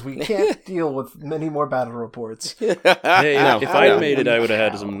there. because we can't deal with many more battle reports. Hey, No, if I I know. had made it, I would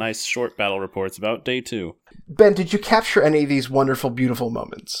have had some nice short battle reports about day 2. Ben, did you capture any of these wonderful, beautiful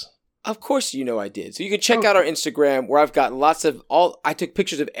moments? Of course you know I did. So you can check out our Instagram where I've got I took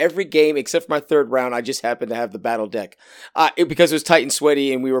pictures of every game except for my 3rd round. I just happened to have the battle deck. Because it was tight and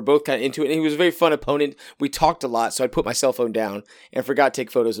sweaty and we were both kind of into it. And he was a very fun opponent. We talked a lot, so I put my cell phone down and forgot to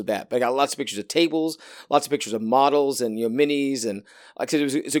take photos of that. But I got lots of pictures of tables, lots of pictures of models and minis. And like I said,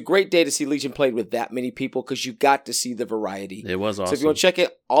 it was a great day to see Legion played with that many people because you got to see the variety. It was awesome. So if you want to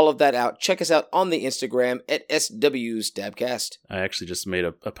check all of that out, check us out on the Instagram at SWStabcast. I actually just made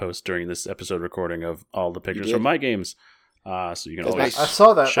a post during this episode recording of all the pictures did? from my games. So you can That's always I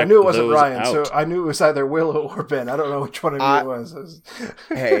saw that. I check knew it wasn't those Ryan, out. so I knew it was either Willow or Ben. I don't know which one of you it was.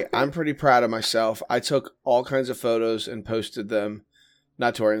 Hey, I'm pretty proud of myself. I took all kinds of photos and posted them,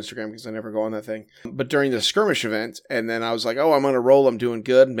 not to our Instagram because I never go on that thing, but during the skirmish event. And then I was like, oh, I'm on a roll. I'm doing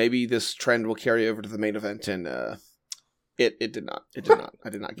good. Maybe this trend will carry over to the main event. And it did not. It did not. I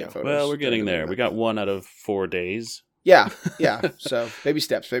did not get photos. Well, we're during getting the there. event. We got 1 out of 4 days. Yeah. So baby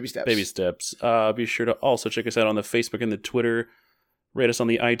steps. Baby steps. Be sure to also check us out on the Facebook and the Twitter. Rate us on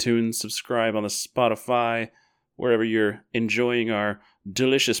the iTunes. Subscribe on the Spotify. Wherever you're enjoying our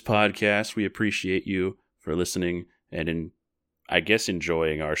delicious podcast, we appreciate you for listening and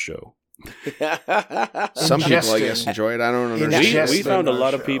enjoying our show. Some people, I guess, Ingesting. enjoy it. I don't We, understand. we Ingesting found a our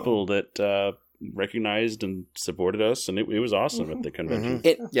lot of show. people that recognized and supported us, and it was awesome at the convention.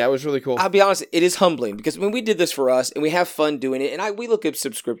 Yeah, it was really cool. I'll be honest, it is humbling because when we did this for us and we have fun doing it, and we look at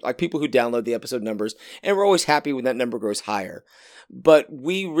like people who download the episode numbers, and we're always happy when that number goes higher. But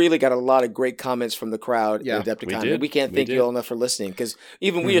we really got a lot of great comments from the crowd Yeah, at Adepticon. we And did. we can't We thank did. you all enough for listening because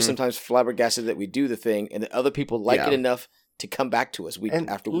even we are sometimes flabbergasted that we do the thing and that other people like Yeah. it enough to come back to us week And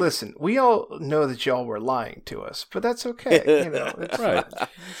after week. listen, we all know that y'all were lying to us, but that's okay. It's Right. fine.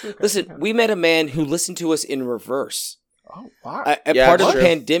 It's okay. Listen, we met a man who listened to us in reverse. Oh, wow. At Yeah, part of that's the true.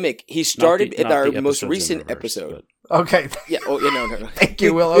 pandemic, he started Not at our the most episodes in recent reverse, episode. Okay. Yeah. Oh, yeah, no. Thank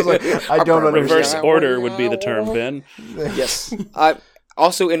you, Will. I was like, I don't Our Reverse understand. order would be the term, Ben. Yes.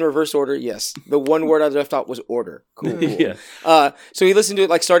 Also in reverse order, yes. The one word I left out was order. Cool. Yeah. So he listened to it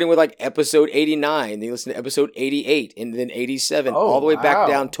like starting with like episode 89, then he listened to episode 88, and then 87, Oh, all the way back wow.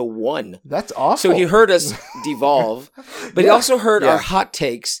 down to 1. That's awful. So he heard us devolve, but he also heard Yeah. our hot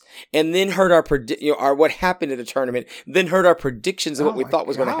takes, and then heard our our what happened at the tournament, then heard our predictions of what Oh we my thought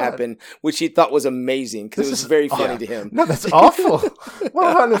was going to God. happen, which he thought was amazing because it This was is- very funny yeah. to him. No, that's awful.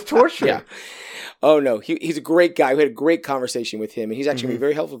 What kind of torture? Yeah. Oh no, he's a great guy. We had a great conversation with him, and he's actually going to be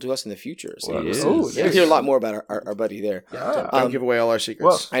very helpful to us in the future. So He is. Oh, you'll hear a lot more about our buddy there. Yeah. Don't give away all our secrets.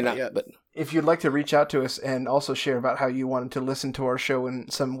 well, I know, Not yet. but If you'd like to reach out to us and also share about how you wanted to listen to our show in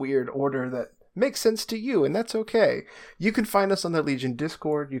some weird order that makes sense to you, and that's okay, you can find us on the Legion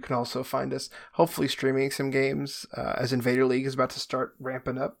Discord. You can also find us hopefully streaming some games as Invader League is about to start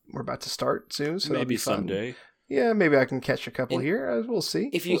ramping up. We're about to start soon, so that'll Maybe be fun. someday. Yeah, maybe I can catch a couple And here. We'll see.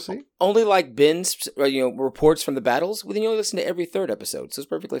 if you We'll see. only like Ben's, reports from the battles, well, then you only listen to every third episode, so it's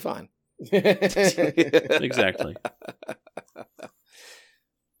perfectly fine. Exactly.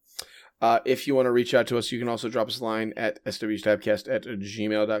 If you want to reach out to us, you can also drop us a line at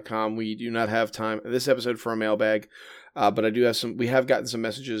swstabcast@gmail.com. We do not have time this episode for a mailbag, but I do have we have gotten some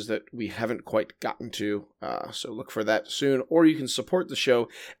messages that we haven't quite gotten to, so look for that soon. Or you can support the show,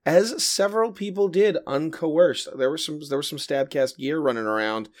 as several people did, uncoerced. There was some Stabcast gear running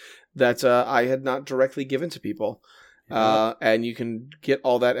around that I had not directly given to people. And you can get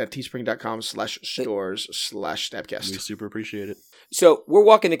all that at teespring.com/stores/Stabcast. We super appreciate it. So we're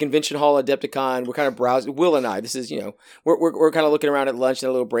walking the convention hall at Adepticon. We're kind of browsing. Will and I. This is we're kind of looking around at lunch in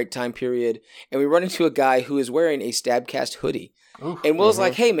a little break time period, and we run into a guy who is wearing a Stabcast hoodie. Oof. And Will's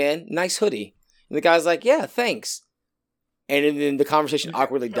like, "Hey man, nice hoodie." And the guy's like, "Yeah, thanks." And then the conversation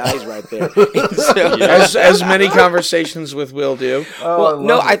awkwardly dies right there. So- as many conversations with Will do. Oh, Well, I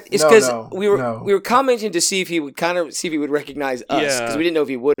no, love it. it's No, because no, we were no. commenting to see if he would recognize us because Yeah. we didn't know if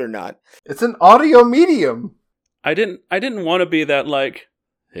he would or not. It's an audio medium. I didn't want to be that like,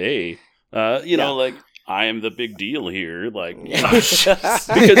 hey, like I am the big deal here, like because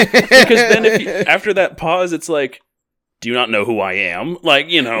then after that pause, it's like, do you not know who I am? Like,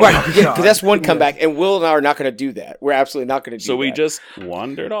 Right, because God. that's one comeback, and Will and I are not going to do that. We're absolutely not going to do So that. we just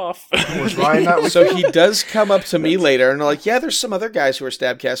wandered off. Was Ryan not with So you? he does come up to me later and like, yeah, there's some other guys who are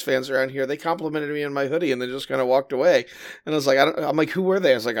Stabcast fans around here. They complimented me on my hoodie and they just kind of walked away. And I was like, I'm like, who were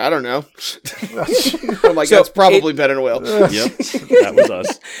they? I was like, I don't know. I'm like, So that's probably Ben and Will. Yep, that was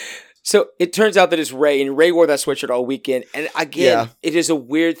us. So it turns out that it's Ray, and Ray wore that sweatshirt all weekend. And again, It is a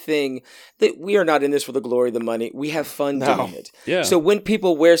weird thing that we are not in this for the glory of the money. We have fun doing it. Yeah. So when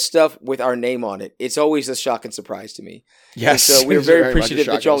people wear stuff with our name on it, it's always a shock and surprise to me. Yes. And so we're it's very much a appreciative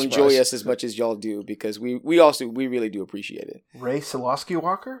shock that y'all and enjoy surprise. us as much as y'all do, because we really do appreciate Ray Solosky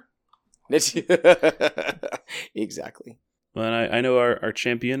Walker? it. Exactly. Well, and I know our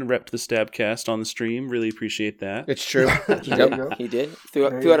champion repped the Stabcast on the stream. Really appreciate that. It's true. He There did. you go. He did. There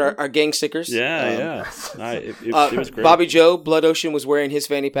Threw you out go. our gang stickers. Yeah. It was great. Bobby Joe, Blood Ocean, was wearing his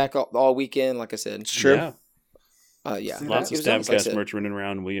fanny pack all weekend, like I said. It's true. Yeah. Yeah. See Lots that? of It was nice, like I Stabcast said. merch running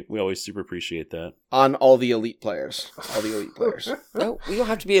around. We always super appreciate that. On all the elite players. All the elite players. No, we don't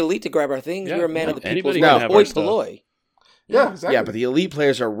have to be elite to grab our things. Yeah, We're a man no, of the people. anybody can have Oi our stuff. polloi. Yeah, exactly. Yeah, but the elite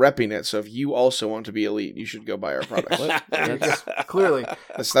players are repping it. So if you also want to be elite, you should go buy our products. Clearly,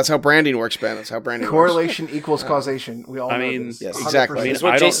 That's how branding works, Ben. That's how branding works. correlation equals causation. We all I know mean, this. yes. Exactly. 100%. That's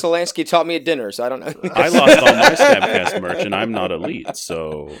what I Jay don't- Solansky taught me at dinner, so I don't know. I lost all my Stabcast merch, and I'm not elite.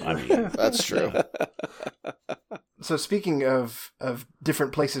 So I mean, That's true. So speaking of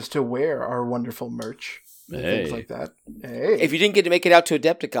different places to wear our wonderful merch, and things Hey. like that. Hey, If you didn't get to make it out to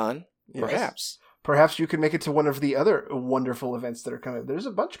Adepticon, Yes. perhaps. perhaps you could make it to one of the other wonderful events that are coming up. There's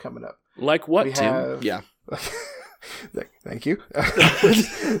a bunch coming up. Like what, We Tim? have- Yeah. Thank you.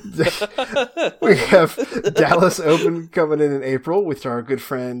 We have Dallas Open coming in April with our good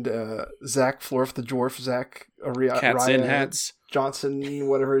friend Zach Florf the Dwarf, Zach Cats in hats. Johnson,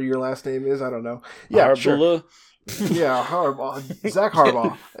 whatever your last name is, I don't know. Yeah, sure. Harbula. Yeah, Harbaugh. Zach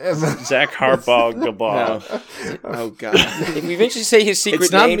Harbaugh. Zach Harbaugh Gabaugh. Oh God. If we eventually say his secret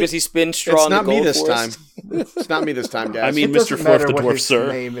It's not name, me- does he spin straw It's in the not me gold this for time. us? It's not me this time, guys. I mean, It doesn't Mr. Florf matter the what Dwarf, his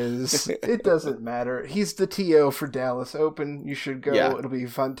sir. name is. It doesn't matter. He's the TO for Dallas Open. You should go. Yeah. It'll be a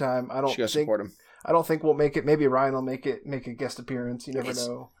fun time. I you don't should go think. support him. I don't think we'll make it. Maybe Ryan will make a guest appearance. You never It's-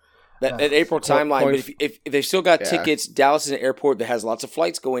 know. That April timeline, point- but if they've still got Yeah. tickets, Dallas is an airport that has lots of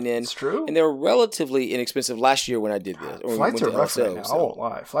flights going in, It's true. and they were relatively inexpensive last year when I did this. Or Flights went are to rough LSO, right now. I so- won't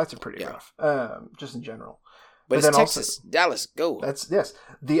lie. Flights are pretty Yeah. rough. Just in general. But then it's Texas, Dallas, go. That's yes.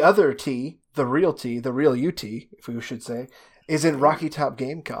 The other T, the real UT, if we should say, is in Rocky Top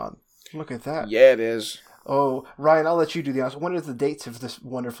Game Con. Look at that. Yeah, it is. Oh, Ryan, I'll let you do the honors. What are the dates of this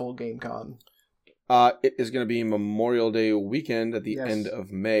wonderful Game Con? It is going to be Memorial Day weekend at the Yes. end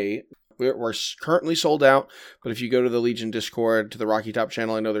of May. We're currently sold out, but if you go to the Legion Discord, to the Rocky Top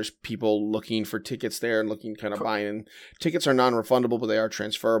channel, I know there's people looking for tickets there and looking kind of buying. Tickets are non-refundable, but they are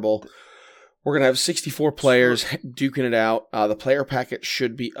transferable. We're going to have 64 players duking it out. The player packet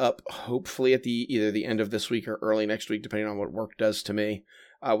should be up hopefully at either the end of this week or early next week, depending on what work does to me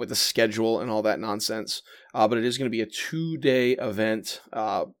with the schedule and all that nonsense. But it is going to be a 2-day event.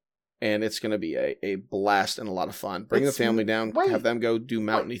 And it's going to be a blast and a lot of fun. Bring the family down, have them go do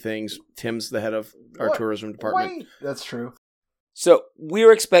mountainy things. Tim's the head of our What? tourism department. Wait, that's true. So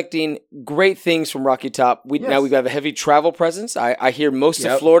we're expecting great things from Rocky Top. Yes. Now we've got a heavy travel presence. I hear most of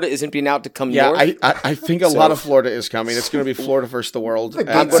Yep. Florida is emptying out to come Yeah, north. I think a lot of Florida is coming. It's going to be Florida versus the world. The I'm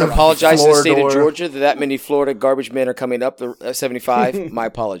gates going to of apologize to the state of Floridor. Georgia that many Florida garbage men are coming up the 75. My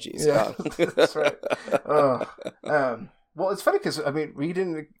apologies. Yeah, that's right. Well, it's funny because we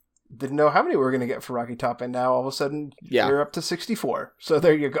didn't know how many we were going to get for Rocky Top, and now all of a sudden you're up to 64. So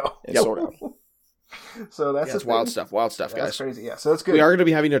there you go. Yeah, sort of. So that's it's the wild thing. stuff. Wild stuff, That's guys. crazy. Yeah, so that's good. We are going to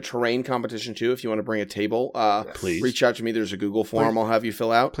be having a terrain competition too. If you want to bring a table, Please. reach out to me. There's a Google form I'll have you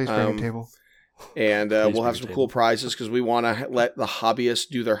fill out. Please bring a table. And Please we'll have bring some a cool prizes because we want to let the hobbyists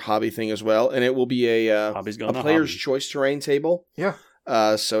do their hobby thing as well. And it will be a Hobby's going to player's hobby. choice terrain table. Yeah.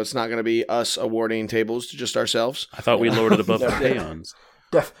 So it's not going to be us awarding tables to just ourselves. I thought we lowered it above the peons.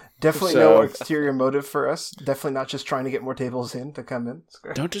 Definitely So- no exterior motive for us. Definitely not just trying to get more tables in to come in. It's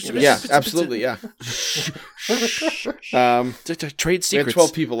great. Don't just Yeah, absolutely. Yeah. Trade We had secrets.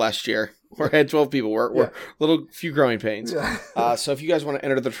 12 people last year. We had 12 people. We're Yeah. little few growing pains. Yeah. So if you guys want to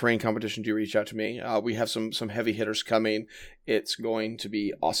enter the terrain competition, do reach out to me. We have some heavy hitters coming. It's going to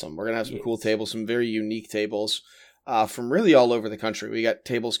be awesome. We're going to have some cool tables, some very unique tables from really all over the country. We got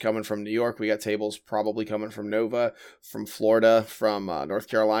tables coming from New York. We got tables probably coming from Nova, from Florida, from North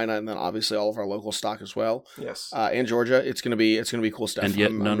Carolina, and then obviously all of our local stock as well. Yes. And Georgia. It's gonna be cool stuff. And yet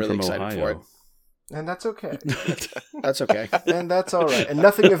I'm none really from excited for it. Ohio. And that's okay. That's okay. And that's all right. And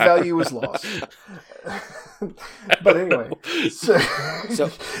nothing of value is lost. But anyway. So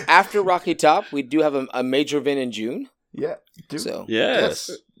After Rocky Top, we do have a major event in June. yeah. Dude. So Yes.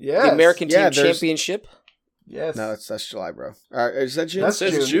 Yes. the American Yeah, Team there's- Championship. Yes. No, that's July, bro. Is that June? That's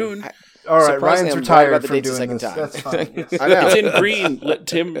It says June. June. All right. Surprisingly, Ryan's I'm right retired about the from dates a doing second this. time. That's fine. Yes. I know. It's in green. Let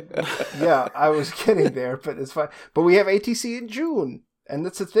Tim. Yeah, I was getting there, but it's fine. But we have ATC in June, and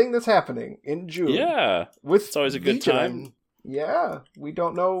that's a thing that's happening in June. Yeah. with It's always a good Legion. time. Yeah, we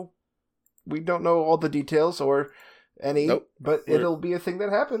don't know all the details or any, Nope. but it'll be a thing that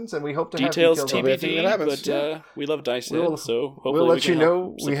happens, and we hope to Details have details. on it. TBD. TBD, that happens. but we love Dice Head, We'll- so hopefully We'll we let can you help know.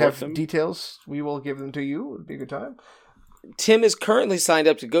 We support have them. details. We will give them to you. It'll be a good time. Tim is currently signed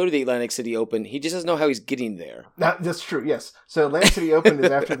up to go to the Atlantic City Open. He just doesn't know how he's getting there. That's true. Yes. So Atlantic City Open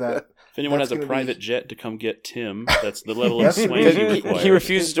is after that. If anyone That's has a gonna private be- jet to come get Tim, that's the level Yes, of swing because he He requires.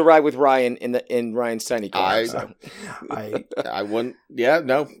 refuses to ride with Ryan in Ryan's tiny car. I- so. I wouldn't. Yeah,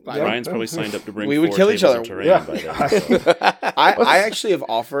 no. Ryan's probably signed up to bring We would 4 kill each tables other. of terrain Yeah. by then. so. I actually have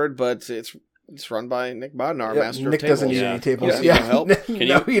offered, but it's run by Nick Bodnar, our Yeah, master Nick of doesn't tables. need Yeah. any tables. Yeah, Yeah. no help. Can you,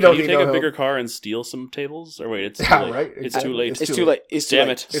 no, can you don't you need take no a help. bigger car and steal some tables? Or wait, it's too Yeah, late. right. It's too late. It's too late. It's too Damn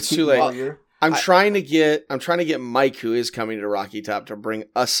late. it. It's too late. All year. I'm trying to get Mike, who is coming to Rocky Top, to bring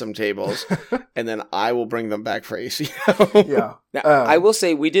us some tables, and then I will bring them back for ACO. Yeah. Now, Um, I will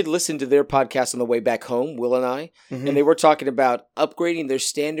say we did listen to their podcast on the way back home, Will and I, Mhm. and they were talking about upgrading their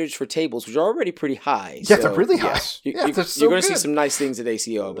standards for tables, which are already pretty high. Yeah, so they're really high. yes. You, Yeah, you, they're are so going to see good. some nice things at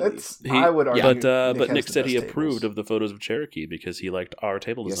ACO, I believe. That's, He- I would argue. But has Nick the said he best approved tables. of the photos of Cherokee because he liked our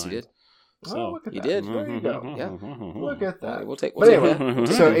table Yes, he design. did. So look at You that. did. There you go. Yeah. Look at that. We'll take But anyway, that.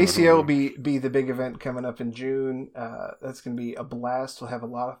 so ACO will be the big event coming up in June. That's going to be a blast. We'll have a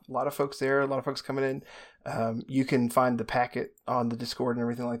lot of folks there. A lot of folks coming in. You can find the packet on the Discord and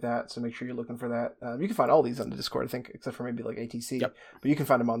everything like that. So make sure you're looking for that. You can find all these on the Discord, I think, except for maybe like ATC. Yep. But you can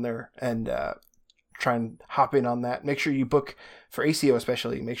find them on there and try and hop in on that. Make sure you book for ACO,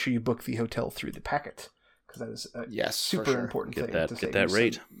 especially. Make sure you book the hotel through the packet. Because that is a Yes, for super sure. important Get thing that- to get save that you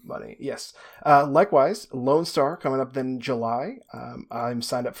rate. some money. Yes. Likewise, Lone Star coming up in July. I'm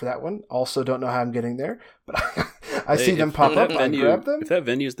signed up for that one. Also, don't know how I'm getting there, but I see them pop up. I grab them. If that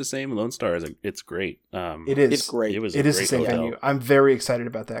venue is the same, Lone Star it's great. It is. It's great. It was. It a is the great same hotel. venue. I'm very excited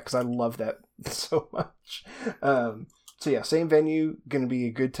about that because I love that so much. So yeah, same venue. Going to be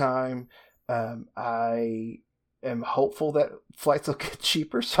a good time. I am hopeful that flights will get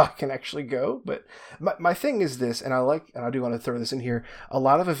cheaper so I can actually go. But my thing is this, and I do want to throw this in here. A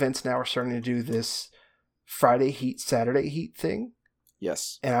lot of events now are starting to do this Friday heat, Saturday heat thing.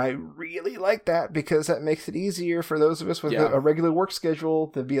 Yes. And I really like that because that makes it easier for those of us with Yeah. a regular work schedule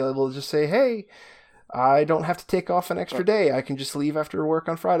to be able to just say, hey, I don't have to take off an extra day. I can just leave after work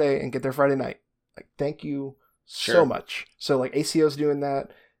on Friday and get there Friday night. Like, thank you so Sure. much. So like ACO's doing that.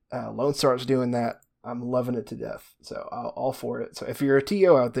 Lone Star's doing that. I'm loving it to death. So I'll all for it. So if you're a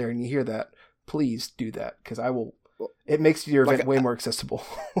TO out there and you hear that, please do that because I will. It makes your event way more accessible.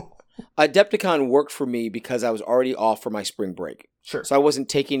 Adepticon worked for me because I was already off for my spring break. Sure. So I wasn't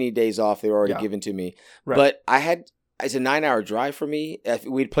taking any days off. They were already Yeah. given to me. Right. But it's a 9-hour drive for me. If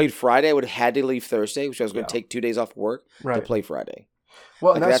we'd played Friday, I would have had to leave Thursday, which I was going to Yeah. take 2 days off work to Right. play Friday.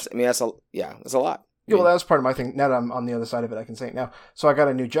 Well, Like and that's that's a lot. yeah, well, that was part of my thing. Now that I'm on the other side of it, I can say it now. So I got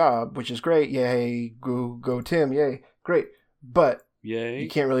a new job, which is great. Yay, go Tim. Yay, great. But Yay! you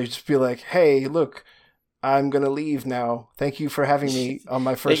can't really just be like, hey, look, I'm going to leave now. Thank you for having me on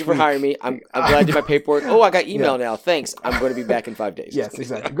my first Thank you for week. hiring me. I'm glad I did my paperwork. Oh, I got email now. Thanks. I'm going to be back in 5 days. Yes,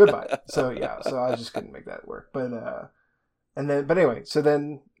 exactly. Goodbye. So yeah, so I just couldn't make that work. But anyway, so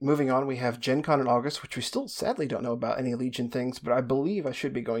then moving on, we have Gen Con in August, which we still sadly don't know about any Legion things, but I believe I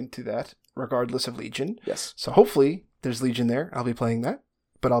should be going to that regardless of Legion. Yes. So hopefully there's Legion there. I'll be playing that,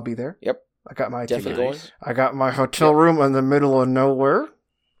 but I'll be there. Yep. I got my Definitely ticket. going. Nice. I got my hotel room in the middle of nowhere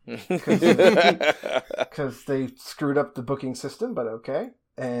Shame. because they screwed up the booking system, but okay.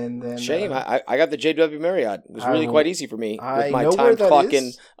 And then I got the JW Marriott. It was really quite easy for me I with my know where time that clock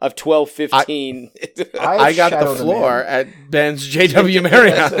is. in of 12:15. I got the shadowed a floor man. at Ben's JW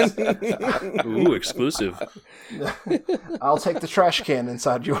Marriott. Ooh, exclusive. I'll take the trash can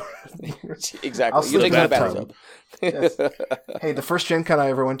inside your. Exactly. I'll You sleep take in my the tub. bathtub. Hey, the first Gen Con I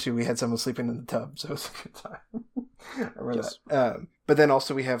ever went to, we had someone sleeping in the tub, so it was a good time. I remember Yes. that. But then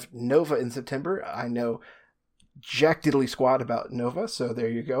also we have Nova in September. I know Jack Diddley Squad about Nova, so there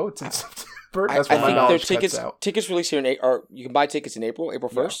you go. It's in September. I That's why my think their knowledge tickets cuts out. tickets release here in or you can buy tickets in April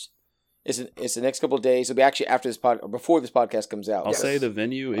 1st. It's the next couple of days. It'll be actually after this or before this podcast comes out. I'll Yes. say the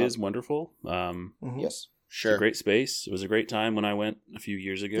venue is wonderful. Mhm. Yes. It's Sure. a great space. It was a great time when I went a few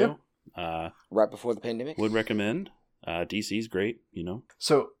years ago. Right before the pandemic. Would recommend. DC's great, you know.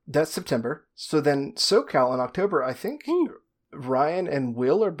 So that's September. So then SoCal in October, I think Ryan and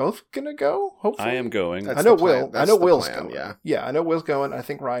Will are both gonna go. Hopefully, I am going. That's I know the plan. Will. I That's know the Will's plan, going. yeah. I know Will's going. I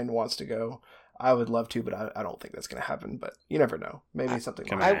think Ryan wants to go. I would love to, but I don't think that's going to happen. But you never know. Maybe something.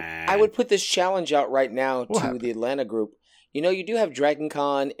 Come Like on. I would put this challenge out right now What to happened? the Atlanta group. You know, you do have Dragon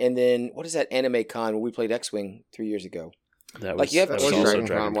Con, and then what is that Anime Con where we played X-Wing 3 years ago? That Like, you have that two- was also Dragon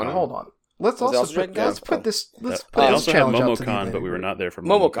Dragon Con Con. one. Hold on. Let's Was it also also put, Dragon Con? let's put Oh. this. Let's That- put they this also had challenge out to MomoCon, them. but we were not there for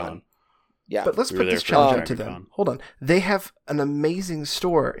MomoCon. MomoCon. Yeah. But let's We put were there this for challenge out to Dragon them. Con. Hold on. They have an amazing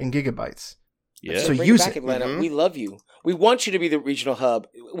store in Gigabytes. Yeah. So bring use it back, it. Atlanta. Mhm. We love you. We want you to be the regional hub.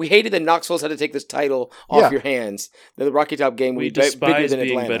 We hated that Knoxville's had to take this title off Yeah. your hands. The Rocky Top game we would be bigger despise than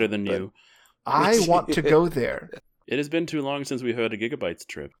being Atlanta. better than but- you. I want to go there. It has been too long since we had a Gigabytes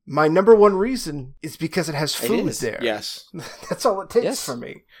trip. My number one reason is because it has It food is. there. Yes. That's all it takes Yes. for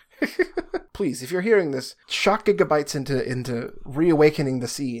me. Please, if you're hearing this, shock Gigabytes into reawakening the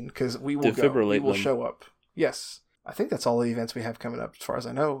scene because we will go. We Defibrillate will them. show up. Yes, I think that's all the events we have coming up, as far as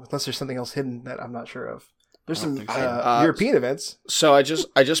I know. Unless there's something else hidden that I'm not sure of. There's I don't some think so. European events. So I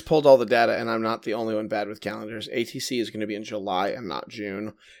just pulled all the data, and I'm not the only one bad with calendars. ATC is going to be in July and not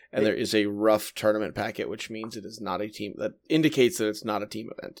June, and there is a rough tournament packet, which means it is not a team. That indicates that it's not a team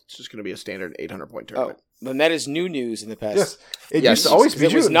event. It's just going to be a standard 800-point Oh, tournament. then that is new news in the past. Yes, it Yes. used to always be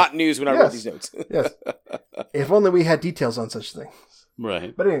It was June. not news when I wrote Yes. these notes. Yes, if only we had details on such things.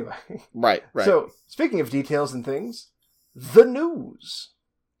 Right. But anyway, Right. So speaking of details and things, the news.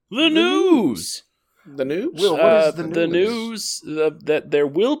 The news! The news? Will, what is the The news? that there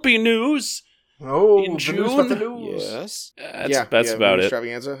will be news. Oh, in the news about the June? news. Yes. That's about it.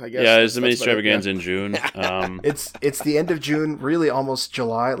 Extravaganza, I guess. Yeah, it's a mini That's about it, extravaganza in June. It's the end of June, really almost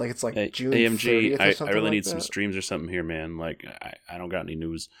July. Like it's like June AMG, 30th or I something really like need some that. streams or something here, man. Like, I don't got any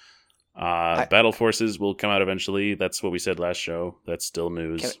news. Battle Forces will come out eventually. That's what we said last show. That's still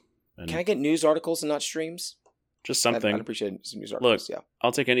news. Can I get news articles and not streams? Just something. I'd appreciate some news articles. Look, Yeah.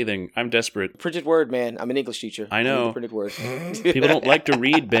 I'll take anything. I'm desperate. Printed word, man. I'm an English teacher. I need know. the printed word. People don't like to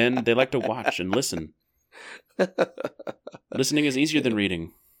read, Ben. They like to watch and listen. Listening is easier than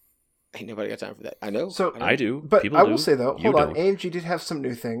reading. Ain't nobody got time for that. I know. So I do. But People I do. will say though, You hold on, don't. AMG did have some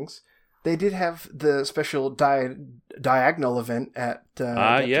new things. They did have the special diagonal event at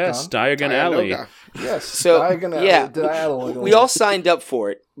Yes, Adepticon. Diagon Alley. Dianoga. Yes. So, Diagonal. yeah, Diagonal. we all signed up for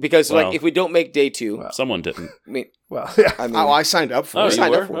it because, Well, like, if we don't make day 2, well, Someone didn't. I mean, Well, yeah. I mean, Oh, I signed up for Oh, it. you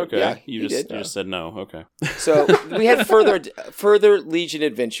signed were? up for it. Okay. Yeah, you he just did. said no. Okay. so we had further Legion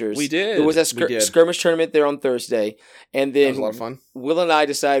adventures. We did. There was a We did. skirmish tournament there on Thursday, and That then was a lot of fun. Will and I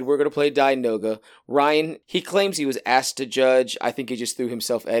decided we're going to play Dianoga. Ryan, he claims he was asked to judge. I think he just threw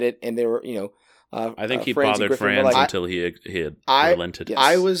himself at it, and there were, I think he Franz and bothered Griffin were Franz like, until he had I- relented. Yes.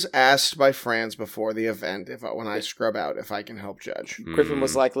 I was asked by Franz before the event when I scrub out if I can help judge. Griffin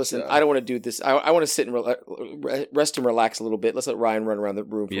was like, "Listen, I don't want to do this. I want to sit and rest and relax a little bit. Let's let Ryan run around the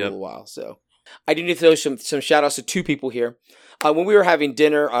room for a Yep. little while." So, I do need to throw some shout outs to two people here. When we were having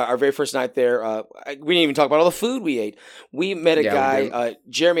dinner, our very first night there, we didn't even talk about all the food we ate. We met a Yeah, we guy,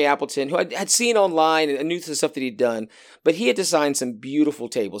 Jeremy Appleton, who I had seen online and knew the stuff that he'd done, but he had designed some beautiful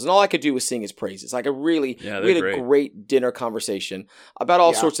tables, and all I could do was sing his praises. Like we they're had a great. great dinner conversation about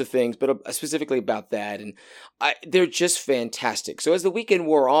all Yeah. sorts of things, but specifically about that, and they're just fantastic. So as the weekend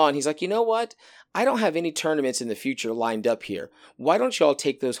wore on, he's like, you know what? I don't have any tournaments in the future lined up here. Why don't y'all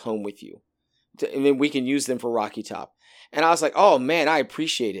take those home with you? And then we can use them for Rocky Top. And I was like, oh man, I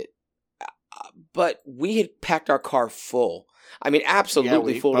appreciate it. But we had packed our car full. I mean,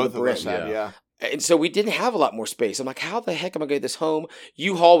 absolutely full to both the of brim. us had, yeah. And so we didn't have a lot more space. I'm like, how the heck am I going to get this home?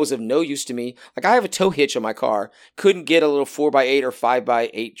 U-Haul was of no use to me. Like, I have a tow hitch on my car. Couldn't get a little 4x8 or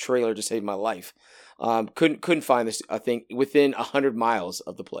 5x8 trailer to save my life. Couldn't find this thing within 100 miles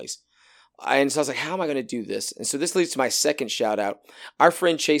of the place. And so I was like, how am I going to do this? And so this leads to my second shout out. Our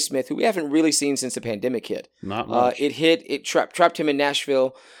friend Chase Smith, who we haven't really seen since the pandemic hit. Not much. It trapped him in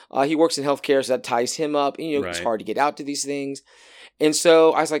Nashville. He works in healthcare, so that ties him up. And, it's Right. hard to get out to these things. And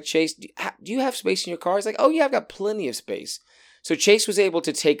so I was like, Chase, do you have space in your car? He's like, oh yeah, I've got plenty of space. So Chase was able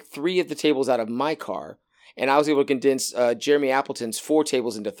to take 3 of the tables out of my car. And I was able to condense Jeremy Appleton's 4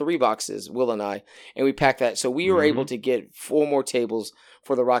 tables into 3 boxes, Will and I, and we packed that. So we were able to get 4 more tables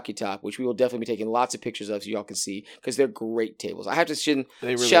for the Rocky Top, which we will definitely be taking lots of pictures of so y'all can see, because they're great tables. I have to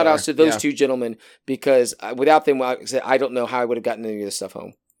They really shout outs are. to those Yeah. 2 gentlemen, because without them, like I said, I don't know how I would have gotten any of this stuff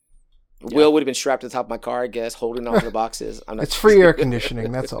home. Will would have been strapped to the top of my car, I guess, holding on to the boxes. I'm not It's free air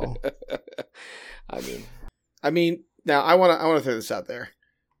conditioning. That's all. I mean, now I want to throw this out there.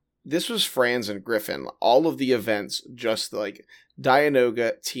 This was Franz and Griffin. All of the events, just like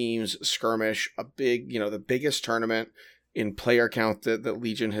Dianoga teams skirmish, a big, the biggest tournament in player count that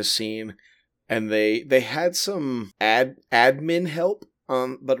Legion has seen, and they had some admin help,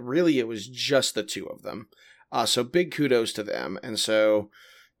 but really it was just the 2 of them. So big kudos to them. And so,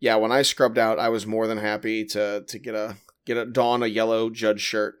 yeah, when I scrubbed out, I was more than happy to don a yellow judge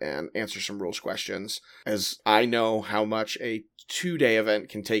shirt and answer some rules questions, as I know how much a 2-day event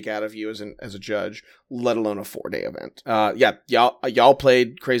can take out of you as a judge, let alone a 4-day event. Y'all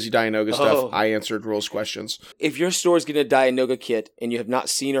played crazy Dianoga stuff. Oh. I answered rules questions. If your store is getting a Dianoga kit and you have not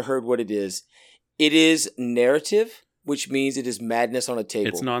seen or heard what it is narrative, which means it is madness on a table.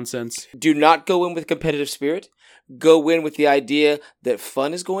 It's nonsense. Do not go in with competitive spirit. Go in with the idea that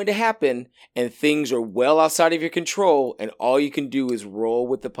fun is going to happen and things are well outside of your control, and all you can do is roll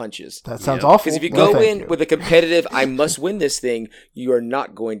with the punches. That sounds Yeah. awful. Because if you No, go thank in you. with a competitive, I must win this thing, you are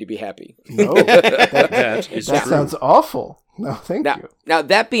not going to be happy. No, that That is that true. sounds awful. No, thank you. Now,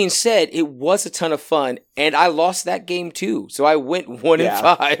 that being said, it was a ton of fun, and I lost that game too. So I went 1 and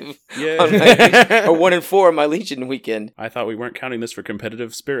 5 Yay. on my, or 1 and 4 on my Legion weekend. I thought we weren't counting this for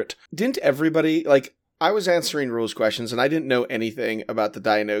competitive spirit. Didn't everybody, I was answering rules questions and I didn't know anything about the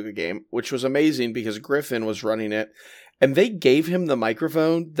Dianoga game, which was amazing because Griffin was running it, and they gave him the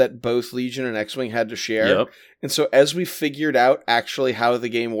microphone that both Legion and X-Wing had to share. Yep. And so as we figured out actually how the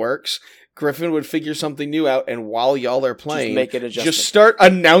game works, Griffin would figure something new out, and while y'all are playing, make an adjustment. just start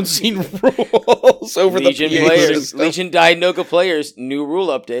announcing rules over Legion the PA players, system. Legion Dianoga players, new rule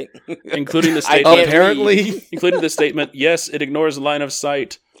update. Including the I statement. can't Apparently, Including the statement, yes, it ignores line of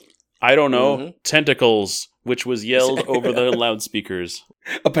sight. I don't know. Mhm. Tentacles, which was yelled over the loudspeakers.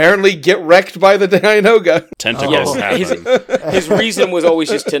 Apparently, get wrecked by the Dianoga. Tentacles Oh. happened. His reason was always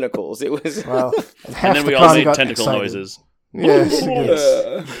just tentacles. It was. Well, And then we all made tentacle noises. Yes,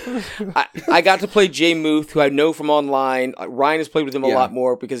 yes. I got to play Jay Muth, who I know from online. Ryan has played with him a Yeah. lot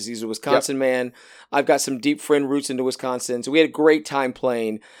more because he's a Wisconsin man. I've got some deep friend roots into Wisconsin, so we had a great time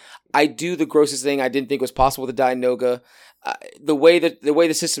playing. I do the grossest thing I didn't think was possible with the Dianoga. The way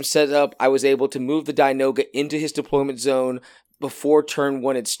the system's set up, I was able to move the Dianoga into his deployment zone before turn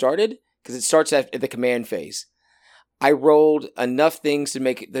 1 had started, because it starts at the command phase. I rolled enough things to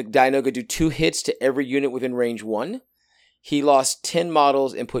make the Dianoga do 2 hits to every unit within range 1. He lost 10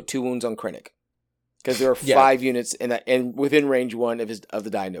 models and put 2 wounds on Krennic, because there are 5 units and within range 1 of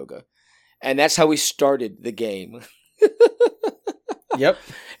the Dianoga, and that's how we started the game. Yep.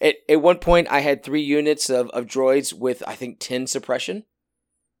 At one point, I had 3 units of droids with, I think, 10 suppression.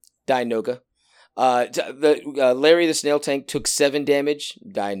 Dianoga. Larry the Snail Tank took 7 damage.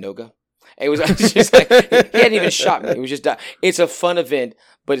 Dianoga. It was just like, he hadn't even shot me. It was just, it's a fun event,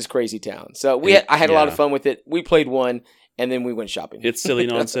 but it's crazy town. So I had a lot of fun with it. We played one, and then we went shopping. It's silly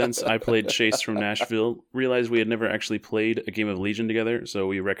nonsense. I played Chase from Nashville. Realized we had never actually played a game of Legion together, so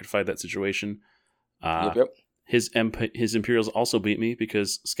we rectified that situation. Yep. His Imperials also beat me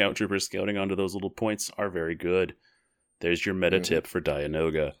because Scout Troopers scouting onto those little points are very good. There's your meta tip for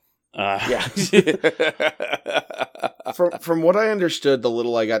Dianoga. Yeah. From what I understood, the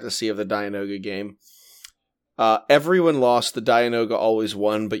little I got to see of the Dianoga game, everyone lost. The Dianoga always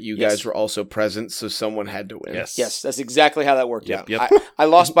won, but you guys were also present, so someone had to win. Yes. That's exactly how that worked out. Yep. I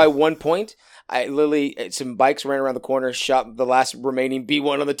lost by 1 point. I literally, some bikes ran around the corner, shot the last remaining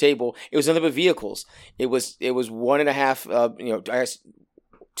B1 on the table. It was nothing but vehicles. It was 1.5, I guess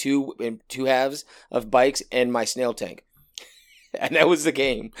 2 halves of bikes and my snail tank. And that was the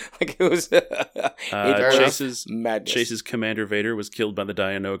game. Like, it was madness. Chase's Commander Vader was killed by the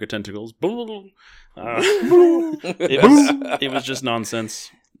Dianoga tentacles. It was just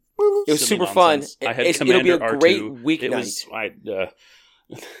nonsense. It was Silly super fun. nonsense. I had It'll be Commander a R2. great weeknight.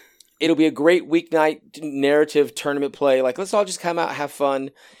 It'll be a great weeknight narrative tournament play. Like, let's all just come out and have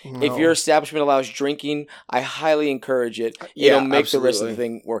fun. No. If your establishment allows drinking, I highly encourage it. Yeah, It'll make the rest of the absolutely.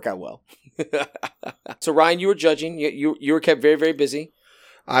 thing work out well. So, Ryan, you were judging. You were kept very, very busy.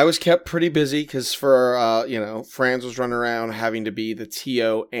 I was kept pretty busy because for, Franz was running around having to be the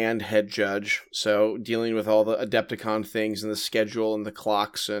TO and head judge. So dealing with all the Adepticon things and the schedule and the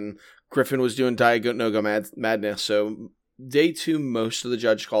clocks, and Griffin was doing Dianoga madness. So day 2, most of the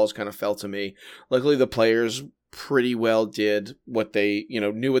judge calls kind of fell to me. Luckily, the players pretty well did what they,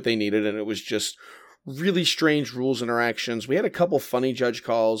 knew what they needed, and it was just really strange rules interactions. We had a couple funny judge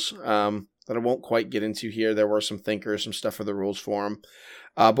calls that I won't quite get into here. There were some thinkers, some stuff for the rules forum.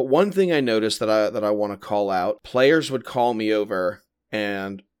 But one thing I noticed that I want to call out, players would call me over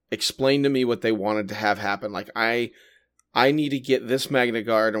and explain to me what they wanted to have happen. Like, I need to get this Magna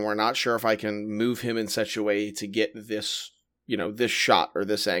Guard, and we're not sure if I can move him in such a way to get this, this shot or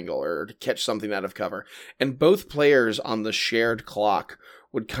this angle or to catch something out of cover. And both players on the shared clock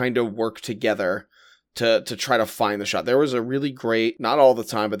would kind of work together to try to find the shot. There was a really great, not all the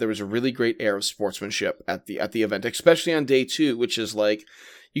time, but there was a really great air of sportsmanship at the event, especially on day 2, which is like,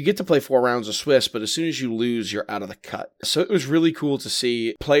 you get to play 4 rounds of Swiss, but as soon as you lose, you're out of the cut. So it was really cool to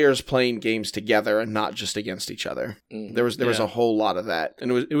see players playing games together and not just against each other. Mm-hmm. There was a whole lot of that,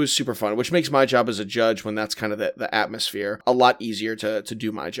 and it was super fun, which makes my job as a judge, when that's kind of the atmosphere, a lot easier to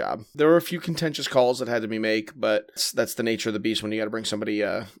do my job. There were a few contentious calls that had to be made, but that's the nature of the beast when you got to bring somebody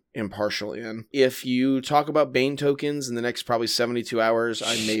impartially in. If you talk about Bane tokens in the next probably 72 hours,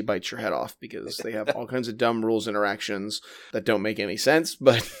 I may bite your head off, because they have all kinds of dumb rules interactions that don't make any sense,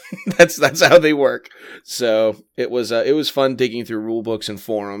 but that's how they work. So it was fun digging through rule books and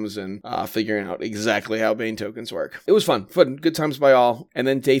forums and figuring out exactly how Bane tokens work. It was fun, good times by all. And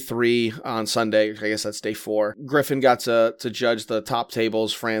then day 3 on Sunday, I guess that's day 4, Griffin got to judge the top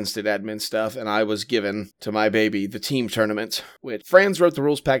tables. Franz did admin stuff, and I was given to my baby the team tournament, which Franz wrote the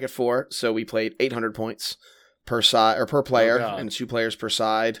rules packet for. So we played 800 points per side or per player, and 2 players per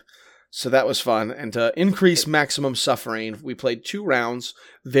side. So that was fun. And to increase maximum suffering, we played 2 rounds,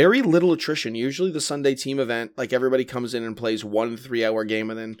 very little attrition. Usually the Sunday team event, like, everybody comes in and plays 1 3-hour game,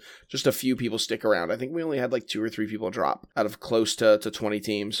 and then just a few people stick around. I think we only had like 2 or 3 people drop out of close to 20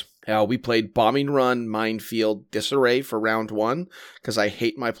 teams. We played Bombing Run, Minefield, Disarray for round 1, because I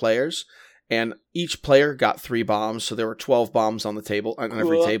hate my players. And each player got 3 bombs, so there were 12 bombs on the table, on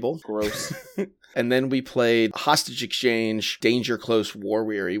every table. Gross. And then we played Hostage Exchange, Danger Close, War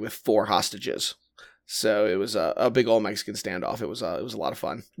Weary with 4 hostages. So it was a big old Mexican standoff. It was a lot of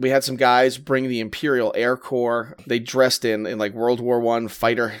fun. We had some guys bring the Imperial Air Corps. They dressed in like World War I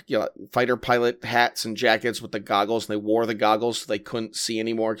fighter pilot hats and jackets with the goggles. And they wore the goggles so they couldn't see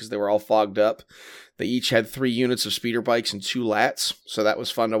anymore because they were all fogged up. They each had 3 units of speeder bikes and 2 lats. So that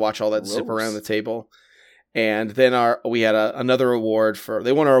was fun to watch all that zip around the table. And then we had another award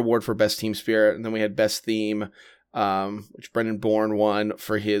they won our award for best team spirit. And then we had best theme, which Brendan Bourne won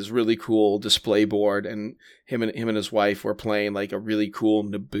for his really cool display board, and him and his wife were playing like a really cool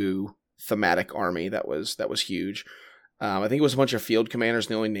Naboo thematic army that was huge. I think it was a bunch of field commanders,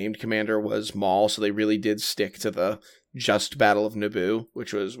 and the only named commander was Maul, so they really did stick to the just Battle of Naboo,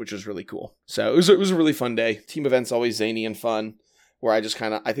 which was really cool. So it was a really fun day. Team events always zany and fun. Where I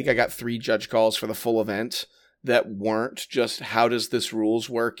think I got 3 judge calls for the full event that weren't just how does this rules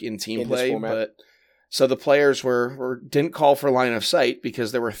work in team play, but. So the players didn't call for line of sight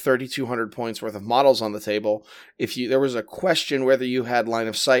because there were 3,200 points worth of models on the table. If there was a question whether you had line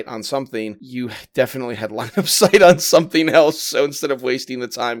of sight on something, you definitely had line of sight on something else. So instead of wasting the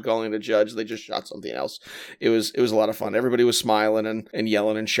time calling a judge, they just shot something else. It was a lot of fun. Everybody was smiling and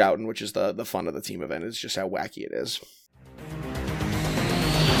yelling and shouting, which is the fun of the team event. It's just how wacky it is.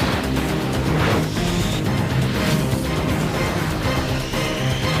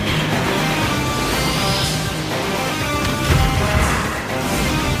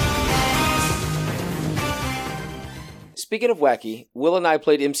 Speaking of wacky, Will and I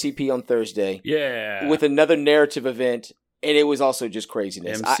played MCP on Thursday. Yeah. With another narrative event, and it was also just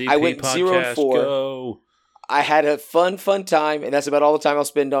craziness. MCP I went podcast, 0-4. Go. I had a fun time, and that's about all the time I'll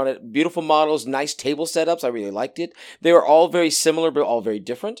spend on it. Beautiful models, nice table setups. I really liked it. They were all very similar, but all very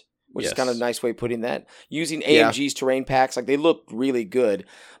different, which is kind of a nice way of putting that. Using AMG's terrain packs, like they looked really good.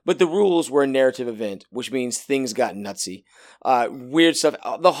 But the rules were a narrative event, which means things got nutsy. Weird stuff.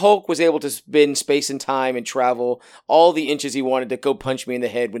 The Hulk was able to spin space and time and travel all the inches he wanted to go punch me in the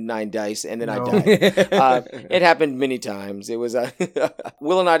head with 9 dice, and then I died. It happened many times. It was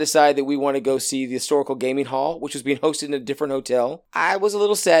Will and I decided that we want to go see the Historical Gaming Hall, which was being hosted in a different hotel. I was a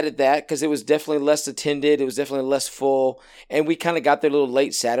little sad at that because it was definitely less attended. It was definitely less full, and we kind of got there a little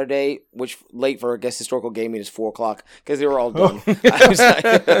late Saturday, which late for I guess Historical Gaming is 4:00 because they were all done. I was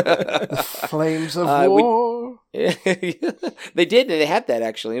like, Flames of War. They did, and they had that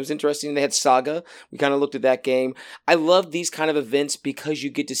actually. It was interesting. They had Saga. We kind of looked at that game. I love these kind of events because you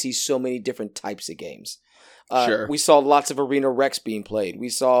get to see so many different types of games. Sure. We saw lots of Arena Rex being played. We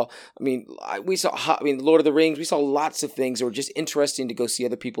saw Lord of the Rings. We saw lots of things that were just interesting to go see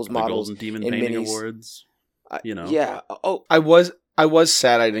other people's models. The Golden Demon Painting Awards. Yeah. Oh, I was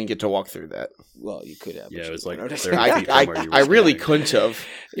sad I didn't get to walk through that. Well, you could have. Yeah, it was like I really couldn't have.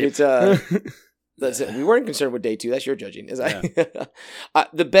 It's that's it. We weren't concerned with day 2. That's your judging.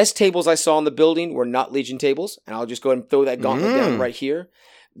 The best tables I saw in the building were not Legion tables, and I'll just go ahead and throw that gauntlet down right here.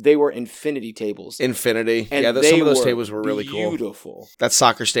 They were Infinity tables. Infinity. And some of those tables were really cool. Beautiful. That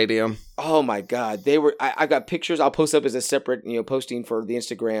soccer stadium. Oh my God. They were, I've got pictures I'll post up as a separate, posting for the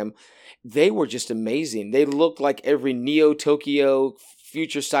Instagram. They were just amazing. They looked like every Neo Tokyo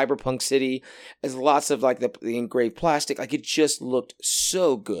future cyberpunk city. There's lots of like the engraved plastic. Like it just looked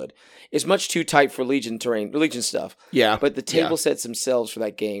so good. It's much too tight for Legion stuff. Yeah. But the table sets themselves for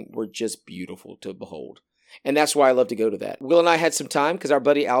that game were just beautiful to behold. And that's why I love to go to that. Will and I had some time because our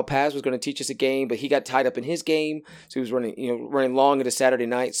buddy Al Paz was going to teach us a game, but he got tied up in his game. So he was running long into Saturday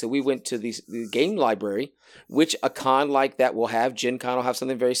night. So we went to the game library, which a con like that will have. Gen Con will have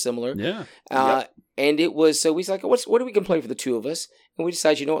something very similar. Yeah. And it was, so we was like, what do we can play for the two of us? And we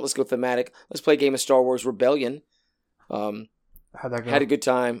decided, let's go thematic. Let's play a game of Star Wars Rebellion. How'd that go? Had a good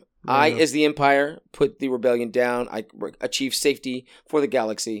time. I, as the Empire, put the Rebellion down. I achieved safety for the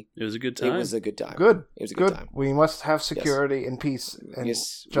galaxy. It was a good time. It was a good time. Good. It was a good time. We must have security and peace and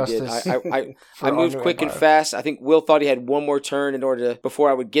justice. I moved quick and fast. I think Will thought he had one more turn before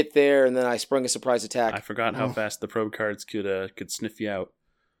I would get there, and then I sprung a surprise attack. I forgot how fast the probe cards could sniff you out.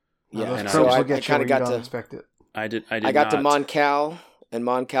 Yeah, and so I kind of got to expect it. I got to Mon Cal. And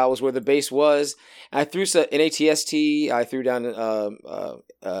Mon Cal was where the base was. And I threw an ATST. I threw down an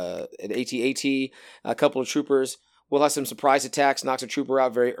AT-AT, a couple of troopers. We'll have some surprise attacks, knocked a trooper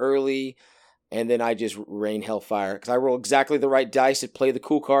out very early. And then I just rained hellfire. Because I rolled exactly the right dice to play the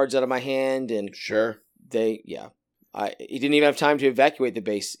cool cards out of my hand. And sure. He didn't even have time to evacuate the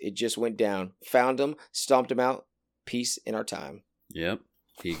base. It just went down. Found them, stomped them out. Peace in our time. Yep.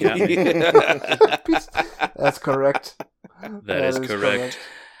 He got me. That's correct. That is correct.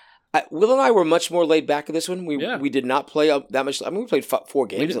 Will and I were much more laid back in this one. We did not play that much. I mean, we played 4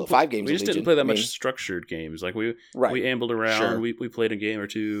 games, 5 games. We just didn't play that much structured games. Like we ambled around. Sure. We played a game or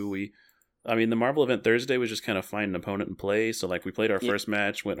two. We I mean, the Marvel event Thursday was just kind of find an opponent and play. So, like, we played our first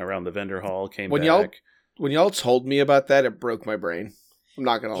match, went around the vendor hall, came When back. When y'all told me about that, it broke my brain. I'm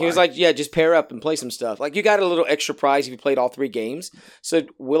not gonna lie. He was like, "Yeah, just pair up and play some stuff." Like, you got a little extra prize if you played all 3 games. So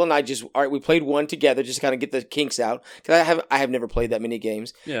Will and I we played one together just to kind of get the kinks out. Because I have never played that many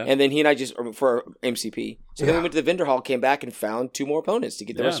games. Yeah. And then he and I for MCP. So then we went to the vendor hall, came back, and found 2 more opponents to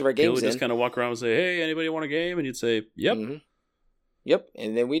get the rest of our Gil games would in. just kind of walk around and say, "Hey, anybody want a game?" And you'd say, "Yep." Mm-hmm. Yep,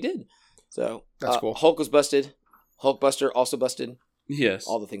 and then we did. So That's cool. Hulk was busted. Hulkbuster also busted. Yes.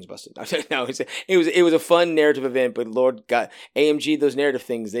 All the things busted. No, it was a fun narrative event, but Lord God, AMG, those narrative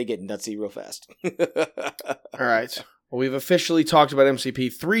things, they get nutsy real fast. All right. Well, we've officially talked about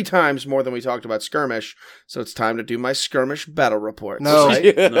MCP 3 times more than we talked about Skirmish, so it's time to do my Skirmish battle report. No.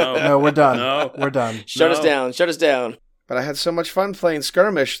 Right? No, we're done. No. We're done. Shut us down. Shut us down. But I had so much fun playing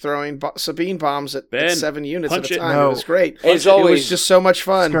Skirmish, throwing Sabine bombs at Ben, 7 units punch at a it. time. No. It was great. As It always, was just so much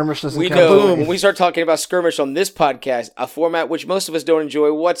fun. Skirmish doesn't We count. know Boom. when we start talking about skirmish on this podcast, a format which most of us don't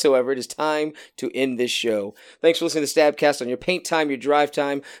enjoy whatsoever, it is time to end this show. Thanks for listening to Stabcast on your paint time, your drive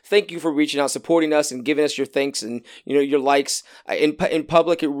time. Thank you for reaching out, supporting us, and giving us your thanks and your likes. In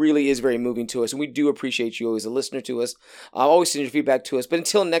public, it really is very moving to us, and we do appreciate you as a listener to us. Always send your feedback to us. But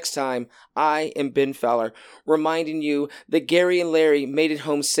until next time, I am Ben Fowler, reminding you that Gary and Larry made it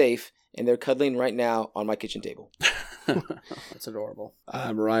home safe, and they're cuddling right now on my kitchen table. That's adorable.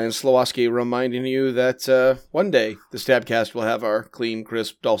 I'm Ryan Slowoski, reminding you that one day the Stabcast will have our clean,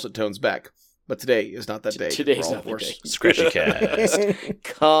 crisp, dulcet tones back. But today is not that day. Today's for all not the of us. day. Scratchy cast.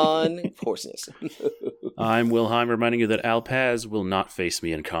 Con hoarseness. I'm Wilhelm, reminding you that Alpaz will not face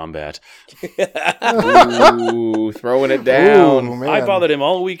me in combat. Ooh, throwing it down. Ooh, man. I bothered him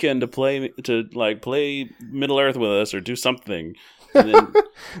all weekend to play Middle Earth with us or do something. And then,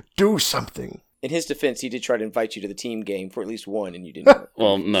 Do something. In his defense, he did try to invite you to the team game for at least one, and you didn't.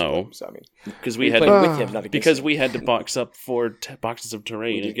 well, no, So, I mean, because we we had played with him, not against because him. we had to box up 4 boxes of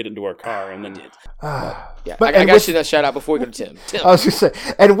terrain and get into our car, and then Yeah, But- I and got with- you that shout out before we go to Tim. Tim. I was going to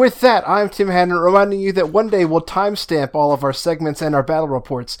say, and with that, I'm Tim Hannon, reminding you that one day we'll timestamp all of our segments and our battle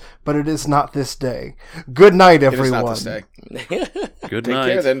reports, but it is not this day. Good night, It is everyone. not this day. good Take night.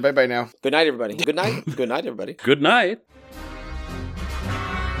 care then. Bye-bye now. Good night, everybody. Good night. Good night, everybody. Good night.